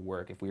how they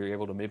work. If we were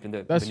able to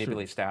manipulate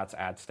stats,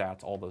 add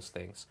stats, all those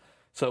things.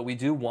 So we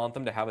do want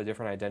them to have a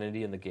different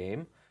identity in the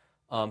game.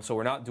 So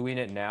we're not doing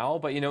it now,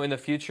 but in the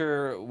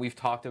future, we've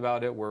talked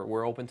about it.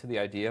 We're open to the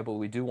idea, but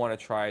we do want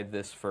to try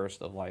this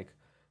first of like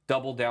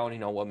double down,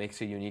 what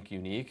makes a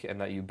unique, and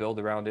that you build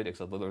around it.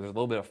 There's a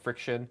little bit of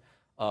friction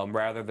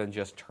rather than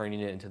just turning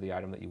it into the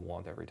item that you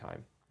want every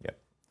time.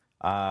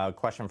 Yep.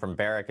 Question from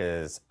Barrick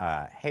is,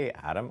 hey,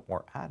 Adam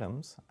or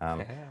Adams.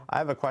 I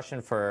have a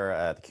question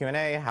for the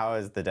Q&A. How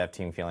is the dev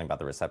team feeling about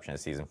the reception of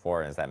Season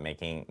 4? Is that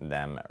making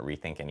them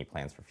rethink any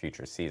plans for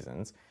future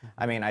seasons?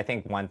 I mean, I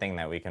think one thing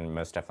that we can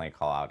most definitely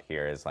call out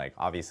here is, like,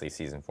 obviously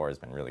Season 4 has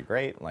been really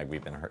great. Like,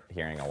 we've been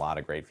hearing a lot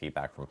of great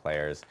feedback from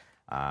players.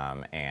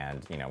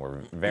 And,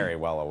 we're very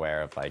well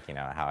aware of, like,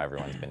 how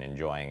everyone's been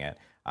enjoying it.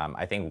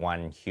 I think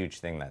one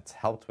huge thing that's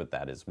helped with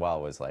that as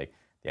well was, like,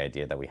 the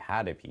idea that we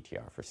had a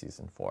PTR for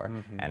Season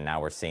 4, and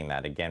now we're seeing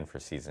that again for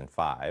Season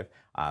 5.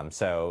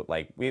 So,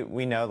 like,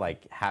 we know,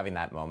 like, having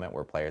that moment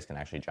where players can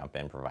actually jump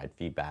in, provide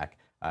feedback,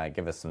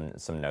 give us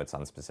some notes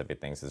on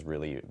specific things is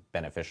really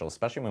beneficial,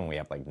 especially when we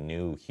have, like,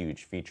 new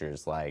huge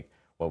features like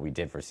what we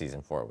did for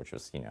Season 4, which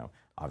was,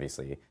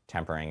 obviously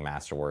tempering,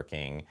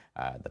 masterworking,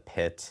 the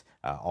pit,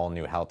 all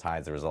new hell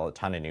tides. There was a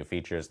ton of new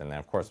features, and then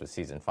of course with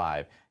Season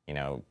 5,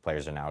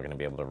 players are now going to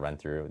be able to run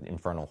through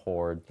Infernal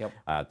Horde,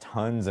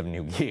 tons of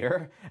new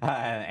gear,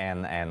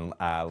 and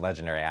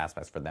legendary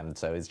aspects for them.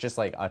 So it's just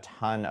like a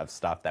ton of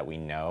stuff that we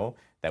know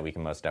that we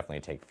can most definitely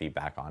take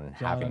feedback on. And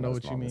having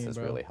those moments has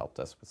really helped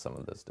us with some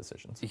of those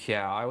decisions.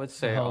 Yeah, I would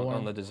say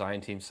on the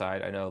design team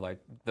side, I know like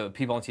the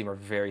people on the team are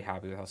very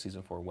happy with how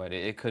Season 4 went.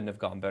 It couldn't have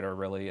gone better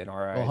really in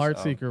our eyes. Well,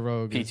 Heartseeker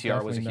Rogue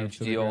PTR was a huge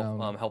deal,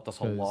 helped us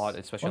a lot,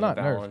 especially on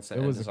the balance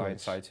and design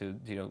side to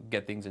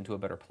get things into a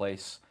better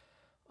place.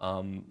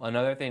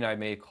 Another thing I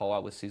may call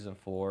out with Season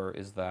 4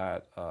 is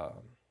that, I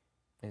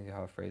think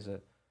how to phrase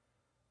it,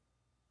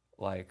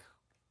 like,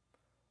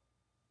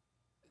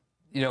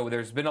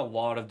 there's been a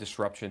lot of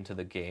disruption to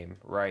the game,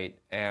 right?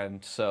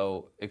 And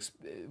so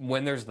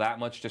when there's that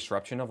much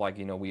disruption of like,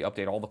 we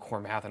update all the core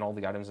math and all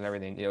the items and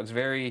everything, it's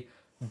very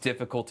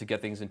difficult to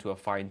get things into a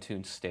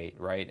fine-tuned state,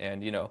 right?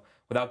 And,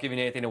 without giving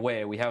anything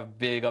away, we have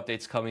big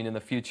updates coming in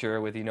the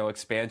future with,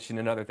 expansion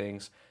and other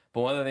things.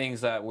 But one of the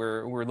things that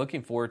we're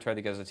looking forward to, I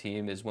think, as a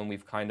team is when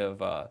we've kind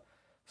of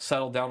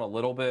settled down a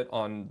little bit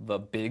on the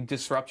big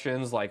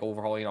disruptions, like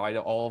overhauling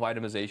all of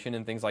itemization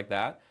and things like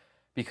that.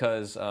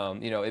 Because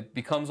it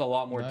becomes a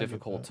lot more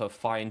difficult to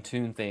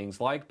fine-tune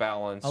things like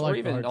balance, or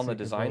even on the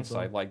design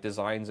side, like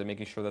designs and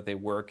making sure that they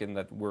work and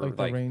that we're like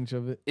the range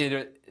of it,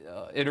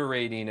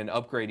 iterating and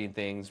upgrading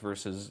things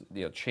versus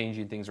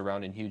changing things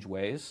around in huge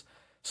ways.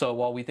 So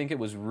while we think it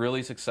was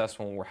really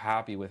successful and we're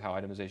happy with how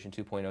itemization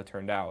 2.0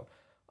 turned out,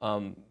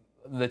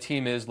 the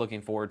team is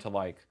looking forward to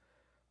like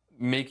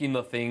making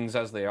the things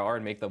as they are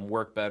and make them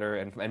work better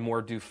and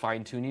more do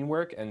fine-tuning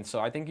work. And so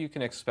I think you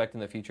can expect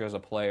in the future as a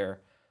player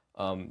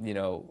You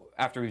know,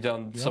 after we've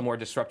done some more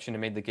disruption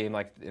and made the game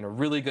like in a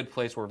really good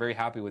place, we're very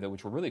happy with it,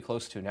 which we're really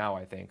close to now,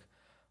 I think.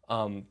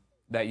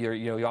 That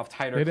you have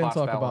tighter class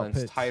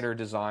balance, tighter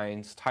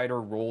designs, tighter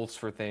roles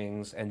for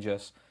things, and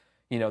just,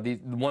 you know,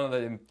 one of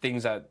the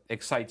things that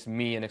excites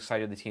me and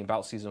excited the team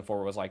about Season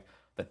 4 was like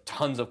the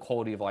tons of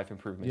quality of life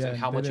improvements and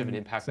how much of an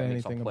impact that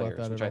makes on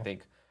players, which I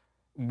think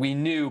we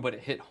knew, but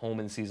it hit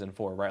home in Season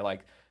 4, right?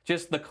 Like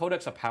just the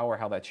Codex of Power,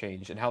 how that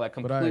changed and how that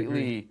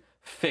completely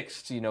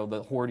fixed, you know,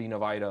 the hoarding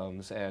of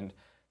items and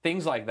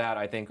things like that.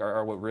 I think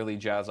are what really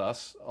jazz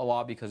us a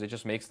lot because it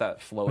just makes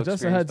that flow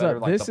experience just a heads better.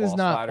 up, like this is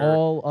not ladder,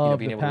 all of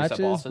being the able to reset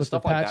patches, bosses,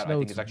 but the like patch that,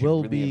 notes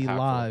will be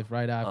live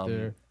right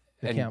after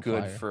the and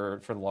campfire.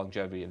 good for the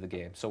longevity of the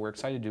game. So we're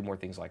excited to do more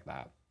things like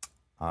that.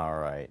 All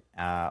right.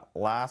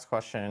 Last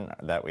question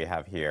that we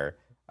have here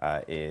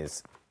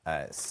is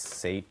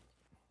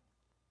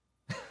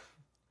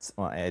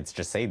well, it's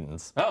just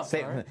Satan's. Oh,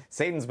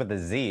 Satan's with a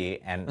Z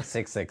and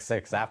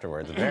 666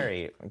 afterwards.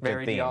 Very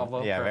good theme.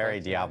 Diablo. Yeah,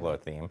 very Diablo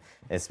theme.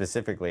 Is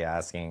specifically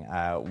asking,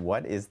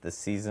 what is the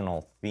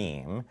seasonal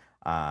theme?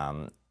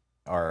 Or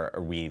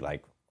are we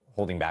like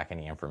holding back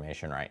any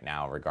information right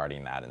now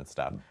regarding that and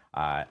stuff?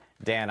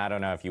 Dan, I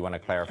don't know if you want to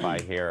clarify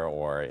here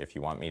or if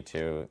you want me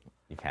to,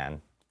 you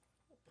can.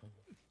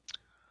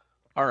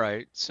 All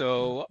right.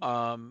 So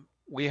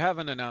we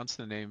haven't announced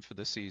the name for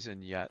the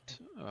season yet.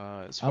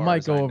 As far I might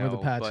as go I over know, the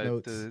patch but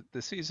notes.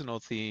 The seasonal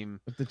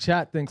theme. If the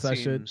chat thinks I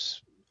should,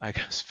 I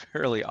guess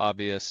fairly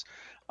obvious.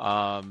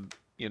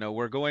 You know,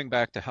 we're going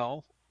back to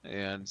hell,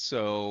 and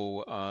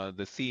so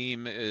the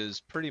theme is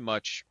pretty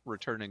much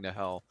returning to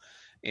hell.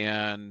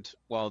 And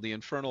while the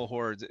Infernal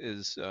Horde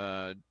is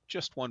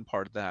just one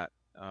part of that,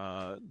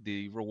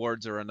 the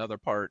rewards are another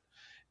part.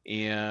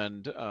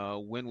 And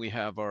when we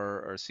have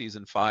our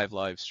Season 5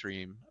 live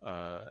stream,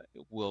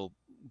 we'll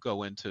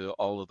go into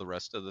all of the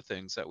rest of the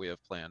things that we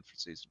have planned for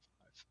Season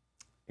 5.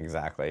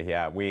 Exactly.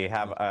 Yeah, we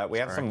have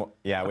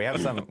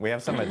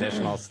some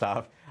additional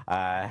stuff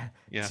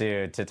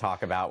to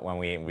talk about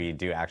when we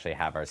do actually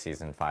have our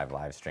Season 5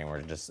 live stream.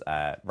 We're just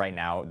right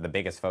now the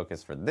biggest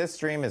focus for this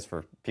stream is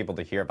for people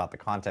to hear about the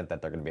content that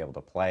they're going to be able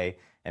to play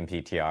in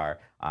PTR,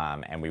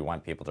 and we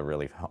want people to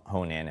really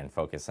hone in and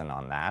focus in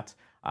on that.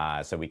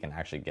 So we can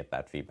actually get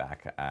that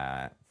feedback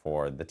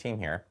for the team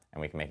here, and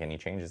we can make any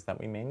changes that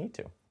we may need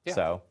to. Yeah.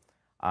 So,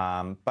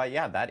 but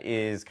yeah, that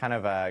is kind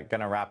of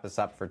going to wrap us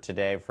up for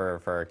today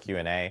for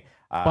Q&A.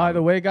 By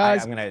the way,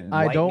 guys,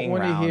 I don't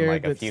want to hear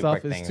that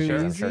stuff is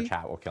too easy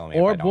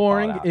or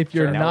boring if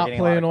you're not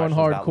playing on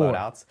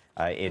hardcore.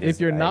 If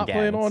you're not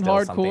playing on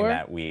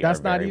hardcore,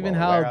 that's not even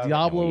how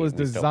Diablo is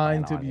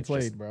designed to be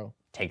played, bro.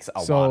 Takes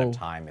a lot of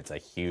time. It's a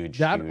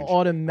huge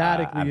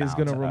automatically is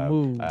going to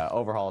remove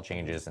overhaul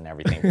changes and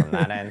everything from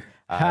that end.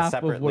 Half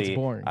separately, of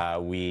what's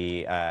boring.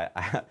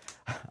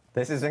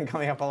 This has been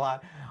coming up a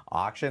lot.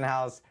 Auction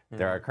house.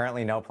 There are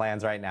currently no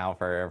plans right now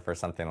for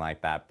something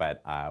like that,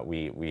 but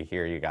we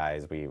hear you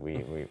guys.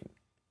 We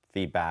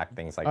feedback,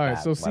 things like that. All right,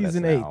 so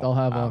Season 8, they'll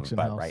have auction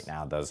house. But right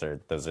now, those are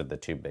the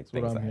two big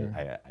things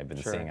that I've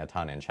been seeing a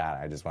ton in chat.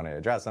 I just want to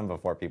address them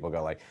before people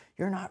go like,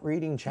 "You're not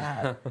reading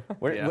chat.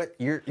 What,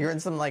 you're in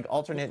some like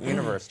alternate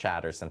universe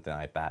chat or something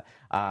like that."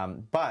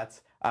 But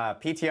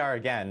PTR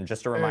again,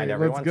 just to remind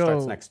everyone,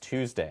 starts next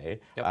Tuesday.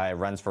 It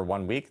runs for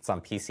 1 week. It's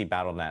on PC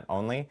Battle.net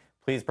only.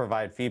 Please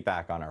provide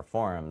feedback on our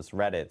forums,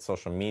 Reddit,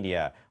 social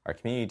media, our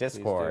community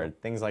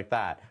Discord, things like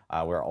that.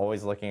 We're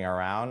always looking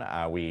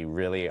around. We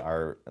really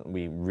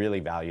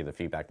value the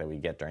feedback that we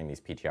get during these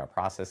PTR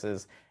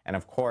processes. And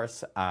of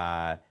course,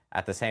 at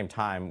the same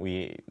time,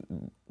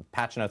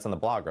 patch notes on the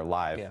blog are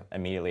live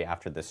immediately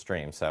after this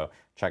stream. So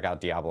check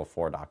out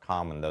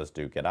Diablo4.com when those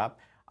do get up.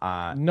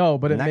 No,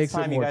 but it makes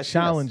it more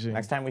challenging.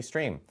 Next time we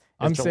stream.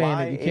 I'm saying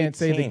that you can't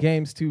say the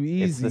game's too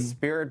easy. It's the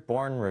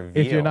Spiritborn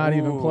reveal. If you're not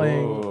even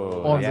playing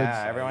on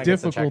the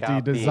difficulty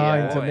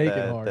designed to make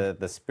it hard.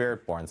 The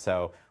Spiritborn.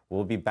 So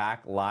we'll be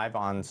back live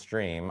on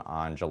stream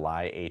on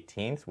July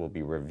 18th. We'll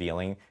be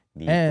revealing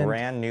the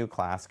brand new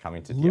class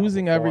coming to Diablo4.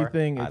 Losing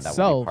everything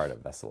itself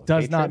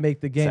does not make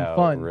the game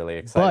fun, really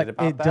excited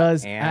about it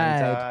does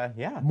add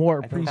more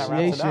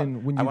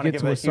appreciation when you get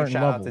to a certain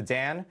level. Shout out to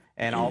Dan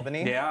and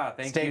Albany. Yeah,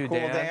 thank you, cool,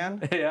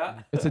 Dan.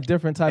 Yeah, it's a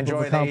different type of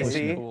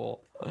accomplishment.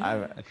 Cool.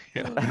 The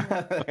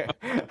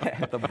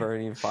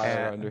burning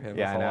fire under him.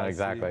 Yeah, I know,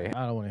 exactly.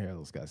 I don't want to hear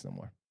those guys no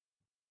more.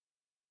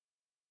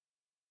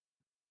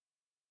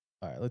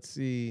 All right, let's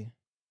see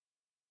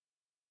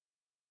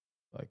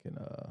if I can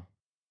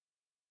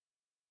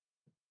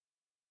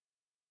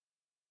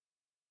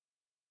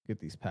get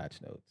these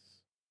patch notes.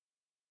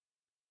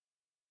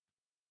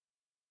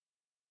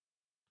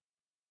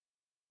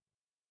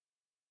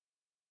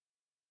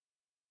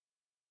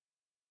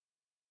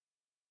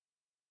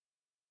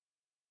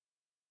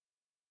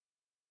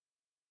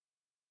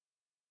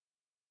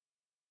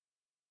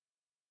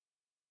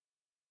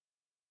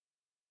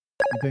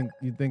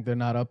 You think they're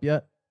not up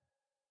yet?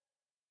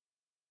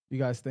 You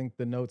guys think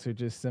the notes are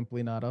just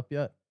simply not up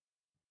yet?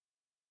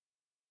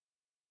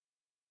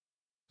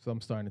 So I'm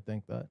starting to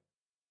think that.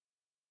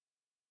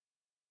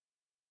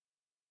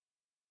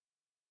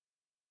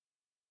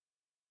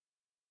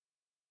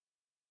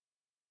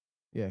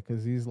 Yeah,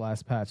 because these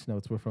last patch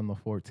notes were from the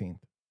 14th.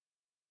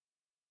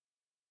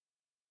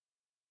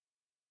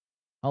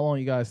 How long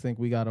you guys think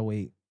we gotta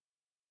wait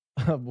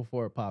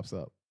before it pops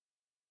up?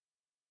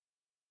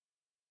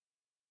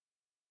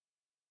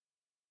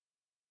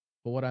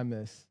 But what I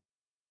miss?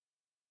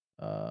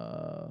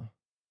 But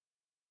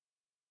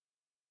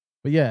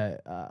yeah,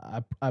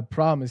 I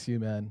promise you,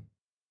 man,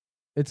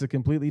 it's a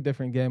completely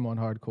different game on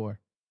hardcore.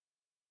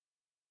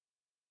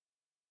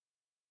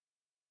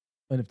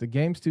 And if the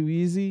game's too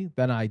easy,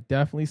 then I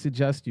definitely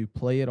suggest you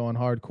play it on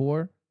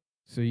hardcore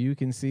so you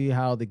can see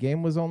how the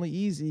game was only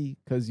easy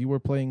because you were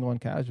playing on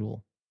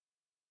casual.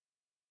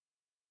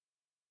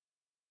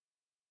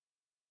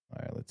 All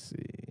right, let's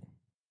see.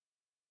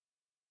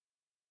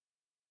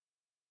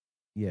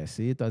 Yeah,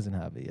 see, it doesn't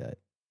have it yet.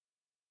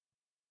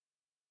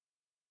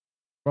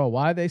 Bro,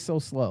 why are they so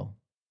slow?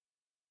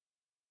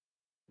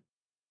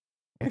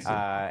 And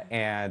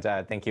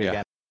thank you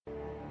again.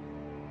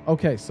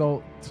 Okay,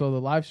 so the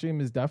live stream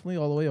is definitely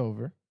all the way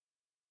over.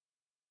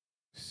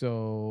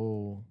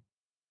 So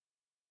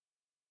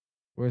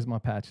where's my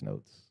patch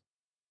notes?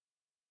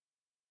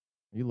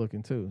 You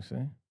looking too, see?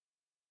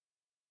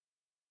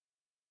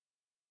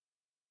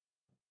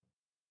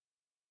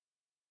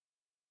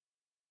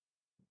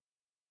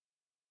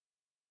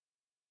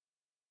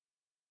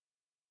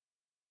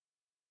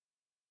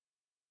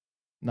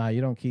 Nah,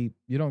 you don't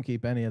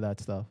keep any of that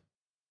stuff.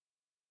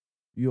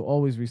 You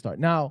always restart.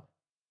 Now,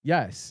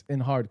 yes, in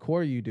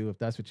hardcore you do, if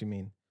that's what you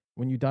mean.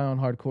 When you die on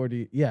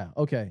hardcore, yeah,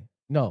 okay.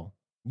 No.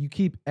 You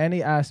keep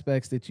any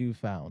aspects that you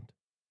found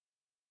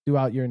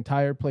throughout your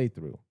entire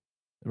playthrough,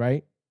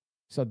 right?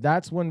 So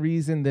that's one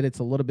reason that it's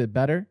a little bit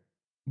better.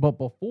 But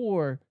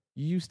before,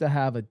 you used to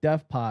have a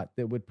death pot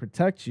that would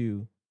protect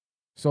you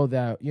so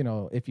that, you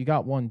know, if you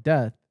got one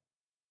death,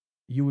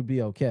 you would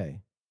be okay.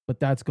 But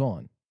that's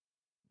gone,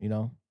 you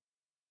know?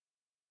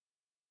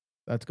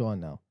 That's gone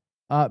now.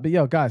 But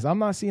yo, guys, I'm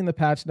not seeing the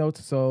patch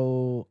notes,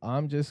 so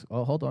I'm just,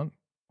 oh, hold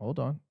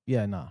on.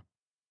 Yeah, nah.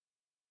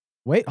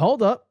 Wait,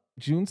 hold up.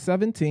 June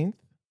 17th.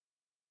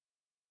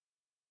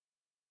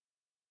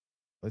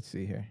 Let's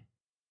see here.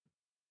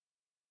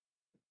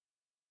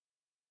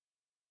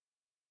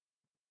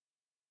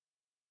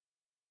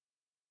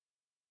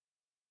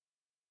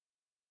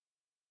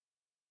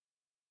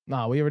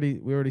 Nah, we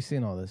already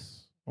seen all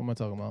this. What am I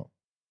talking about?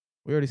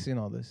 We already seen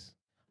all this.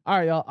 All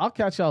right, y'all. I'll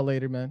catch y'all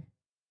later, man.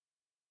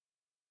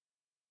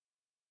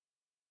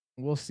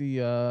 We'll see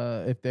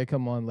if they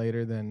come on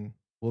later, then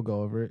we'll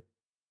go over it.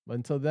 But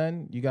until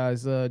then, you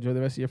guys enjoy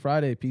the rest of your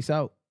Friday. Peace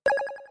out.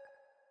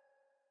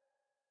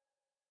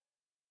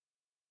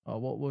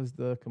 What was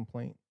the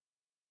complaint?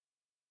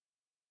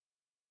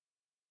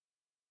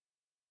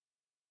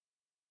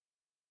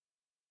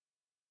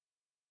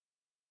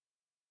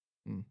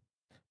 All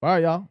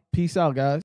right, y'all. Peace out, guys.